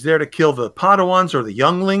 He's there to kill the Padawans or the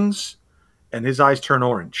younglings, and his eyes turn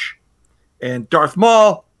orange. And Darth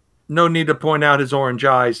Maul, no need to point out his orange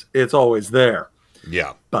eyes. It's always there.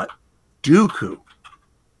 Yeah. But Dooku,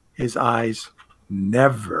 his eyes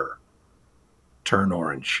never turn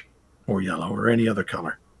orange or yellow or any other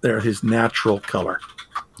color. They're his natural color.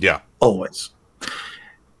 Yeah. Always.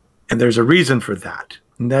 And there's a reason for that.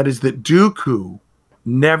 And that is that Dooku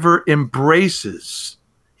never embraces,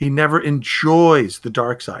 he never enjoys the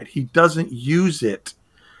dark side. He doesn't use it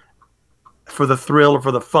for the thrill or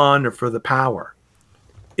for the fun or for the power.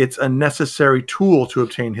 It's a necessary tool to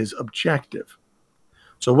obtain his objective.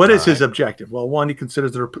 So what is his objective? Well, one, he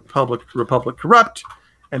considers the Republic corrupt,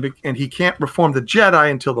 and he can't reform the Jedi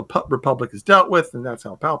until the Republic is dealt with, and that's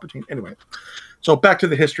how Palpatine. Anyway, so back to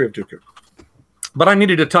the history of Dooku. But I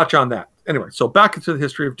needed to touch on that. Anyway, so back into the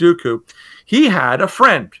history of Dooku. He had a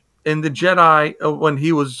friend in the Jedi when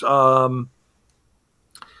he was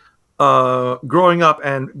growing up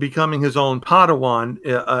and becoming his own Padawan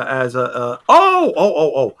as a...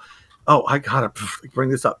 I gotta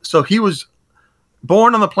bring this up. So he was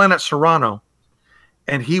born on the planet Serrano,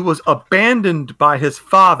 and he was abandoned by his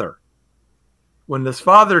father when his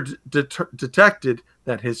father detected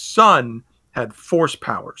that his son had force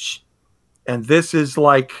powers. And this is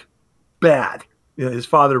like bad. His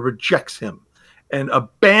father rejects him and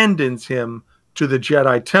abandons him to the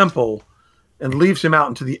Jedi Temple and leaves him out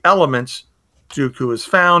into the elements. Dooku is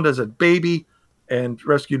found as a baby and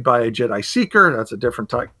rescued by a Jedi Seeker. That's a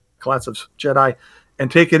different class of Jedi. And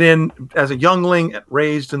taken in as a youngling,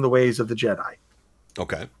 raised in the ways of the Jedi.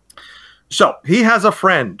 Okay. So he has a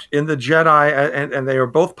friend in the Jedi, and they are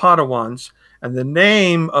both Padawans. And the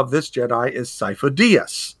name of this Jedi is Sifo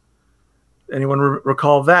Dyas. Anyone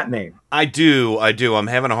recall that name? I do. I'm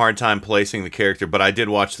having a hard time placing the character, but I did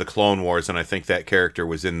watch the Clone Wars, and I think that character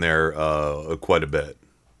was in there quite a bit.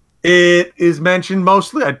 It is mentioned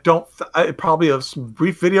mostly. Probably a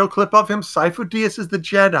brief video clip of him. Sifo Dyas is the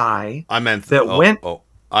Jedi. I meant that went.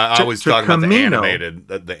 I was talking about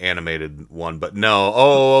the animated one, but no.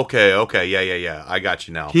 Oh, okay, yeah. I got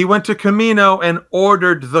you now. He went to Kamino and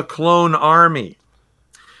ordered the clone army.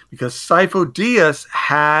 Because Sifo Dyas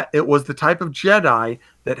was the type of Jedi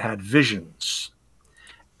that had visions.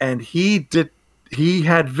 and he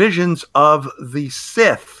had visions of the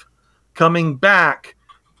Sith coming back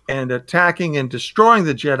and attacking and destroying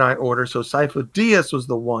the Jedi Order. So Sifo Dyas was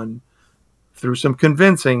the one, through some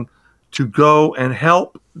convincing, to go and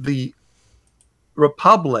help the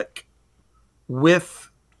Republic with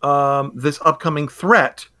this upcoming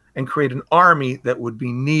threat and create an army that would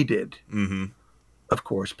be needed. Mm-hmm. Of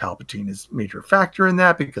course, Palpatine is a major factor in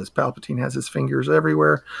that because Palpatine has his fingers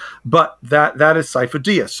everywhere. But that is Sifo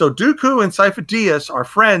Dyas. So Dooku and Sifo Dyas are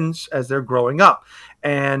friends as they're growing up.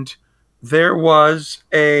 And there was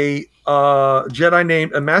a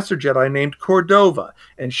Master Jedi named Cordova,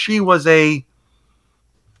 and she was a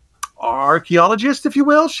archaeologist, if you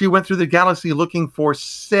will. She went through the galaxy looking for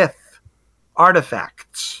Sith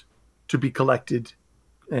artifacts to be collected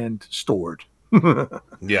and stored.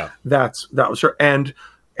 Yeah, that was her. And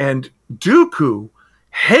Dooku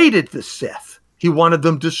hated the Sith. He wanted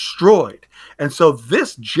them destroyed. And so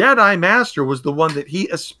this Jedi Master was the one that he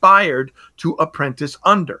aspired to apprentice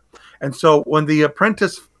under. And so when the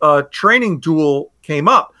apprentice training duel came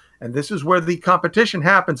up, and this is where the competition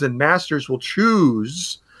happens and masters will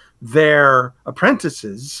choose their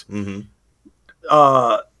apprentices,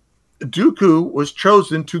 Dooku was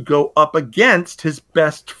chosen to go up against his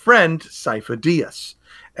best friend, Sifo Dyas.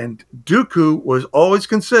 And Dooku was always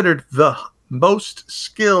considered the most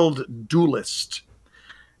skilled duelist.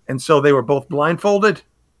 And so they were both blindfolded,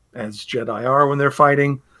 as Jedi are when they're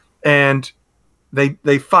fighting, and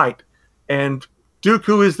they fight. And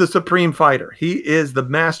Dooku is the supreme fighter. He is the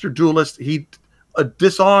master duelist. He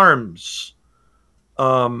disarms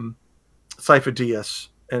Sifo Dyas,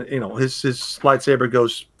 and his lightsaber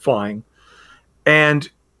goes flying. And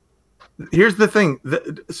here's the thing: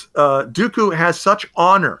 Dooku has such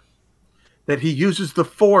honor that he uses the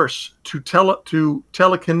Force to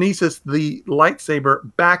telekinesis the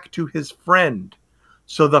lightsaber back to his friend,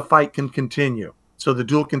 so the fight can continue, so the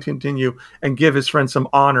duel can continue, and give his friend some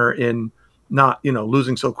honor in not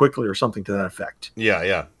losing so quickly or something to that effect.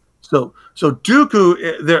 Yeah. So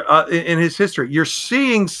Dooku, there in his history, you're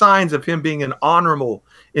seeing signs of him being an honorable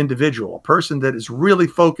individual, a person that is really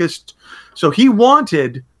focused. So he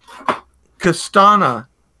wanted Cordova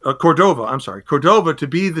to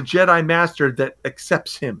be the Jedi Master that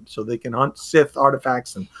accepts him, so they can hunt Sith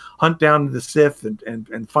artifacts and hunt down the Sith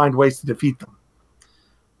and find ways to defeat them.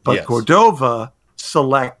 But yes. Cordova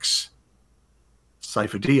selects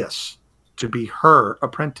Sifo Dyas to be her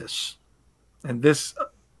apprentice, and this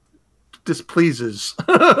displeases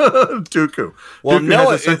Dooku. Well, Dooku has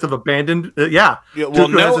a sense of abandonment.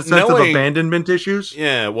 Dooku has a sense of abandonment issues.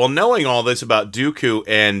 Yeah, well, knowing all this about Dooku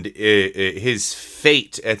and his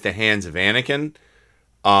fate at the hands of Anakin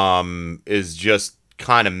is just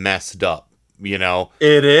kind of messed up.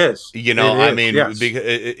 It is. I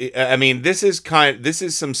mean, this is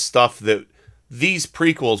some stuff that these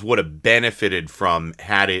prequels would have benefited from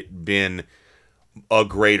had it been a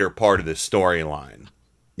greater part of the storyline.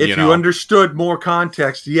 If you understood more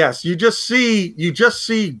context, yes. You just see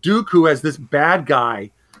Dooku as this bad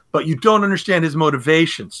guy, but you don't understand his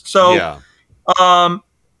motivations. So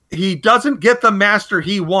he doesn't get the master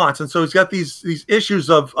he wants, and so he's got these issues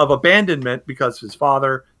of abandonment because his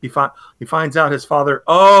father, he finds out his father,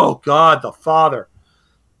 oh God, the father.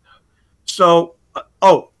 So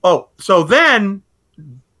so then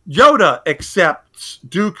Yoda accepts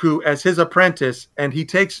Dooku as his apprentice, and he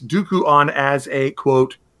takes Dooku on as a,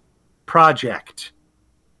 quote, project.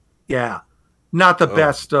 Yeah. Not the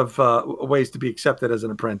best of ways to be accepted as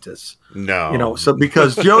an apprentice. No. So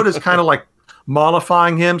because Yoda's kind of like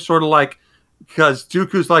mollifying him, sort of like, because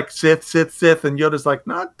Dooku's like Sith, and Yoda's like,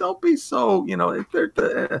 no, don't be so,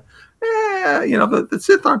 the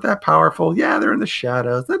Sith aren't that powerful. Yeah, they're in the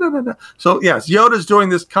shadows. So yes, Yoda's doing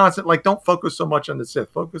this constant, like, don't focus so much on the Sith,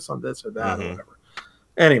 focus on this or that or whatever.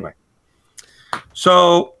 Anyway,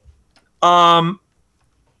 so Sifo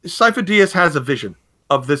Dyas has a vision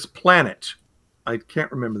of this planet. I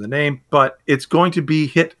can't remember the name, but it's going to be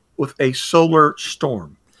hit with a solar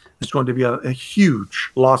storm. It's going to be a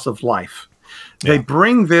huge loss of life. They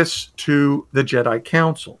bring this to the Jedi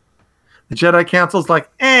Council. The Jedi Council's like,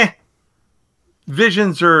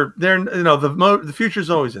 visions are there. The future's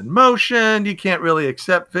always in motion. You can't really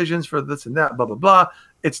accept visions for this and that. Blah blah blah.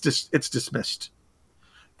 It's dismissed.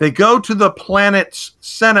 They go to the planet's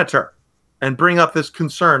senator and bring up this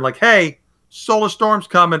concern, like, hey, solar storm's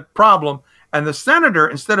coming, problem. And the senator,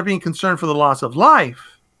 instead of being concerned for the loss of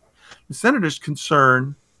life, the senator's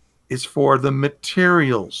concern is for the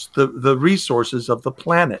materials, the resources of the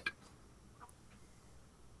planet.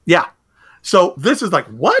 Yeah. So this is like,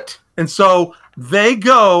 what? And so they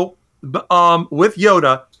go with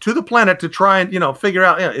Yoda to the planet to try and, figure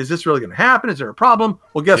out, is this really going to happen? Is there a problem?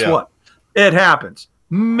 Well, guess what? It happens.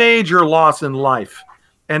 Major loss in life.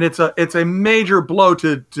 And it's a major blow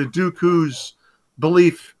to Dooku's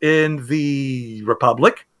belief in the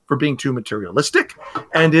Republic for being too materialistic,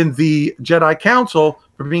 and in the Jedi Council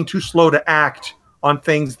for being too slow to act on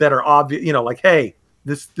things that are obvious, like, hey,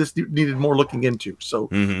 this needed more looking into. So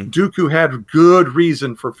Dooku had good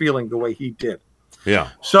reason for feeling the way he did. Yeah.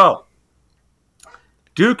 So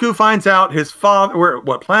Dooku finds out his father,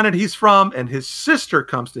 what planet he's from, and his sister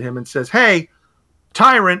comes to him and says, hey,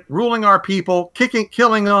 tyrant ruling our people,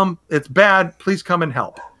 killing them, it's bad, please come and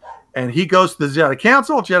help. And he goes to the Jedi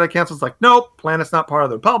Council. Jedi Council's like, nope, planet's not part of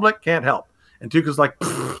the Republic, can't help. And Dooku's like,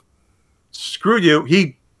 screw you.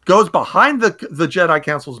 He goes behind the Jedi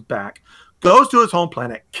Council's back, goes to his home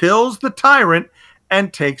planet, kills the tyrant,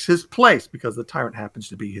 and takes his place because the tyrant happens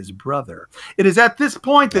to be his brother. It is at this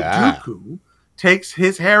point that Dooku takes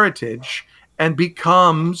his heritage and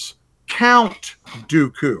becomes Count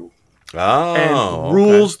Dooku. And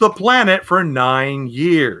rules the planet for 9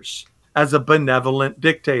 years as a benevolent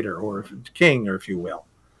dictator or king, or if you will.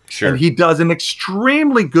 Sure. And he does an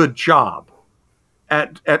extremely good job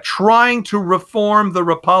at trying to reform the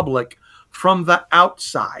Republic from the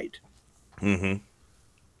outside. Mm-hmm.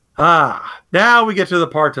 Now we get to the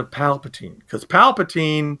part of Palpatine, because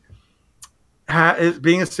Palpatine, is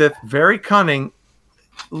being a Sith, very cunning,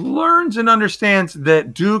 learns and understands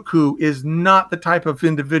that Dooku is not the type of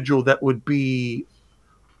individual that would be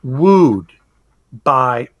wooed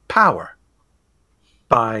by power,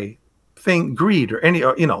 by greed, or any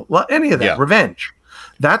of that, revenge.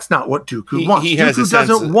 That's not what Dooku wants. He has a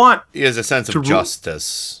sense of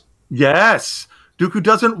justice. Yes. Dooku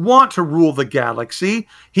doesn't want to rule the galaxy.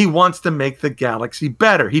 He wants to make the galaxy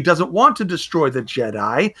better. He doesn't want to destroy the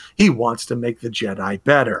Jedi. He wants to make the Jedi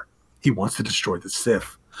better. He wants to destroy the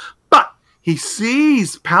Sith. But he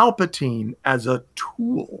sees Palpatine as a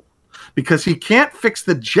tool because he can't fix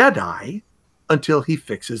the Jedi until he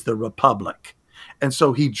fixes the Republic. And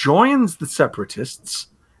so he joins the Separatists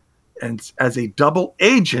and as a double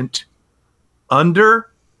agent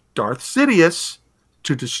under Darth Sidious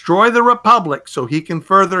to destroy the Republic so he can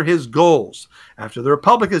further his goals. After the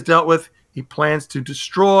Republic is dealt with, he plans to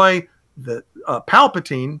destroy the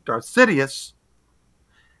Palpatine, Darth Sidious.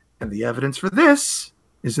 And the evidence for this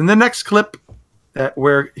is in the next clip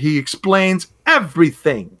where he explains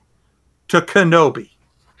everything to Kenobi.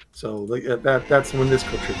 So that's when this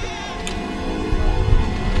clip should be.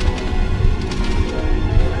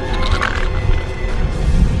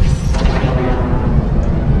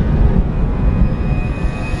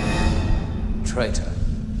 Traitor.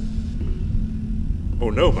 Oh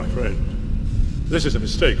no, my friend. This is a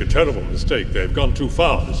mistake, a terrible mistake. They've gone too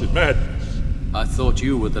far. This is madness. I thought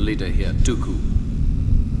you were the leader here, Dooku.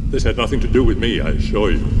 This had nothing to do with me, I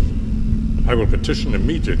assure you. I will petition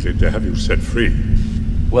immediately to have you set free.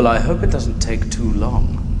 Well, I hope it doesn't take too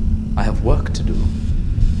long. I have work to do.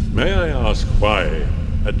 May I ask why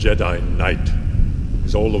a Jedi Knight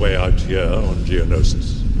is all the way out here on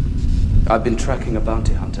Geonosis? I've been tracking a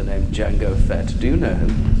bounty hunter named Jango Fett. Do you know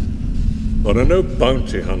him? There are no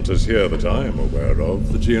bounty hunters here that I am aware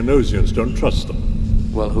of. The Geonosians don't trust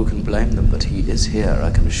them. Well, who can blame them? But he is here,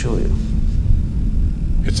 I can assure you.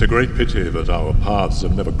 It's a great pity that our paths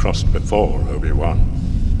have never crossed before, Obi-Wan.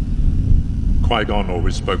 Qui-Gon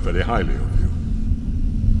always spoke very highly of you.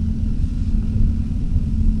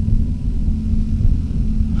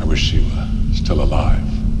 I wish he were still alive.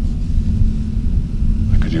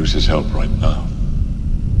 I could use his help right now.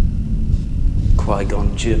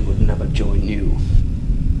 Qui-Gon Jinn would never join you.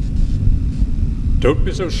 Don't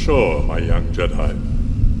be so sure, my young Jedi.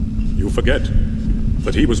 You forget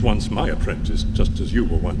that he was once my apprentice, just as you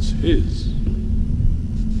were once his.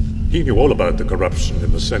 He knew all about the corruption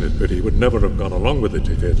in the Senate, but he would never have gone along with it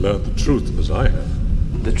if he had learned the truth as I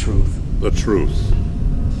have. The truth? The truth.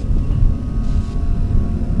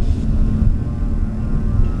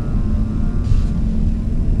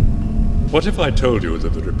 What if I told you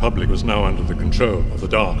that the Republic was now under the control of the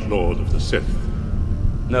Dark Lord of the Sith?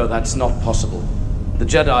 No, that's not possible. The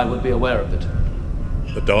Jedi would be aware of it.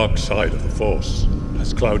 The dark side of the Force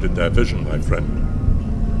has clouded their vision, my friend.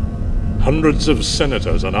 Hundreds of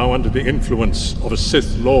senators are now under the influence of a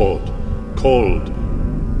Sith Lord called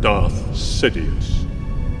Darth Sidious.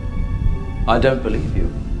 I don't believe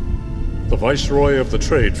you. The Viceroy of the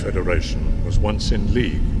Trade Federation was once in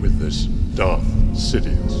league with this Darth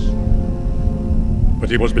Sidious. But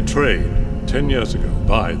he was betrayed 10 years ago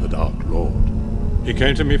by the Dark Lord. He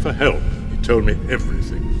came to me for help. He told me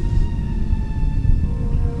everything.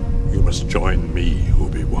 You must join me,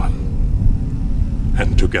 Obi-Wan.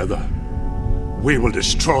 And together, we will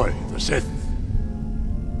destroy the Sith.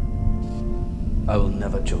 I will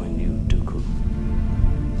never join you, Dooku.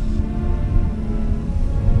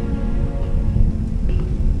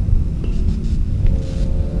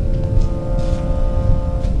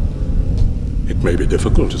 It may be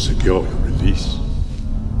difficult to secure your release.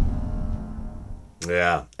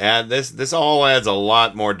 Yeah, and this all adds a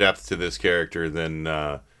lot more depth to this character than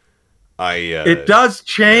it does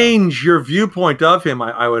change your viewpoint of him,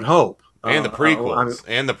 I would hope. And the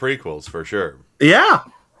prequels, for sure. Yeah.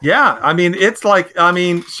 I mean, it's like,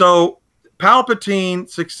 so Palpatine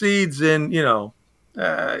succeeds in,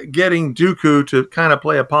 getting Dooku to kind of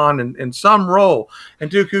play a pawn in some role.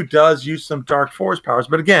 And Dooku does use some dark force powers,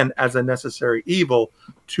 but again, as a necessary evil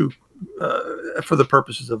for the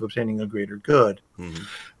purposes of obtaining a greater good. Mm-hmm.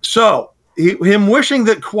 So him wishing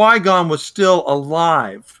that Qui-Gon was still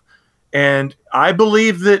alive. And I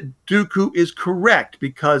believe that Dooku is correct,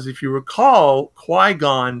 because if you recall,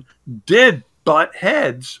 Qui-Gon did butt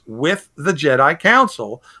heads with the Jedi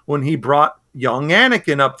Council when he brought young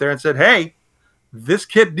Anakin up there and said, hey, this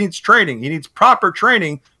kid needs training. He needs proper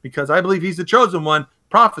training because I believe he's the chosen one.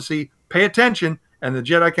 Prophecy, pay attention. And the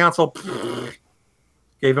Jedi Council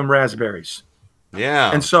gave him raspberries.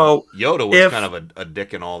 Yeah. And so Yoda was kind of a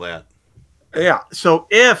dick and all that. Yeah. So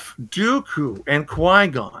if Dooku and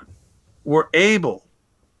Qui-Gon were able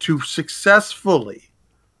to successfully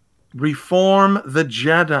reform the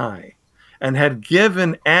Jedi and had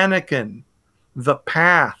given Anakin the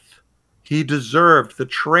path he deserved, the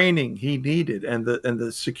training he needed, and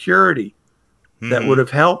the security that would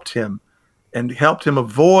have helped him and helped him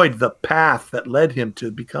avoid the path that led him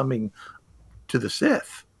to becoming to the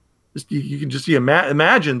Sith. You can just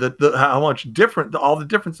imagine how much different all the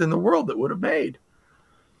difference in the world that would have made.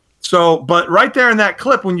 So, but right there in that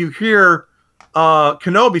clip, when you hear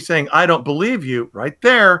Kenobi saying, I don't believe you, right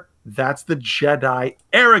there, that's the Jedi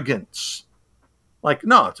arrogance. Like,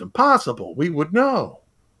 no, it's impossible. We would know.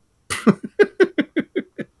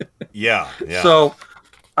 Yeah. So,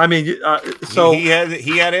 I mean, so he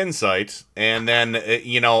had insight, and then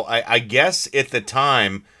I guess at the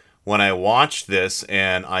time when I watched this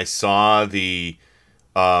and I saw the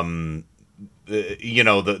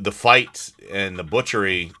fight and the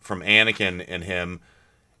butchery from Anakin and him,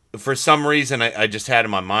 for some reason I just had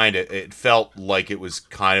in my mind it felt like it was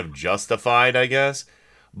kind of justified, I guess.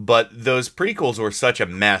 But those prequels were such a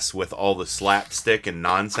mess with all the slapstick and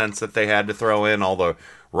nonsense that they had to throw in, all the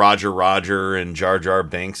Roger and Jar Jar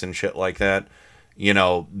Binks and shit like that. They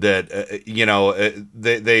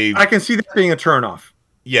I can see that being a turnoff.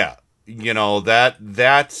 Yeah, this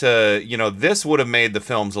would have made the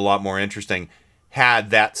films a lot more interesting had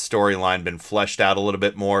that storyline been fleshed out a little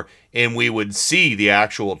bit more, and we would see the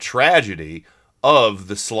actual tragedy of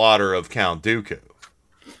the slaughter of Count Dooku.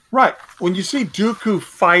 Right. When you see Dooku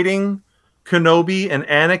fighting Kenobi and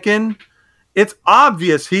Anakin, it's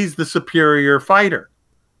obvious he's the superior fighter,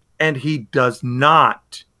 and he does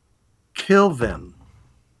not kill them.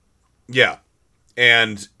 Yeah.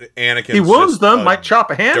 And Anakin, he wounds them, might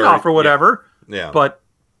chop a hand off or whatever, but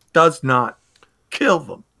does not kill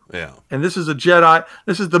them. Yeah. And this is a Jedi.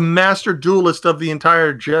 This is the master duelist of the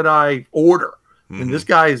entire Jedi Order. Mm-hmm. And this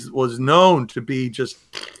guy was known to be just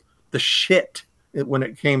the shit when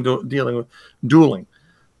it came to dealing with dueling.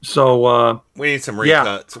 So we need some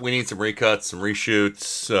recuts. Yeah. We need some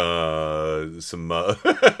reshoots,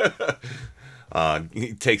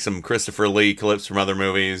 take some Christopher Lee clips from other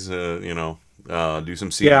movies, do some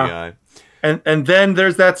CGI. Yeah. And then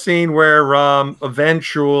there's that scene where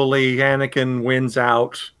eventually Anakin wins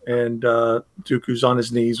out and Dooku's on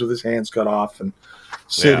his knees with his hands cut off, and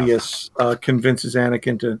Sidious convinces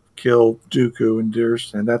Anakin to kill Dooku,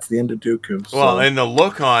 and that's the end of Dooku. So. Well, and the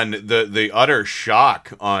look on the utter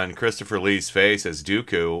shock on Christopher Lee's face as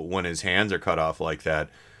Dooku when his hands are cut off like that,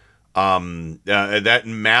 that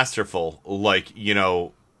masterful,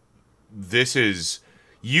 this is,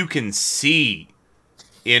 you can see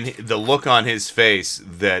in the look on his face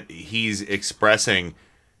that he's expressing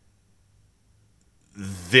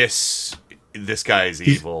this guy is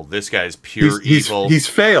evil. This guy is pure evil. He's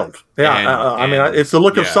failed. Yeah, it's the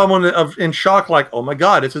look of someone in shock, like, oh my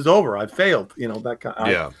God, this is over. I failed. That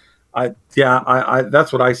kind. I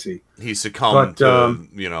that's what I see. He succumbed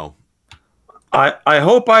to. I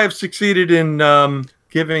hope I have succeeded in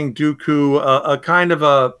giving Dooku a kind of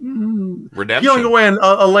a redemption, peeling away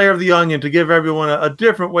a layer of the onion to give everyone a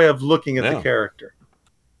different way of looking at the character.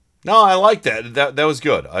 No, I like that. That was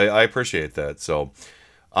good. I appreciate that. So.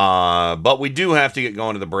 But we do have to get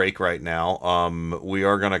going to the break right now. We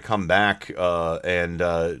are going to come back,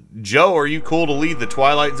 and Joe, are you cool to lead the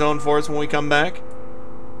Twilight Zone for us when we come back?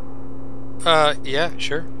 Yeah,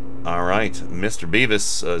 sure. All right, Mr.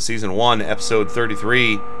 Beavis, Season 1, Episode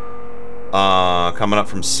 33, coming up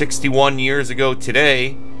from 61 years ago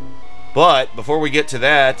today. But before we get to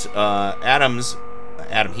that, Adam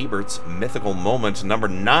Hebert's Mythical Moment number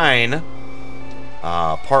 9,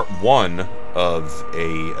 part 1 of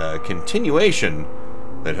a continuation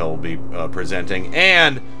that he'll be presenting,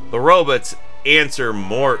 and the robots answer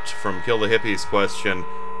Mort from Kill the Hippies question.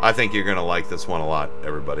 I think you're going to like this one a lot,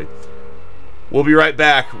 everybody. We'll be right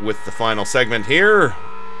back with the final segment here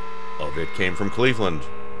of It Came from Cleveland.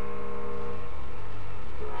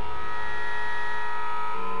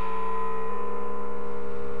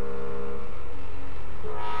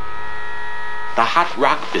 The hot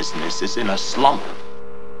rock business is in a slump.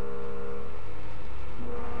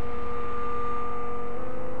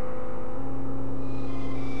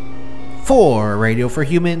 For Radio for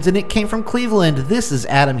Humans, and It Came from Cleveland, this is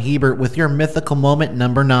Adam Hebert with your Mythical Moment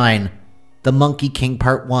number 9, The Monkey King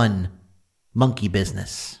Part 1, Monkey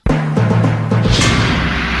Business.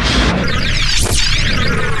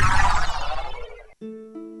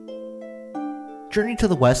 Journey to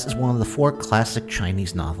the West is one of the 4 classic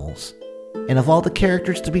Chinese novels, and of all the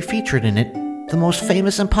characters to be featured in it, the most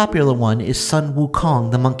famous and popular one is Sun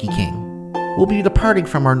Wukong, the Monkey King. We'll be departing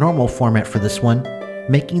from our normal format for this one,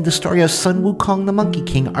 making the story of Sun Wukong the Monkey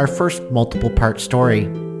King our first multiple-part story.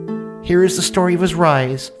 Here is the story of his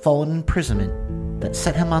rise, fall, and imprisonment that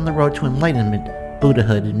set him on the road to enlightenment,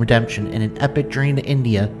 Buddhahood, and redemption in an epic journey to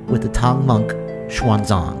India with the Tang monk,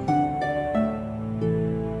 Xuanzang.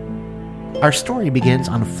 Our story begins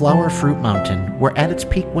on Flower Fruit Mountain, where at its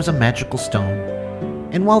peak was a magical stone.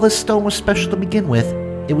 And while this stone was special to begin with,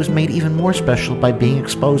 it was made even more special by being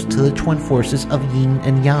exposed to the twin forces of yin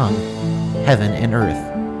and yang, heaven and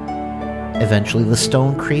earth. Eventually, the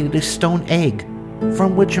stone created a stone egg,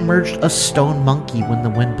 from which emerged a stone monkey when the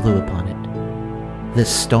wind blew upon it. This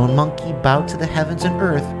stone monkey bowed to the heavens and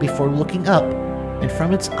earth before looking up, and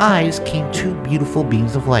from its eyes came 2 beautiful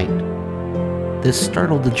beams of light. This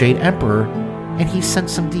startled the Jade Emperor, and he sent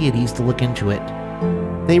some deities to look into it.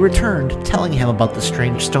 They returned, telling him about the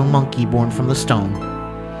strange stone monkey born from the stone.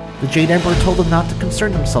 The Jade Emperor told them not to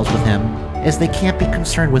concern themselves with him, as they can't be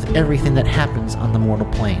concerned with everything that happens on the mortal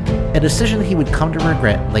plane, a decision he would come to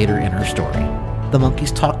regret later in our story. The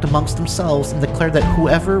monkeys talked amongst themselves and declared that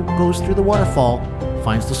whoever goes through the waterfall,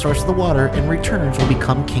 finds the source of the water, and returns will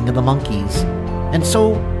become king of the monkeys. And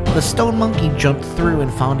so, the stone monkey jumped through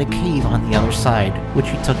and found a cave on the other side, which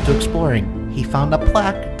he took to exploring. He found a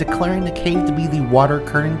plaque declaring the cave to be the Water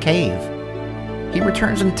Curtain Cave. He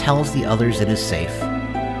returns and tells the others it is safe.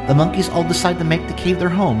 The monkeys all decide to make the cave their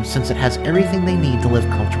home since it has everything they need to live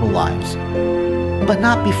comfortable lives. But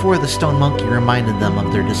not before the stone monkey reminded them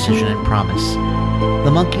of their decision and promise.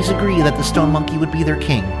 The monkeys agree that the stone monkey would be their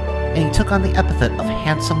king, and he took on the epithet of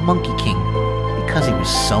Handsome Monkey King because he was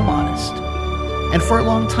so modest. And for a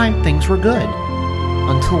long time things were good,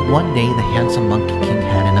 until one day the Handsome Monkey King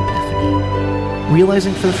had an epiphany.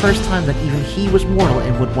 Realizing for the first time that even he was mortal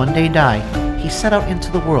and would one day die, he set out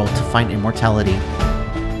into the world to find immortality.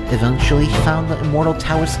 Eventually he found the immortal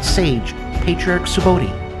Taoist sage, Patriarch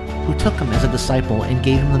Subodhi, who took him as a disciple and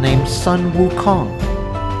gave him the name Sun Wukong,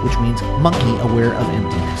 which means monkey aware of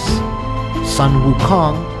emptiness. Sun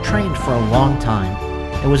Wukong trained for a long time,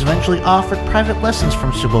 and was eventually offered private lessons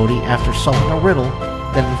from Subodhi after solving a riddle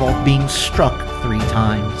that involved being struck 3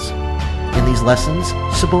 times. In these lessons,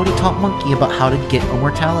 Subodhi taught Monkey about how to get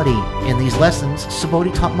immortality.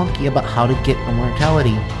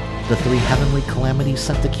 The 3 heavenly calamities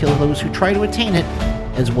sent to kill those who try to attain it,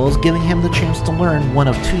 as well as giving him the chance to learn one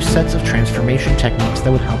of 2 sets of transformation techniques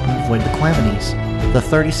that would help him avoid the calamities: the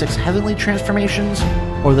 36 heavenly transformations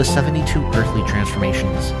or the 72 earthly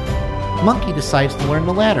transformations. Monkey decides to learn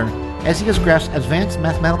the latter, as he has grasped advanced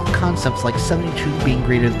mathematical concepts like 72 being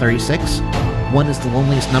greater than 36, 1 is the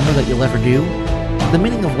loneliest number that you'll ever do, the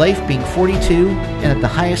meaning of life being 42, and that the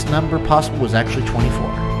highest number possible was actually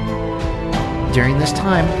 24. During this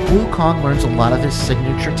time, Wukong learns a lot of his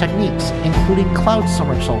signature techniques, including cloud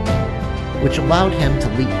somersaulting, which allowed him to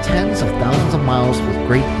leap tens of thousands of miles with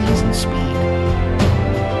great ease and speed.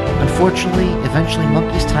 Unfortunately, eventually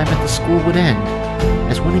Monkey's time at the school would end,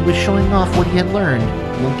 as when he was showing off what he had learned,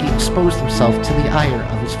 Monkey exposed himself to the ire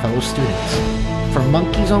of his fellow students. For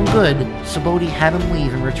Monkey's own good, Subodhi had him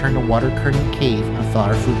leave and return to Water Curtain Cave on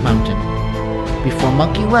Flower Fruit Mountain. Before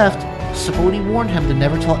Monkey left, Subodhi warned him to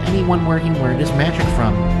never tell anyone where he learned his magic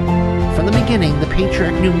from. From the beginning, the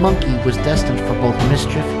Patriarch knew Monkey was destined for both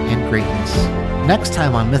mischief and greatness. Next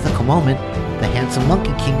time on Mythical Moment, the Handsome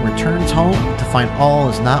Monkey King returns home to find all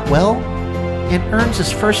is not well, and earns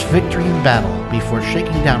his first victory in battle before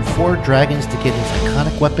shaking down 4 dragons to get his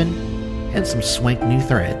iconic weapon and some swank new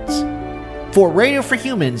threads. For Radio for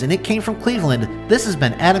Humans and It Came from Cleveland, this has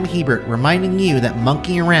been Adam Hebert reminding you that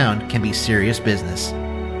monkeying around can be serious business.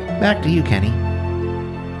 Back to you, Kenny.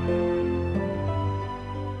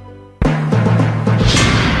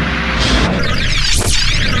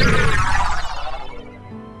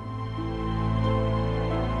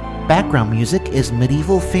 Background music is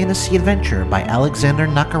Medieval Fantasy Adventure by Alexander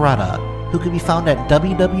Nakarada, who can be found at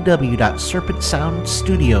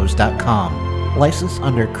www.serpentsoundstudios.com, licensed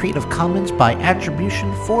under Creative Commons by Attribution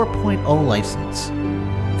 4.0 license.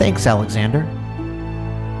 Thanks, Alexander.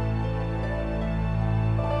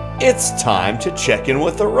 It's time to check in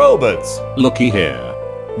with the robots. Looky here.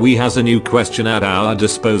 We has a new question at our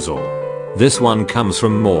disposal. This one comes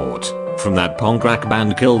from Mort, from that punk rock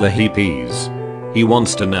band Kill the Hippies. He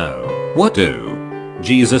wants to know, what do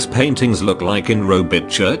Jesus paintings look like in Robit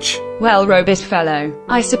Church? Well, Robit fellow,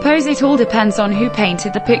 I suppose it all depends on who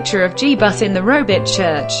painted the picture of Jeebus in the Robit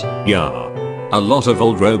Church. Yeah. A lot of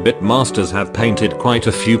old Robit masters have painted quite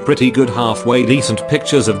a few pretty good halfway decent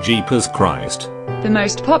pictures of Jeepers Christ. The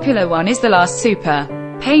most popular one is The Last Super,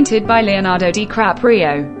 painted by Leonardo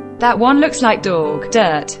DiCaprio. That one looks like dog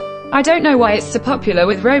dirt. I don't know why it's so popular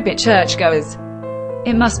with Robit churchgoers.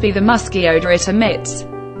 It must be the musky odor it emits.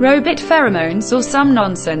 Robit pheromones or some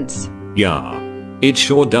nonsense. Yeah. It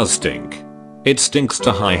sure does stink. It stinks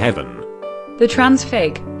to high heaven. The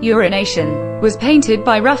transfig, urination, was painted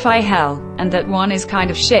by Raphael, and that one is kind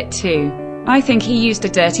of shit too. I think he used a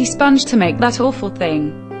dirty sponge to make that awful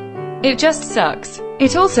thing. It just sucks.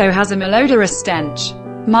 It also has a malodorous stench.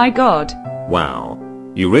 My god. Wow.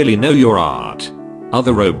 You really know your art.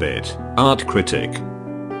 Other Robit, art critic.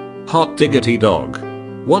 Hot diggity dog.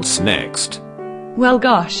 What's next? Well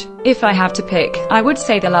gosh, if I have to pick, I would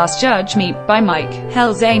say The Last Judgment by Mike,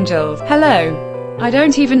 Hell's Angels. Hello. I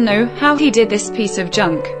don't even know how he did this piece of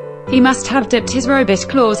junk. He must have dipped his Robit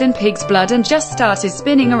claws in pig's blood and just started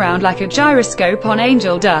spinning around like a gyroscope on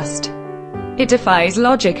angel dust. It defies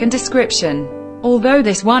logic and description. Although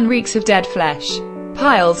this one reeks of dead flesh.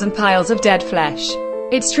 Piles and piles of dead flesh.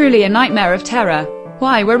 It's truly a nightmare of terror.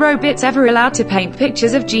 Why were Robits ever allowed to paint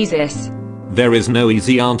pictures of Jesus? There is no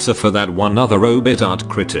easy answer for that one, other Robit art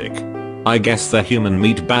critic. I guess the human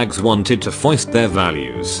meatbags wanted to foist their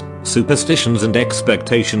values, superstitions and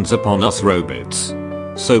expectations upon us Robits.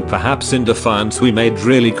 So perhaps in defiance we made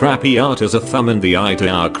really crappy art as a thumb in the eye to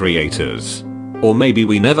our creators. Or maybe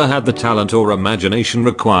we never had the talent or imagination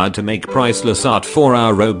required to make priceless art for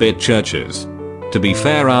our Robit churches. To be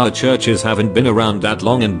fair, our churches haven't been around that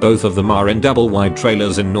long and both of them are in double wide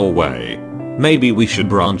trailers in Norway. Maybe we should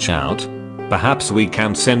branch out. Perhaps we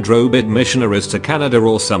can send Robit missionaries to Canada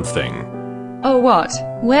or something. Oh what?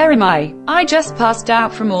 Where am I? I just passed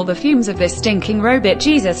out from all the fumes of this stinking Robit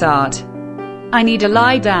Jesus art. I need to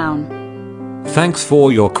lie down. Thanks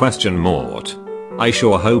for your question, Mort. I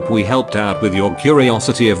sure hope we helped out with your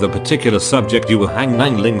curiosity of the particular subject you were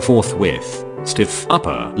hangling forth with. Stiff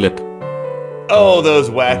upper lip. Oh, those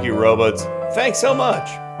wacky robots. Thanks so much.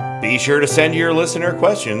 Be sure to send your listener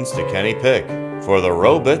questions to Kenny Pick for the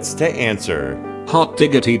robots to answer. Hot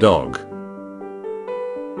diggity dog.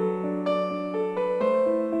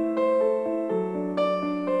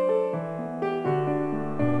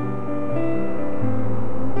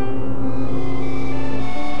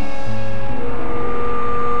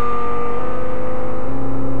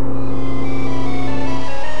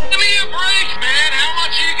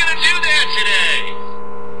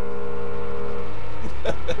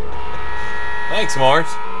 Thanks, Mort.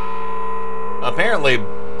 Apparently,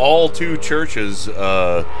 all 2 churches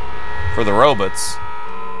for the robots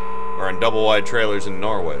are in double-wide trailers in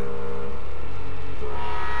Norway.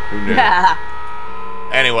 Who knew?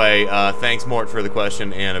 Anyway, thanks, Mort, for the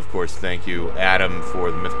question, and of course, thank you, Adam,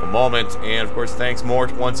 for the mythical moment, and of course, thanks,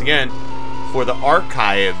 Mort, once again, for the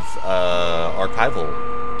archival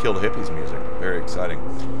Kill the Hippies music. Very exciting.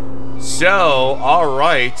 So, all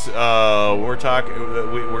right, we're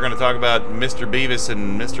going to talk about Mr. Beavis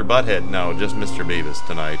and Mr. Butthead. No, just Mr. Beavis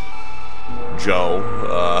tonight. Joe.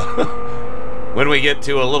 When we get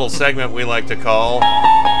to a little segment we like to call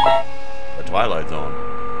The Twilight Zone.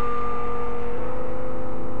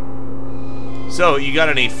 So, you got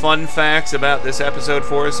any fun facts about this episode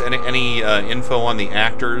for us? Any info on the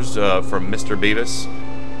actors from Mr. Beavis?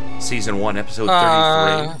 Season 1, episode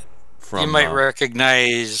 33. You might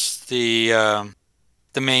recognize the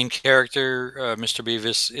main character, Mr.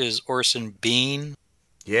 Beavis, is Orson Bean.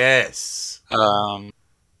 Yes.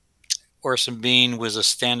 Orson Bean was a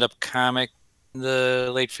stand-up comic in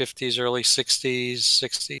the late 50s, early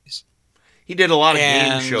 60s. He did a lot of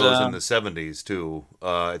game And, shows in the 70s, too.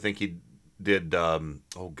 I think he did,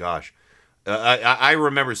 oh gosh. I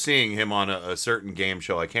remember seeing him on a certain game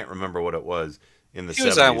show. I can't remember what it was in the 70s. He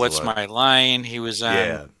was on What's a lot. My Line. He was on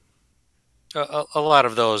Yeah. a lot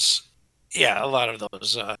of those. Yeah, a lot of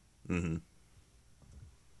those Mm-hmm.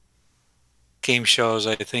 game shows.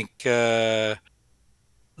 I think.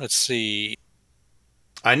 Let's see.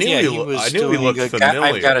 I knew Yeah, he, he lo- was I knew he doing looked I've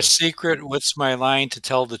familiar. got a secret. What's my line? To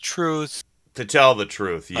tell the truth. To tell the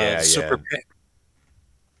truth, yeah, Super yeah.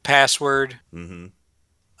 Password.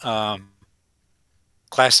 Mm-hmm.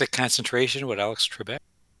 Classic Concentration with Alex Trebek.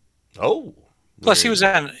 Oh. Plus, there you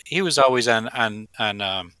go. he was always on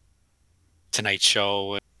Tonight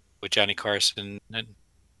Show with Johnny Carson, and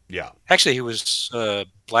Yeah. actually he was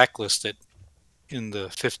blacklisted in the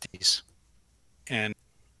 50s and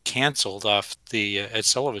canceled off the Ed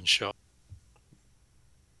Sullivan Show.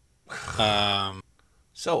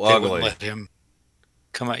 So they ugly. wouldn't let him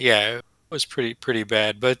come out. Yeah, it was pretty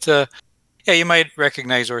bad. But yeah, you might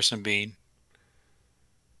recognize Orson Bean.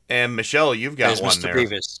 And Michelle, you've got as one Mr. there.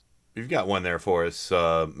 Beavis. You've got one there for us,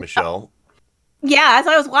 Michelle. Yeah, as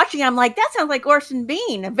I was watching, I'm like, that sounds like Orson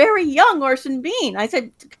Bean, a very young Orson Bean. I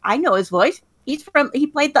said, I know his voice. He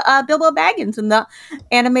played the Bilbo Baggins in the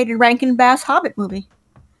animated Rankin Bass Hobbit movie.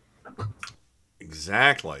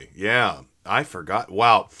 Exactly. Yeah. I forgot.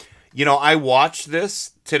 Wow. You know, I watched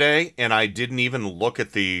this today and I didn't even look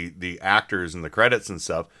at the actors and the credits and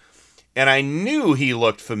stuff. And I knew he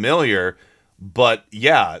looked familiar, but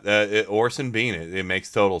yeah, Orson Bean, it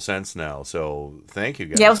makes total sense now. So thank you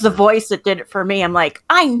guys. Yeah, it was the voice that did it for me. I'm like,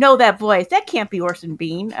 I know that voice. That can't be Orson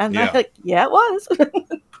Bean. And Yeah. I'm like, yeah, it was.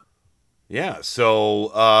 Yeah.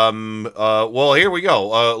 So, well, here we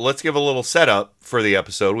go. Let's give a little setup for the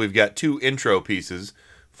episode. We've got two intro pieces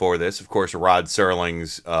for this. Of course, Rod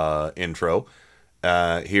Serling's intro.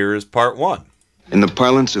 Here's part one. In the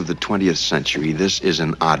parlance of the 20th century, this is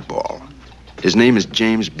an oddball. His name is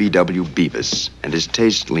James B.W. Beavis, and his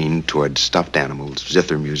tastes lean toward stuffed animals,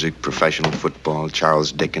 zither music, professional football,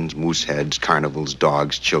 Charles Dickens, moose heads, carnivals,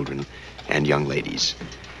 dogs, children, and young ladies.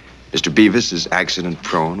 Mr. Beavis is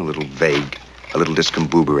accident-prone, a little vague, a little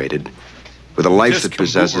discombobulated, with a life that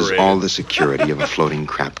possesses all the security of a floating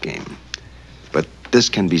crap game. But this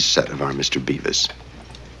can be said of our Mr. Beavis.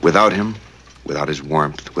 Without him, without his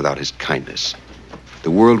warmth, without his kindness,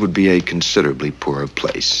 the world would be a considerably poorer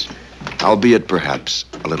place, albeit perhaps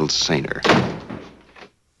a little saner.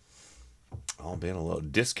 All being a little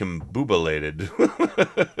discombobulated.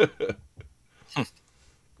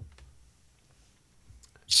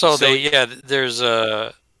 So there's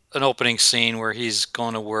an opening scene where he's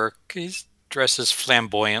going to work. He's dresses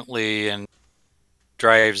flamboyantly and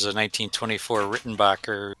drives a 1924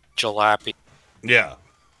 Rittenbacher jalopy. Yeah.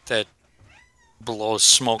 That blows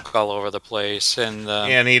smoke all over the place,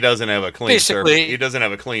 And he doesn't have a clean basically- surface. He doesn't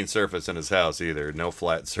have a clean surface in his house either. No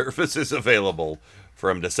flat surfaces available for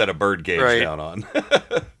him to set a bird cage Right. down on.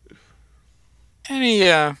 and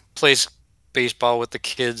he plays baseball with the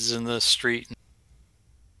kids in the street.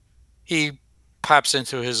 He pops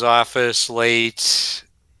into his office late,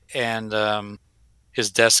 and his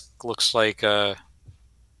desk looks like it's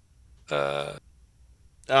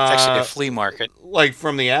actually a flea market. Like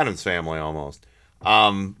from the Addams Family almost.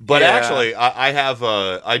 But Yeah. actually,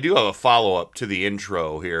 I do have a follow up to the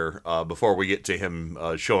intro here before we get to him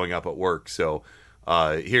showing up at work. So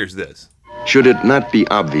here's this. Should it not be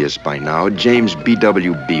obvious by now, James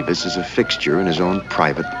B.W. Beavis is a fixture in his own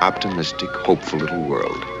private, optimistic, hopeful little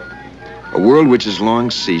world. A world which has long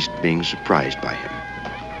ceased being surprised by him.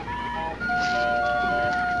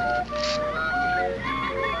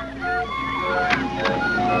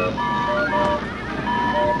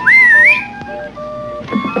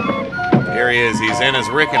 Here he is. He's in his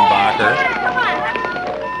Rickenbacker.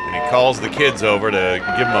 And he calls the kids over to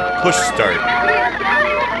give him a push start.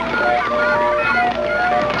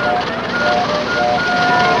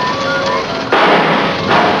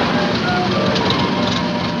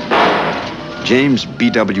 James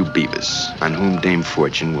B.W. Beavis, on whom Dame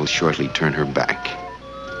Fortune will shortly turn her back.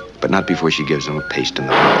 But not before she gives him a paste in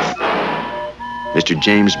the mouth. Mr.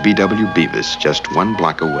 James B.W. Beavis, just one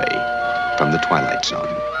block away from the Twilight Zone.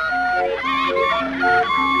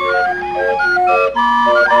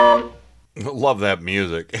 Love that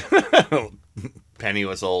music. Penny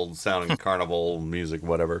whistle sounding carnival music,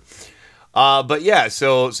 whatever. But yeah,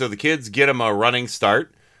 so the kids get him a running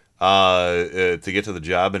start to get to the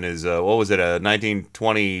job in his, what was it, a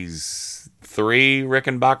 1923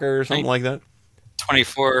 Rickenbacker or something like that?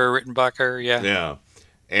 24 Rittenbacher, yeah. Yeah.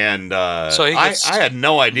 And So he gets- I had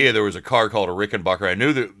no idea there was a car called a Rickenbacker. I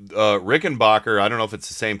knew that Rickenbacker, I don't know if it's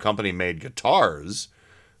the same company, made guitars.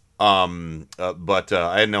 But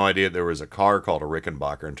I had no idea there was a car called a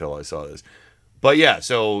Rickenbacker until I saw this. But yeah,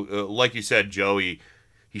 so like you said, Joe, he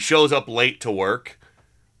shows up late to work.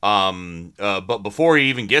 But before he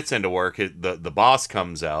even gets into work, the boss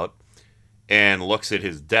comes out and looks at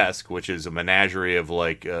his desk, which is a menagerie of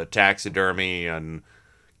like taxidermy and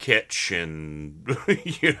kitsch and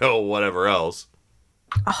whatever else.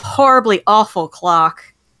 A horribly awful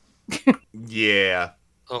clock. Yeah.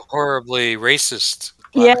 A horribly racist.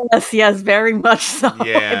 Yes, very much so.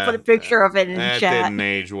 Yeah. I put a picture of it in That chat. didn't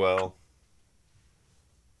age well.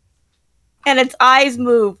 And its eyes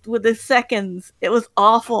moved with the seconds. It was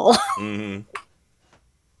awful. Mm-hmm.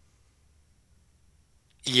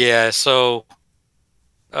 Yeah, so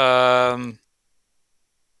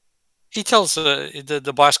he tells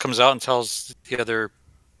the boss comes out and tells the other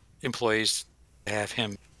employees to have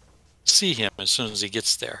him see him as soon as he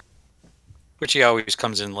gets there, which he always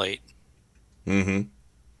comes in late. Mm-hmm.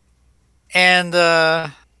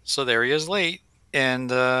 And so there he is late,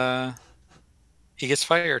 and he gets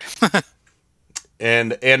fired.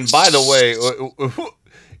 And by the way,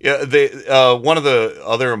 yeah, they one of the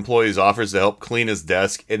other employees offers to help clean his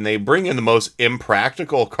desk, and they bring in the most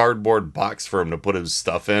impractical cardboard box for him to put his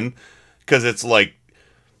stuff in, because it's like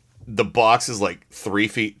the box is like 3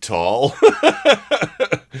 feet tall,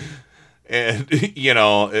 and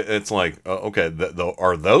it's like okay,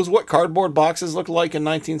 are those what cardboard boxes look like in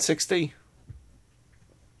 1960?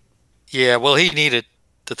 Yeah, well, he needed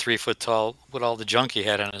the 3 foot tall with all the junk he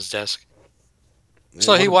had on his desk.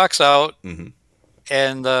 So he walks out. Mm-hmm.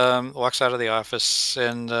 And walks out of the office,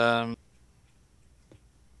 and while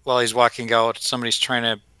he's walking out, somebody's trying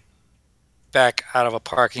to back out of a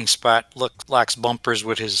parking spot, locks bumpers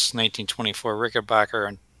with his 1924 Rickenbacker,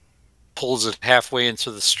 and pulls it halfway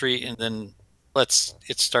into the street, and then lets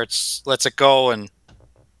it go, and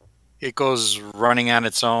it goes running on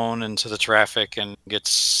its own into the traffic and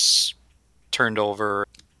gets turned over.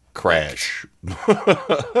 Crash.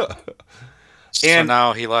 So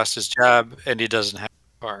now he lost his job, and he doesn't have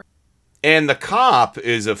a car. And the cop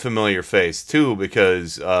is a familiar face too,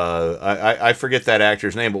 because I forget that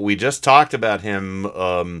actor's name, but we just talked about him.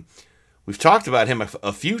 We've talked about him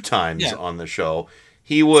a few times on the show.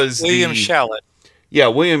 He was William Shallot. Yeah,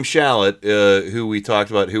 William Shallot, who we talked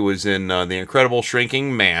about, who was in The Incredible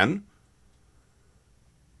Shrinking Man,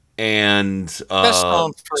 and Best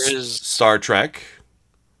known for his Star Trek.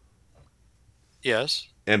 Yes.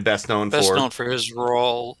 And best known for his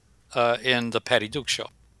role in the Patty Duke Show.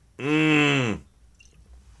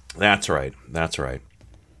 That's right.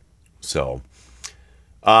 So,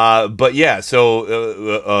 but yeah,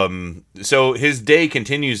 so his day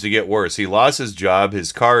continues to get worse. He lost his job.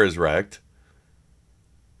 His car is wrecked.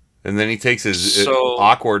 And then he takes his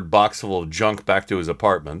awkward box full of junk back to his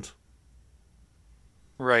apartment.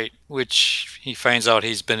 Right, which he finds out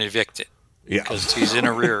he's been evicted. Yeah. Because he's in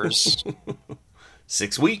arrears.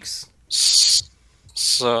 6 weeks.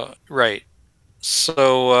 So, right.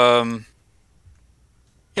 So,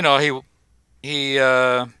 he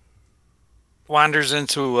wanders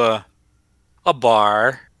into a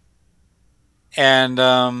bar,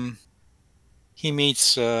 and he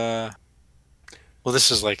meets, well,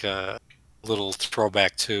 this is like a little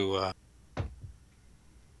throwback to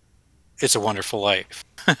It's a Wonderful Life.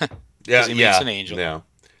 Yeah, he meets an angel. Yeah.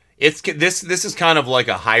 This is kind of like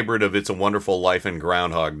a hybrid of It's a Wonderful Life and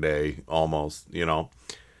Groundhog Day, almost,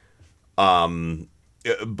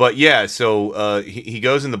 But yeah, so he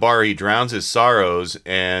goes in the bar, he drowns his sorrows,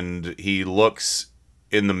 and he looks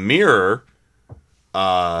in the mirror,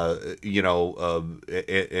 behind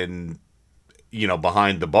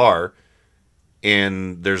the bar,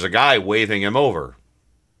 and there's a guy waving him over.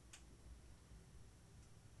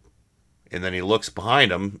 And then he looks behind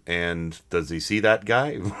him, and does he see that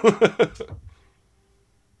guy?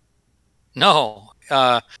 No.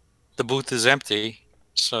 The booth is empty,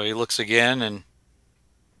 so he looks again, and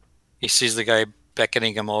he sees the guy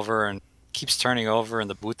beckoning him over, and keeps turning over, and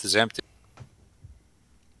the booth is empty.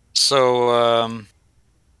 So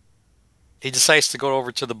he decides to go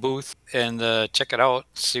over to the booth and check it out,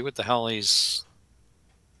 see what the hell he's...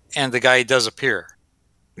 And the guy does appear.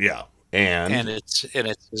 Yeah. And it's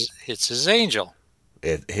his angel.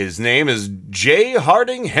 His name is J.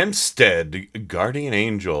 Harding Hempstead, Guardian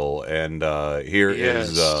Angel, and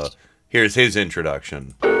here's his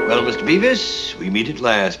introduction. Well, Mr. Beavis, we meet at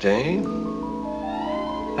last, eh?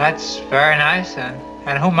 That's very nice,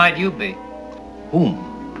 and who might you be? Whom?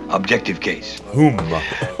 Objective case. Whom?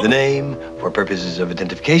 The name, for purposes of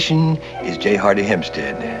identification, is J. Hardy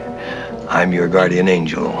Hempstead. I'm your guardian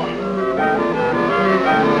angel.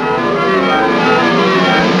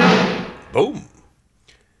 Boom.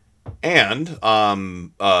 And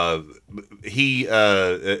he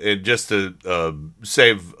just to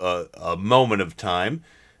save a moment of time,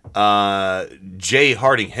 J.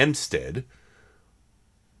 Harding Hempstead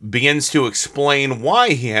begins to explain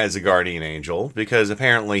why he has a guardian angel, because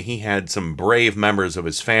apparently he had some brave members of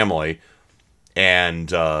his family, and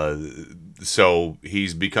so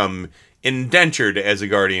he's become indentured as a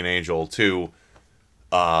guardian angel to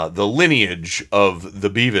the lineage of the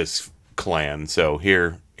Beavis clan. So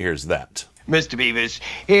here's that. Mr. Beavis,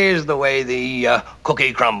 here's the way the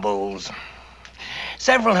cookie crumbles.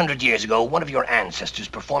 Several hundred years ago, one of your ancestors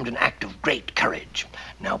performed an act of great courage.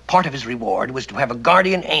 Now, part of his reward was to have a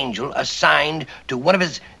guardian angel assigned to one of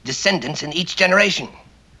his descendants in each generation.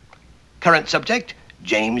 Current subject,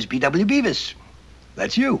 James B.W. Beavis.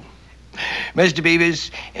 That's you. Mr. Beavis,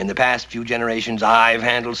 in the past few generations, I've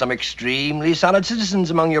handled some extremely solid citizens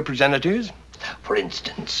among your progenitors. For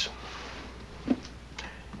instance,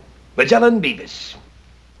 Magellan Beavis,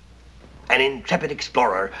 an intrepid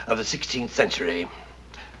explorer of the 16th century.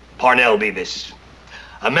 Parnell Beavis,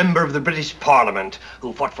 a member of the British Parliament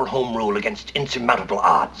who fought for home rule against insurmountable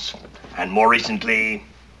odds. And more recently,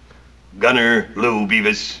 Gunner Lou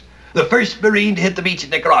Beavis, the first Marine to hit the beach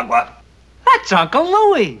in Nicaragua. That's Uncle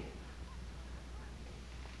Louie.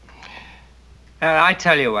 I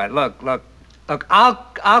tell you what, look,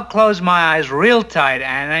 I'll close my eyes real tight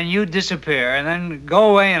and then you disappear and then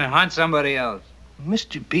go away and hunt somebody else.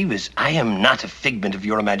 Mr. Beavis, I am not a figment of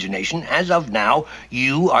your imagination. As of now,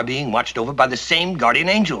 you are being watched over by the same guardian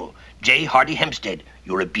angel, J. Hardy Hempstead,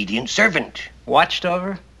 your obedient servant. Watched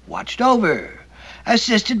over? Watched over.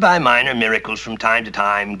 Assisted by minor miracles from time to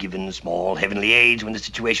time, given small heavenly aids when the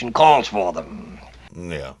situation calls for them.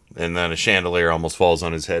 Yeah, and then a chandelier almost falls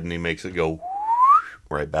on his head and he makes it go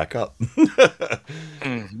right back up.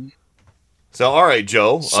 Mm-hmm. So, all right,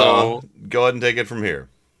 Joe, So- go ahead and take it from here.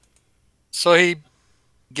 So he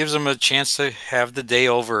gives him a chance to have the day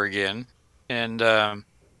over again, and not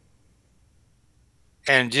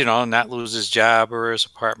lose his job or his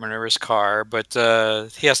apartment or his car, but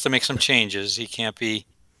he has to make some changes. He can't be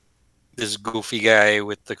this goofy guy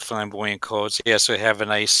with the flamboyant coats. He has to have a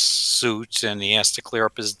nice suit, and he has to clear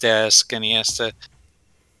up his desk, and he has to.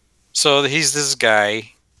 So he's this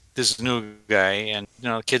guy, this new guy, and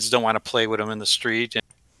kids don't want to play with him in the street. And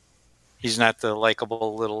he's not the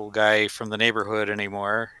likable little guy from the neighborhood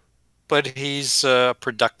anymore, but he's a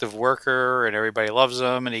productive worker, and everybody loves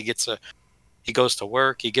him. And he goes to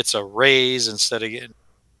work, he gets a raise instead of getting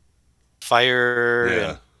fired.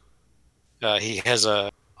 Yeah. And, he has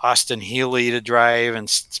a Austin Healey to drive and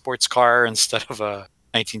sports car instead of a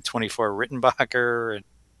 1924 Rittenbacher. And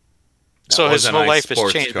That so was his a whole nice life has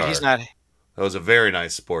sports changed. But he's car. not. That was a very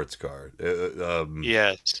nice sports car.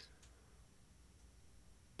 Yes.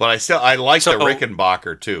 But I like the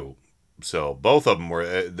Rickenbacker too. So both of them were.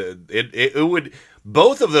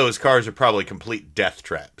 Both of those cars are probably complete death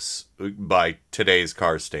traps by today's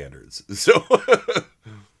car standards. So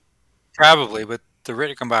Probably, but the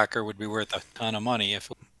Rickenbacker would be worth a ton of money if it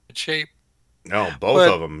was in good shape. no, both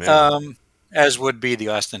of them. Yeah. As would be the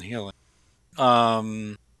Austin Healey.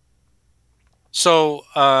 But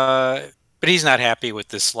he's not happy with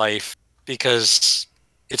this life because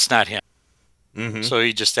it's not him. Mhm. So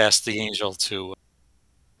he just asked the angel to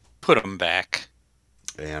put him back.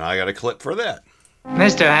 And I got a clip for that.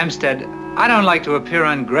 Mr. Hempstead, I don't like to appear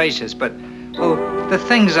ungracious, but, well, the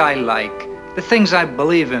things I like, the things I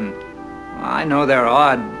believe in, I know they're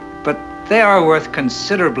odd, but they are worth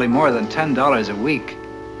considerably more than $10 a week.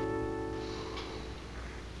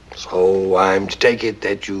 So I'm to take it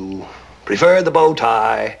that you prefer the bow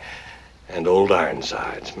tie and old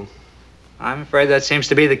Ironsides. I'm afraid that seems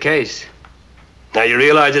to be the case. Now you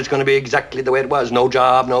realize it's going to be exactly the way it was. No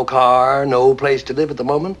job, no car, no place to live at the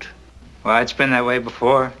moment. Well, it's been that way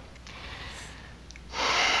before.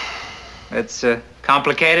 It's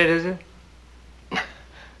complicated, is it?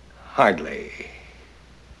 Hardly.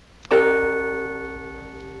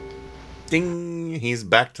 Ding! He's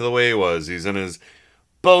back to the way he was. He's in his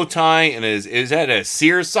bow tie and is that a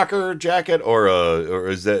seersucker jacket or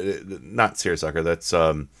is that not seersucker? That's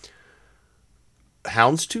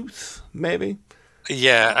houndstooth maybe.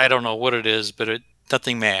 Yeah, I don't know what it is, but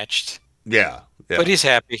nothing matched. Yeah. But he's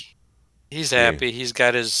happy. He's happy. He's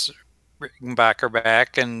got his Rickenbacker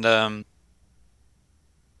back, and and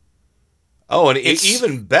it's-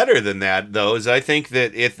 even better than that, though, is I think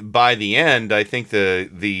that if by the end, I think the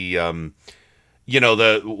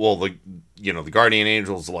the guardian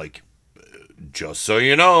angel's like, just so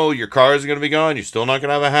you know, your car is going to be gone. You're still not going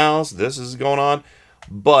to have a house. This is going on.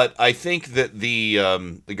 But I think that the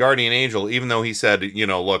guardian angel, even though he said,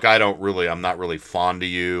 look, I'm not really fond of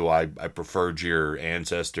you. I preferred your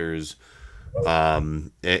ancestors,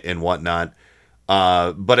 and whatnot.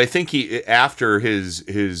 But I think after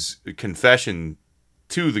his confession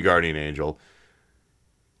to the guardian angel,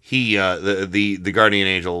 the guardian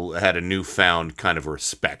angel had a newfound kind of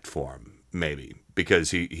respect for him, maybe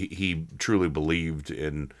because he truly believed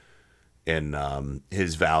in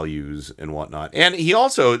his values and whatnot. And he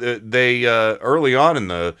also early on in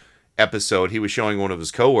the episode, he was showing one of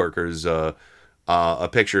his coworkers a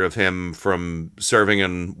picture of him from serving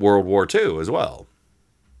in World War II as well.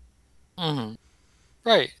 Mm-hmm.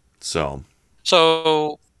 Right. So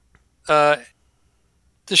the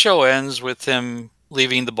show ends with him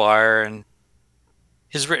leaving the bar, and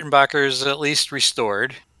his Rittenbacher is at least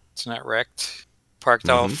restored. It's not wrecked. Parked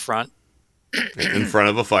out front. In front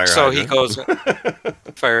of a fire So hydrant. he goes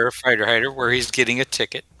firefighter hydrant where he's getting a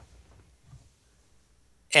ticket.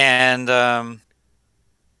 And all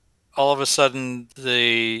of a sudden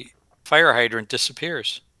the fire hydrant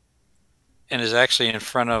disappears and is actually in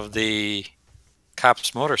front of the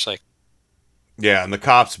cop's motorcycle. Yeah, and the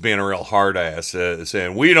cops being a real hard ass,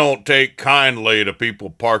 saying, we don't take kindly to people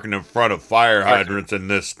parking in front of fire hydrants in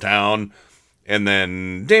this town. And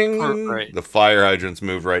then, ding, the fire hydrants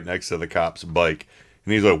moved right next to the cop's bike.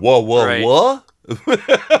 And he's like, whoa, what?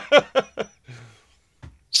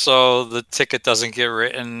 So the ticket doesn't get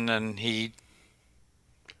written, and he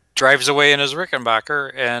drives away in his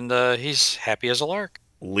Rickenbacker, and he's happy as a lark.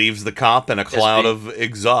 Leaves the cop in a cloud of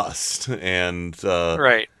exhaust. And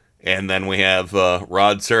and then we have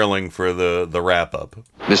Rod Serling for the wrap-up.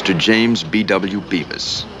 Mr. James B.W.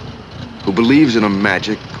 Beavis, who believes in a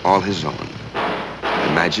magic all his own.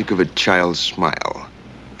 The magic of a child's smile.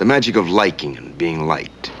 The magic of liking and being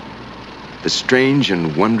liked. The strange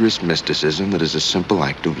and wondrous mysticism that is a simple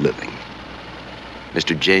act of living.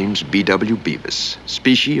 Mr. James B.W. Beavis,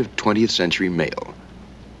 species of 20th century male,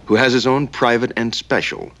 who has his own private and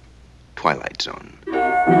special Twilight Zone.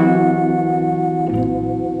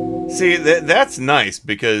 See, that's nice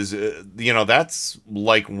because, that's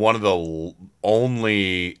like one of the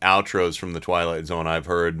only outros from the Twilight Zone I've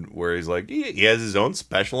heard where he's like, he has his own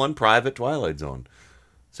special and private Twilight Zone.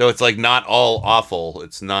 So it's like not all awful.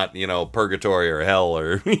 It's not, purgatory or hell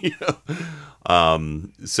or,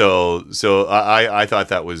 So I thought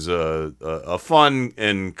that was a fun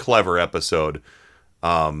and clever episode.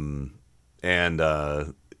 I know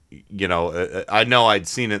I'd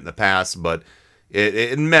seen it in the past, but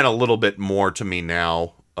it meant a little bit more to me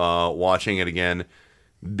now, watching it again,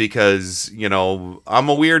 because, I'm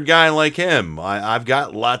a weird guy like him. I've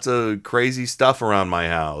got lots of crazy stuff around my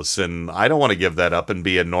house, and I don't want to give that up and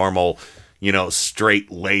be a normal,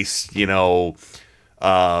 straight-laced,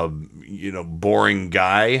 boring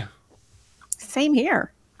guy. Same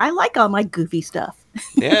here. I like all my goofy stuff.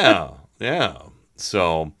 Yeah.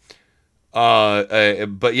 So,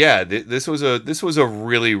 but yeah, this was a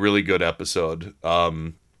really, really good episode.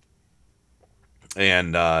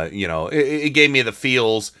 It gave me the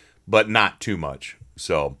feels, but not too much.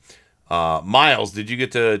 So, Miles, did you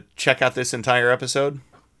get to check out this entire episode?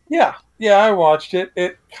 Yeah, I watched it.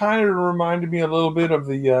 It kind of reminded me a little bit of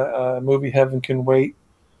the movie Heaven Can Wait,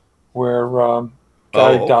 where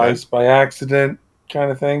guy dies by accident,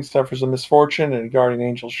 kind of thing, suffers a misfortune, and a guardian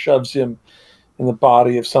angel shoves him in the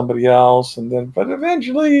body of somebody else, but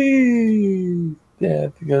eventually,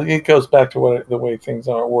 it goes back to the way things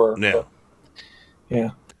were. Yeah. But, yeah.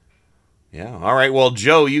 Yeah. All right. Well,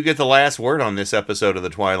 Joe, you get the last word on this episode of the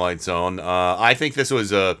Twilight Zone. I think this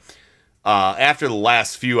was after the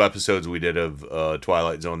last few episodes we did of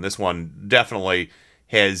Twilight Zone, this one definitely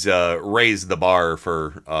has raised the bar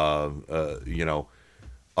for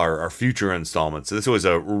our future installments. So this was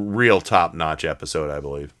a real top-notch episode, I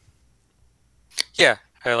believe. Yeah,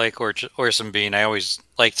 I like Orson Bean. I always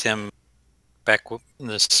liked him back in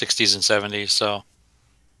the 60s and 70s. So,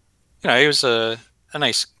 he was a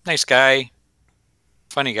nice guy,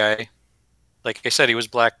 funny guy. Like I said, he was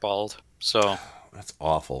blackballed. So that's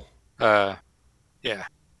awful. Yeah,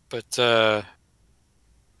 but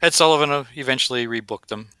Ed Sullivan eventually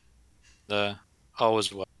rebooked him. All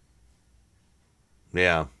was well.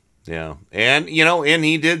 Yeah. And, and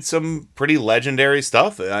he did some pretty legendary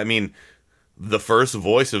stuff. I mean, the first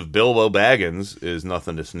voice of Bilbo Baggins is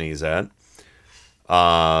nothing to sneeze at.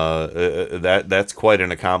 That's quite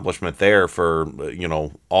an accomplishment there for,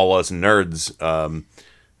 all us nerds,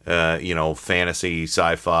 fantasy,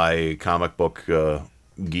 sci-fi, comic book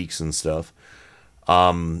geeks and stuff.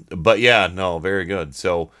 But yeah, no, very good.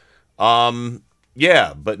 So,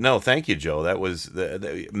 yeah, but no, thank you, Joe. That was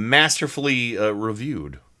masterfully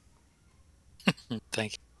reviewed.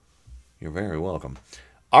 Thank you. You're very welcome.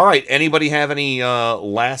 All right. Anybody have any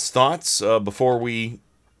last thoughts before we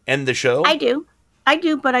end the show? I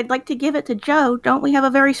do, but I'd like to give it to Joe. Don't we have a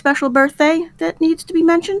very special birthday that needs to be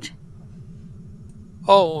mentioned?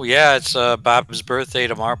 Oh yeah, it's Bob's birthday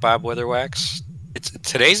tomorrow. Bob Weatherwax.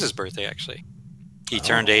 Today's his birthday actually. He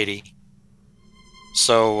turned 80.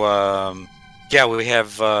 So yeah, we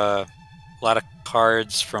have a lot of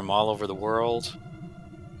cards from all over the world.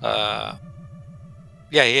 Yeah,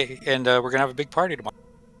 and we're gonna have a big party tomorrow.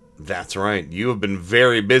 That's right. You have been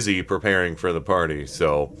very busy preparing for the party,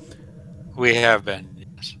 so we have been.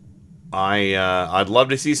 Yes. I'd love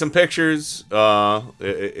to see some pictures,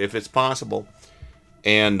 if it's possible.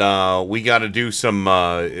 And we got to do some.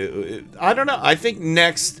 I don't know. I think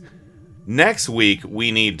next week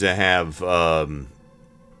we need to have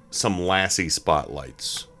some Lassie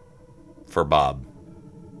spotlights for Bob.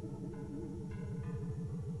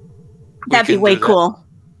 That'd be way cool.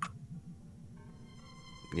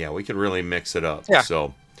 Yeah, we could really mix it up. Yeah.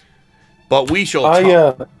 So, but we shall.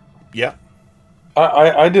 Yeah.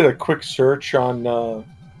 I did a quick search on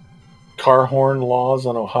car horn laws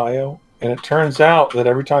on Ohio, and it turns out that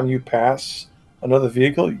every time you pass another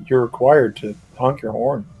vehicle, you're required to honk your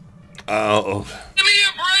horn. Oh. Give me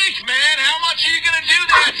a break, man. How much are you going to do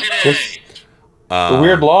that today? Just a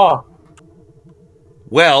weird law.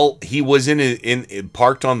 Well, he was in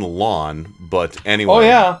parked on the lawn, but anyway, Oh,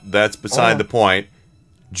 yeah. That's beside the point.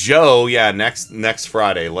 Joe, yeah, next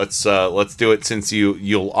Friday. Let's do it since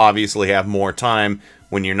you'll obviously have more time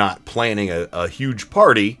when you're not planning a huge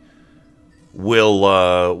party.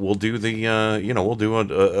 We'll do the we'll do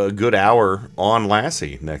a good hour on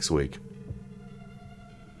Lassie next week.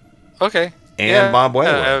 Okay. And yeah, Bob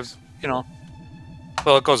Weatherwax.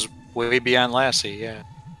 Well, it goes way beyond Lassie. Yeah.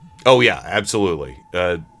 Oh yeah, absolutely.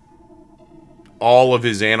 All of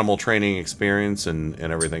his animal training experience and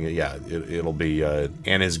everything. Yeah, it'll be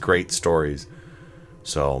and his great stories.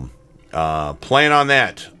 So plan on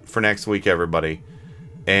that for next week, everybody.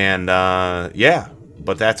 And yeah,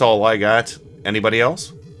 but that's all I got. Anybody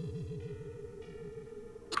else?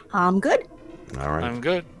 I'm good. All right. I'm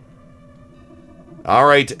good. All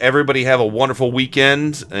right, everybody have a wonderful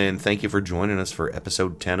weekend, and thank you for joining us for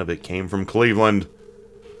episode 10 of It Came From Cleveland.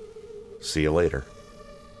 See you later.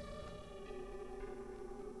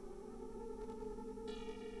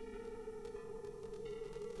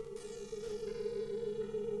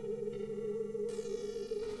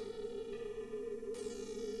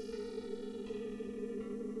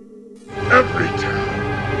 Every town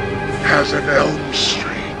has an Elm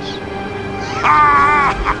Street.